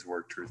ratings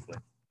work, truthfully.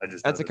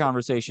 That's a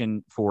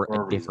conversation for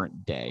a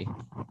different day,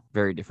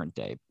 very different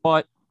day.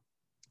 But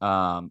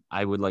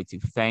I would like to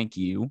thank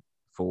you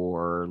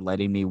for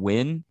letting me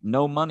win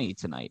no money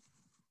tonight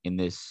in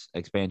this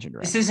expansion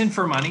draft. This isn't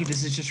for money.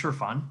 This is just for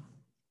fun.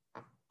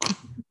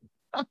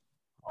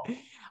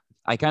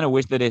 I kind of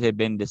wish that it had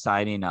been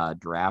deciding a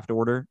draft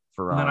order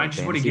for. And then I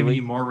just would have given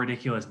you more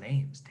ridiculous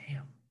names.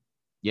 Damn.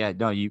 Yeah,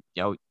 no, you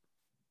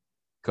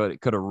could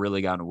have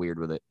really gotten weird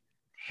with it.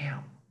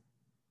 Damn.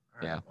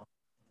 Right, yeah. Well,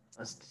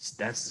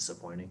 that's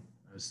disappointing.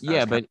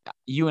 But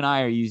you and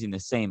I are using the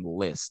same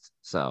list,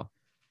 so.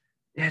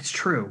 Yeah, it's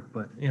true,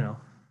 but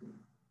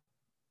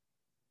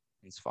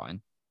it's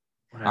fine.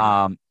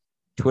 Whatever.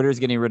 Twitter's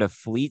getting rid of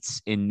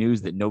fleets in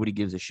news that nobody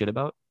gives a shit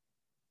about.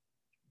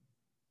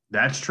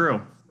 That's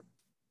true.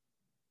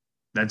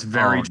 That's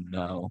very true.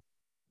 No.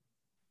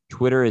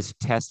 Twitter is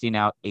testing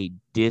out a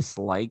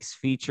dislikes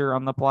feature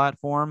on the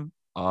platform.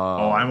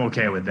 I'm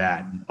okay with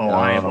that.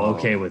 I am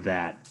okay with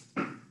that.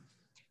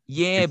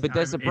 Yeah, but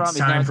that's the problem. It's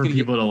time for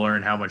people to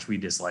learn how much we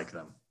dislike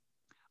them.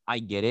 I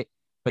get it.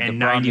 But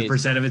and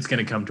 90% of it's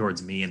going to come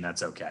towards me, and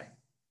that's okay.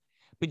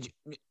 But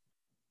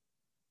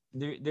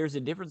there's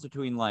a difference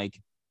between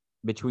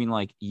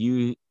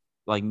you,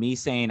 like me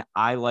saying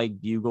I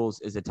like Bugles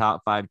is a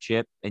top 5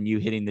 chip and you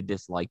hitting the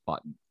dislike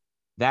button.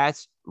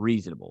 That's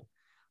reasonable.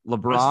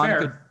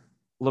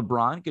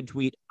 LeBron could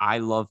tweet I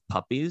love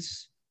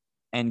puppies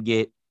and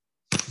get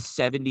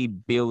 70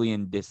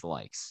 billion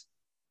dislikes.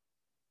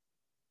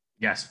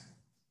 Yes.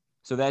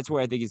 So that's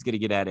where I think it's going to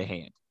get out of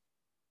hand.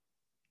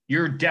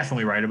 You're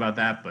definitely right about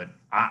that, but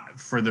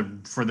for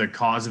the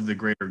cause of the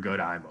greater good,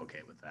 I'm okay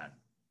with that.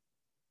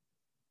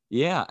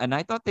 Yeah, and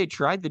I thought they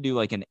tried to do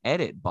like an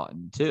edit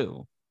button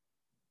too.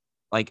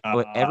 Like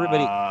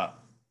everybody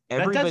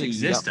that does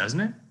exist,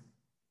 doesn't it?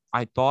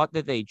 I thought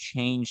that they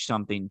changed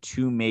something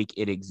to make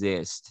it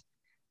exist.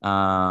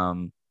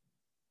 And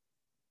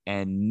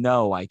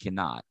no, I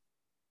cannot.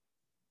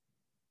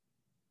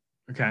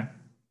 Okay.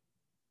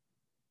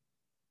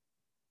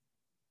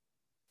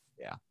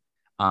 Yeah.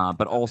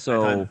 But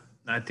also,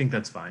 I think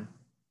that's fine.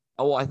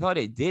 oh, I thought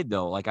it did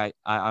though. Like I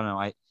don't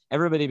know.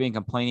 Everybody been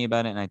complaining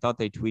about it, and I thought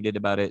they tweeted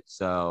about it.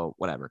 So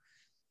whatever.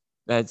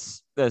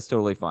 That's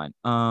totally fine.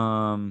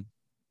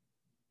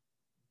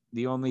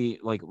 The only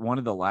one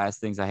of the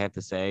last things I have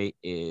to say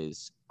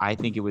is I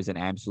think it was an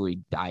absolutely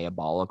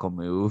diabolical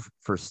move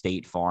for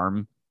State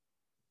Farm.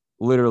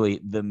 Literally,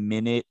 the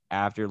minute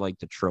after the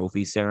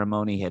trophy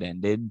ceremony had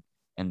ended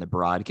and the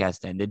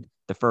broadcast ended,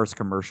 the first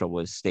commercial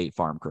was State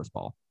Farm Chris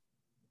Paul.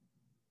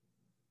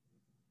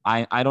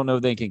 I don't know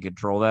if they can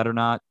control that or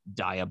not.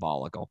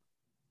 Diabolical.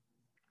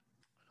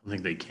 I don't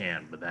think they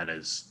can, but that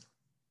is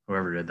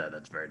whoever did that.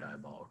 That's very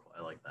diabolical.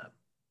 I like that.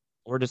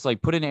 Or just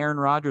put an Aaron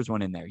Rodgers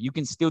one in there. You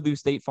can still do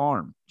State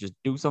Farm. Just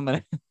do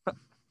something.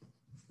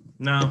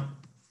 No.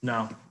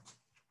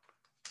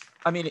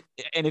 I mean,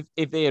 and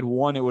if they had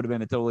won, it would have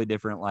been a totally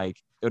different. It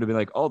would have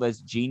been oh, that's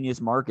genius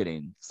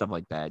marketing, stuff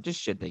like that.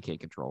 Just shit they can't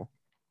control.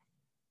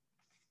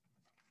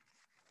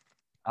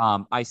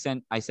 I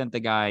sent the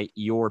guy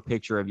your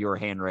picture of your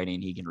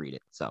handwriting. He can read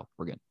it, so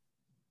we're good.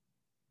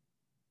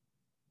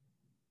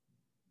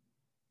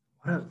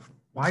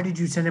 Why did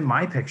you send him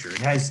my picture?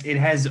 It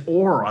has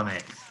ore on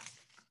it.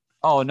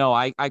 Oh no,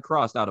 I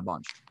crossed out a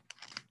bunch.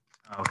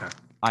 Oh, okay.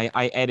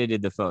 I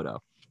edited the photo.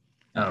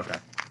 Oh, okay.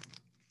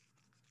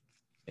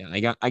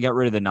 Yeah, I got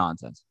rid of the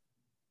nonsense.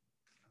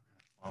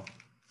 Well,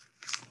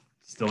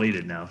 it's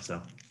deleted now,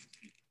 so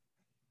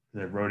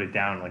I wrote it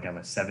down like I'm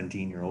a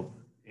 17-year-old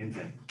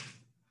infant.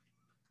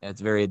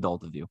 That's very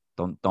adult of you.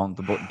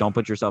 Don't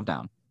put yourself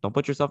down. Don't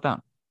put yourself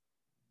down.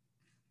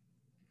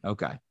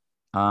 Okay.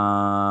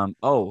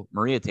 Oh,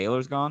 Maria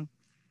Taylor's gone.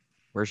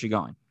 Where's she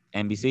going?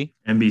 NBC?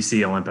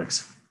 NBC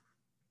Olympics.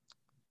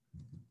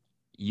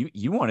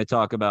 You want to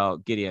talk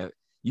about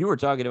you were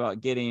talking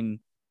about getting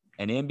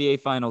an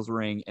NBA Finals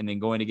ring and then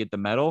going to get the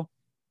medal.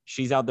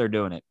 She's out there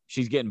doing it.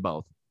 She's getting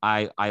both.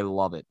 I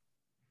love it.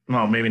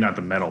 Well, maybe not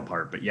the medal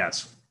part, but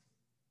yes.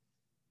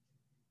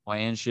 Well,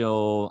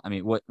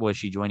 and what was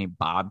she joining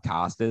Bob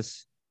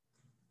Costas?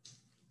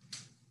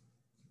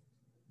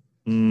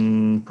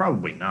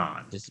 Probably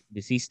not.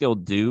 Does he still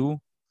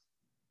do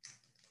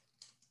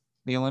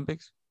the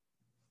Olympics?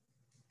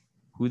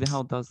 Who the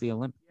hell does the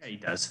Olympics? Yeah, he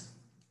does.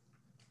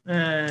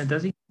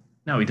 Does he?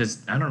 No, he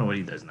does. I don't know what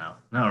he does now.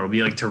 No, it'll be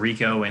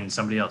Tarico and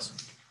somebody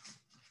else.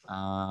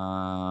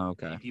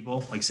 Okay.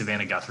 People like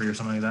Savannah Guthrie or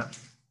something like that.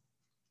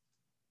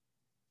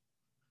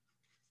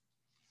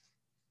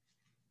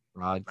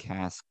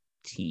 Broadcast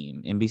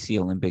team. NBC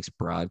Olympics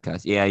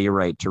broadcast. Yeah, you're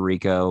right.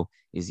 Tarico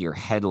is your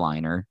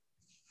headliner.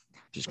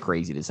 Just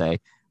crazy to say.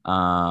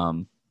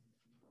 No,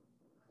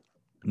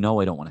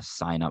 I don't want to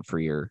sign up for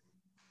your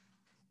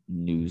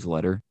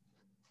newsletter.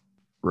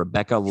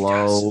 Rebecca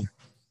Lowe,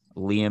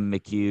 Liam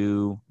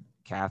McHugh,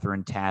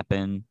 Catherine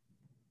Tappan.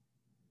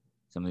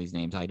 Some of these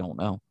names I don't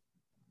know.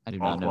 I do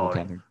not know who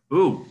Catherine.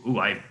 Ooh,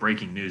 I have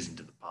breaking news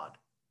into the pod.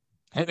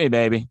 Hit me,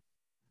 baby.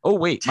 Oh,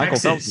 wait. Texas. Michael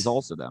Phelps is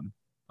also them.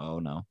 Oh,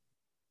 no.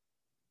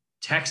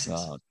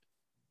 Texas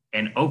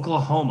and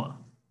Oklahoma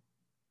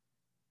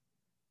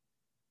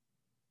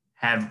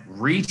have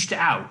reached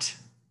out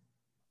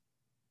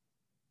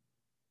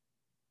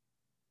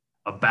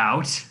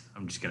about.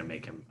 I'm just gonna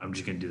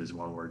do this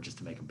one word just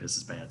to make him piss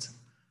his pants.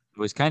 It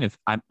was kind of.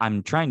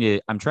 I'm trying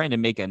to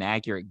make an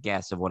accurate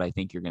guess of what I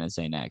think you're gonna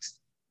say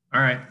next.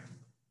 All right.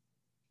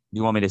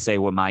 You want me to say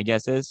what my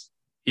guess is?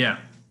 Yeah.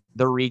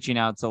 They're reaching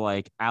out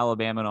to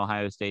Alabama and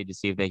Ohio State to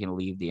see if they can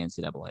leave the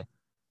NCAA.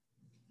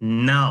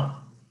 No.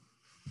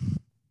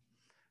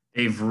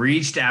 They've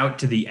reached out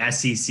to the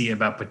SEC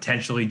about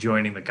potentially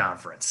joining the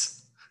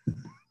conference.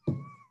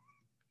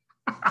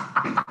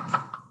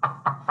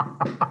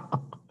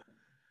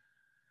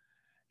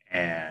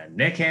 And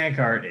Nick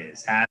Hankart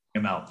is having a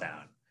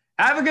meltdown.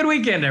 Have a good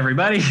weekend,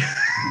 everybody.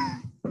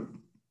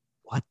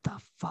 What the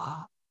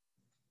fuck?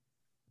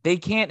 They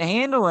can't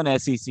handle an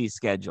SEC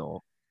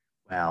schedule.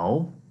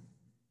 Well,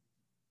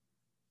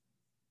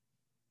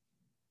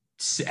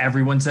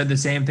 everyone said the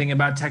same thing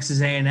about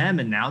Texas A&M,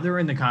 and now they're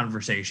in the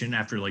conversation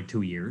after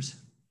 2 years.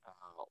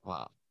 Oh,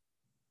 wow.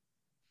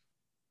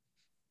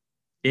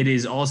 It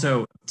is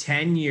also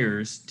 10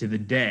 years to the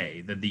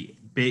day that the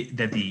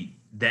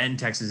then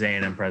Texas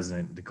A&M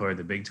president declared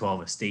the Big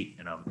 12 a state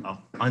of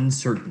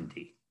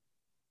uncertainty.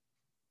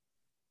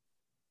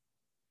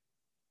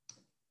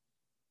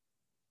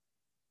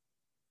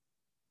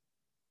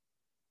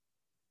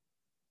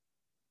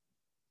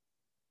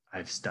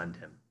 I've stunned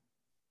him.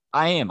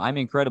 I am. I'm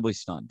incredibly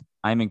stunned.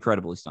 I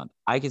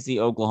can see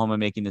Oklahoma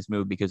making this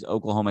move because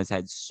Oklahoma has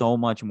had so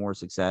much more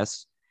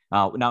success.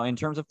 Now, in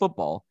terms of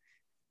football,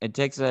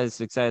 Texas has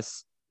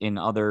success in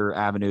other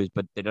avenues,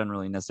 but it doesn't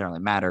really necessarily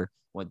matter.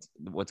 What's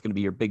going to be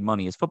your big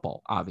money is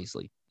football,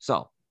 obviously.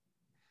 So,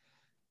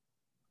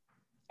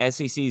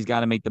 SEC's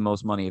got to make the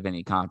most money of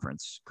any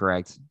conference,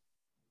 correct?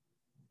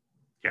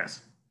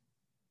 Yes.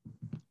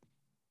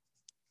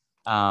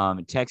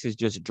 Texas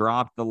just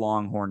dropped the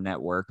Longhorn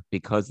Network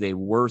because they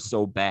were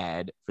so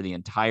bad for the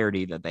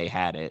entirety that they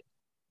had it.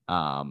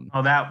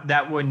 Oh,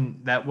 that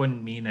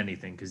wouldn't mean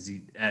anything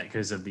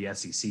because of the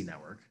SEC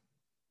network.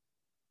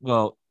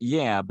 Well,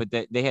 yeah, but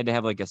they had to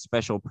have like a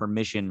special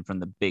permission from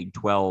the Big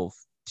 12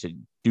 to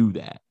do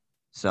that.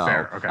 So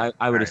Fair. Okay.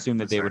 I would All assume right.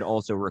 that That's they fair. would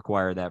also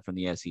require that from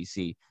the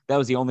SEC. That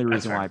was the only That's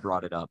reason why fair. I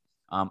brought it up.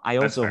 I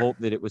That's also fair. hope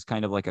that it was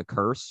kind of like a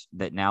curse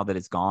that now that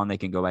it's gone, they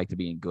can go back to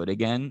being good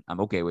again. I'm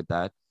okay with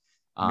that.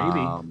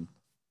 Maybe.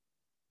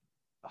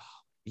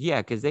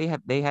 Yeah, because they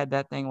had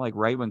that thing like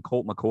right when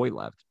Colt McCoy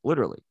left,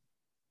 literally.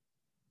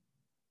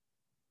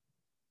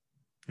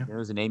 Yeah.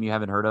 There's a name you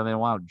haven't heard of in a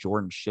while,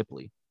 Jordan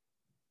Shipley.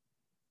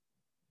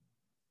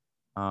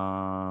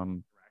 I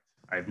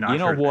have not You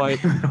know heard that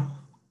what? name at all.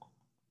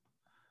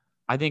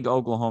 I think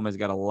Oklahoma's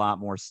got a lot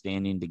more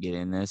standing to get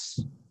in this.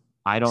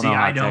 I don't See, know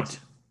how I don't. Texas.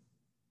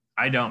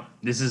 I don't.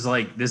 This is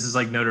like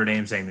Notre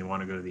Dame saying they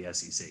want to go to the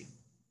SEC.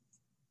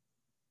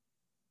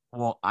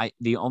 Well,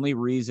 the only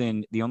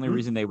reason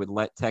they would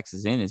let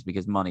Texas in is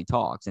because money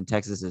talks, and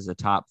Texas is a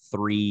top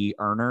 3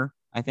 earner.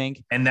 I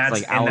think, And it's that's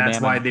like and that's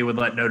Alabama. why they would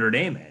let Notre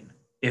Dame in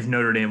if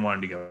Notre Dame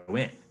wanted to go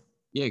in.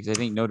 Yeah, because I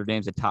think Notre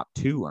Dame's a top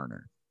 2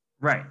 earner.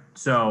 Right.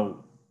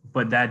 So,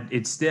 but that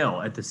it's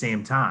still at the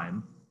same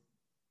time.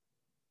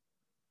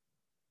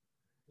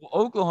 Well,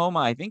 Oklahoma,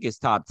 I think, is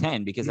top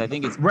 10 because I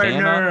think it's Right. No,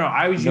 Bama. no, no.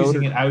 I was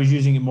Notre.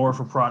 using it more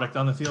for product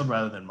on the field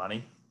rather than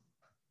money.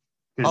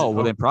 Oh,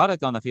 well, then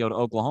product on the field,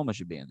 Oklahoma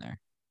should be in there.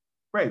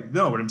 Right.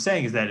 No, what I'm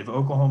saying is that if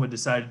Oklahoma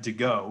decided to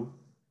go,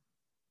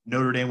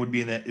 Notre Dame would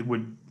be in that. It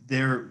would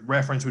their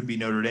reference would be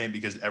Notre Dame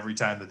because every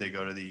time that they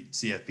go to the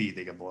CFP,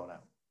 they get blown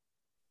out.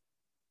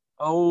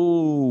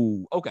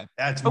 Oh, okay.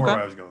 That's more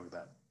where I was going with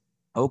that.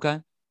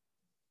 Okay.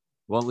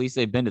 Well, at least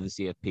they've been to the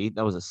CFP.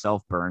 That was a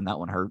self burn. That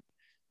one hurt.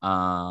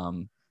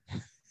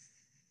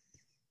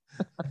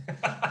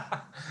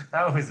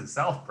 That was a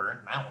self burn.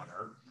 That one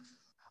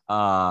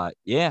hurt.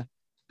 Yeah,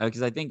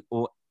 because I think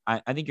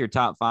I think your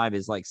top 5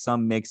 is like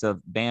some mix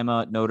of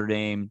Bama, Notre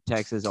Dame,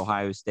 Texas,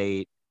 Ohio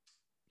State,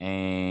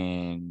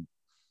 and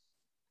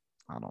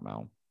I don't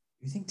know,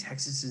 You think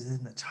Texas is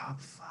in the top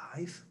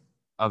 5?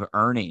 of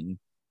earning,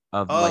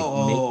 of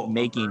like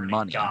making earning.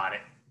 money. Got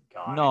it.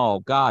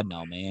 No, God,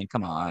 no, man.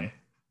 Come on. It.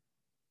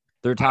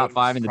 They're top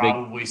 5 in the Big.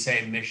 Probably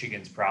say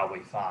Michigan's probably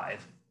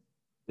 5.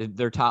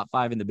 They're top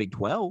 5 in the Big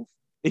 12.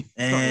 They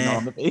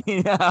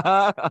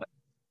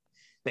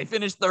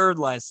finished 3rd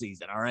last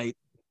season. All right.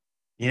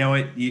 You know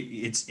what?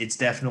 It's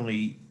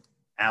definitely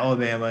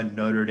Alabama,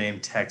 Notre Dame,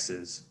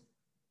 Texas,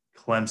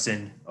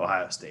 Clemson,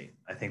 Ohio State.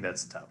 I think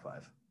that's the top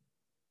 5.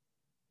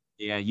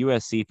 Yeah,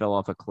 USC fell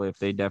off a cliff.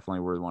 They definitely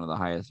were one of the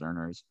highest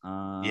earners.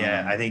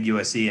 Yeah, I think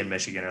USC and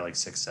Michigan are like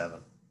 6, 7.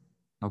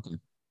 Okay.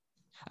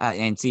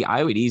 And see,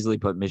 I would easily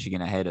put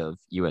Michigan ahead of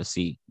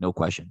USC, no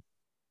question.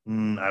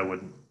 I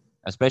wouldn't.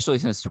 Especially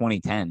since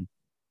 2010.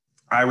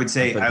 I would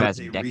say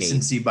decade.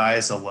 recency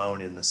bias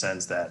alone in the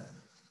sense that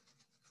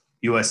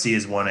USC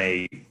has won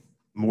a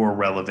more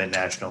relevant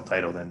national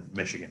title than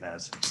Michigan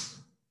has.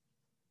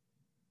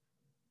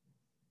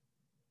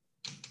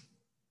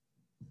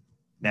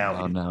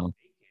 Now, no.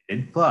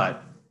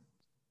 But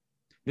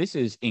this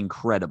is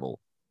incredible.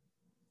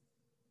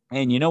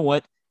 And you know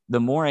what? The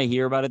more I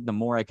hear about it, the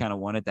more I kind of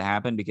want it to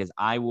happen because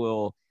I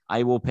will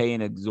pay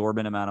an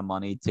exorbitant amount of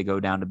money to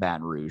go down to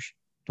Baton Rouge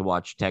to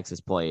watch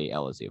Texas play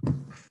LSU.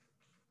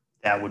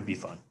 That would be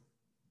fun.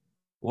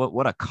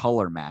 What a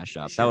color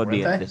mashup.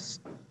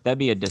 That'd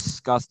be a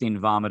disgusting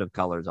vomit of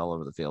colors all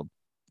over the field.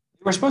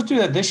 We're supposed to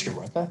do that this year,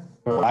 weren't they?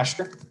 Or last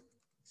year?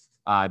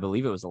 I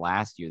believe it was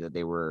last year that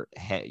they were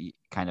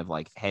kind of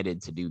like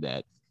headed to do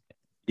that.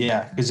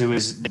 Yeah,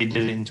 because they did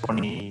it in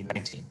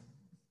 2019.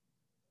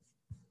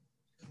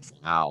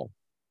 Wow.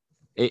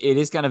 It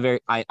is kind of very,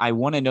 I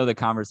want to know the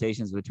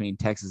conversations between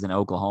Texas and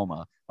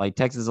Oklahoma. Like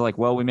Texas is like,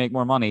 well, we make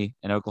more money.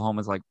 And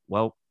Oklahoma's like,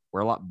 well, we're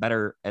a lot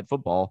better at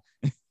football.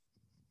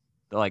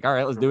 They're like, all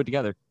right, let's do it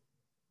together.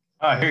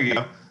 Oh, here you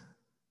go.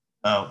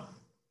 Oh,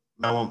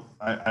 no,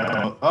 I don't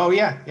know. Oh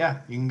yeah.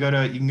 You can go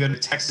to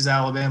Texas,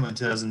 Alabama in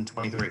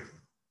 2023.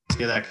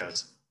 See how that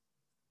goes.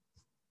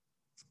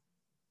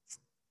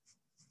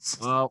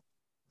 Well,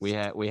 we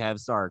have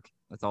Sark.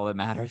 That's all that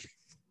matters.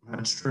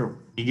 That's true.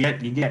 You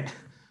get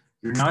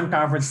your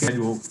non-conference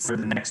schedule for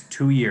the next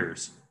 2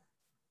 years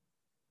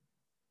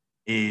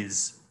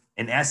is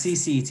an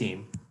SEC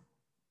team,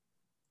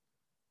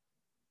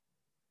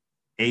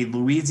 a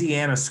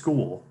Louisiana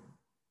school,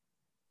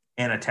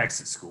 and a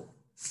Texas school.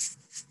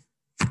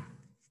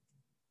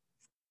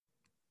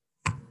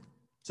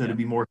 So to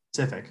be more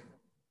specific,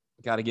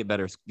 Got to get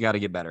better. Got to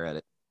get better at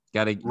it.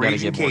 Got to get more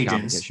Cajuns.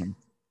 competition.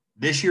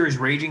 This year is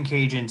Raging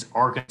Cajuns,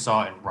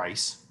 Arkansas, and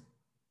Rice.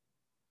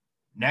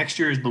 Next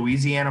year is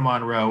Louisiana,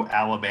 Monroe,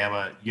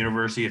 Alabama,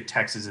 University of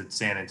Texas at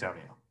San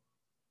Antonio.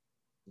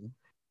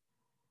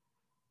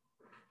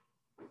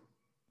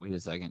 Wait a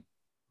second.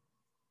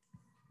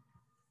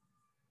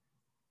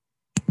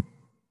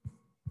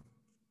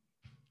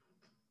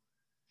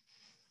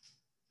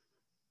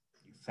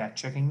 You fact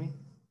checking me?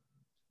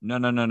 No.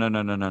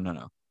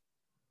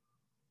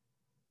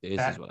 This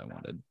That- is what I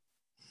wanted.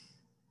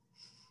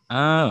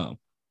 Oh.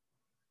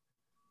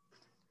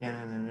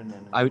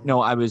 I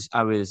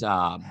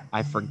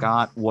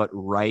forgot what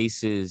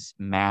Rice's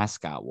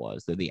mascot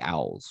was. They're the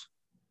Owls.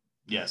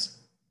 Yes.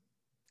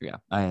 Yeah.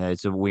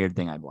 It's a weird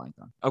thing I blanked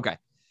on. Okay.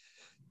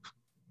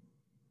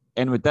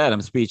 And with that,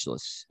 I'm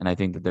speechless. And I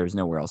think that there's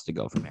nowhere else to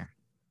go from here.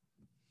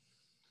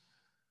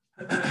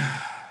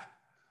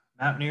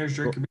 Mountaineers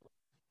drink.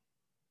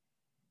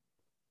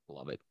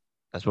 Love it.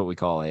 That's what we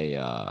call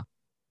a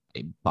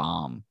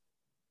bomb.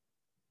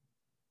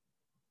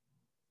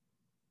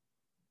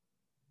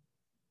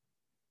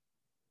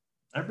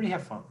 Everybody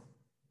have fun.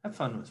 Have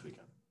fun this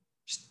weekend.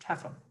 Just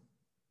have fun.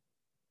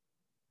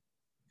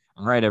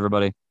 All right,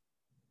 everybody.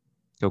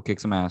 Go kick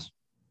some ass.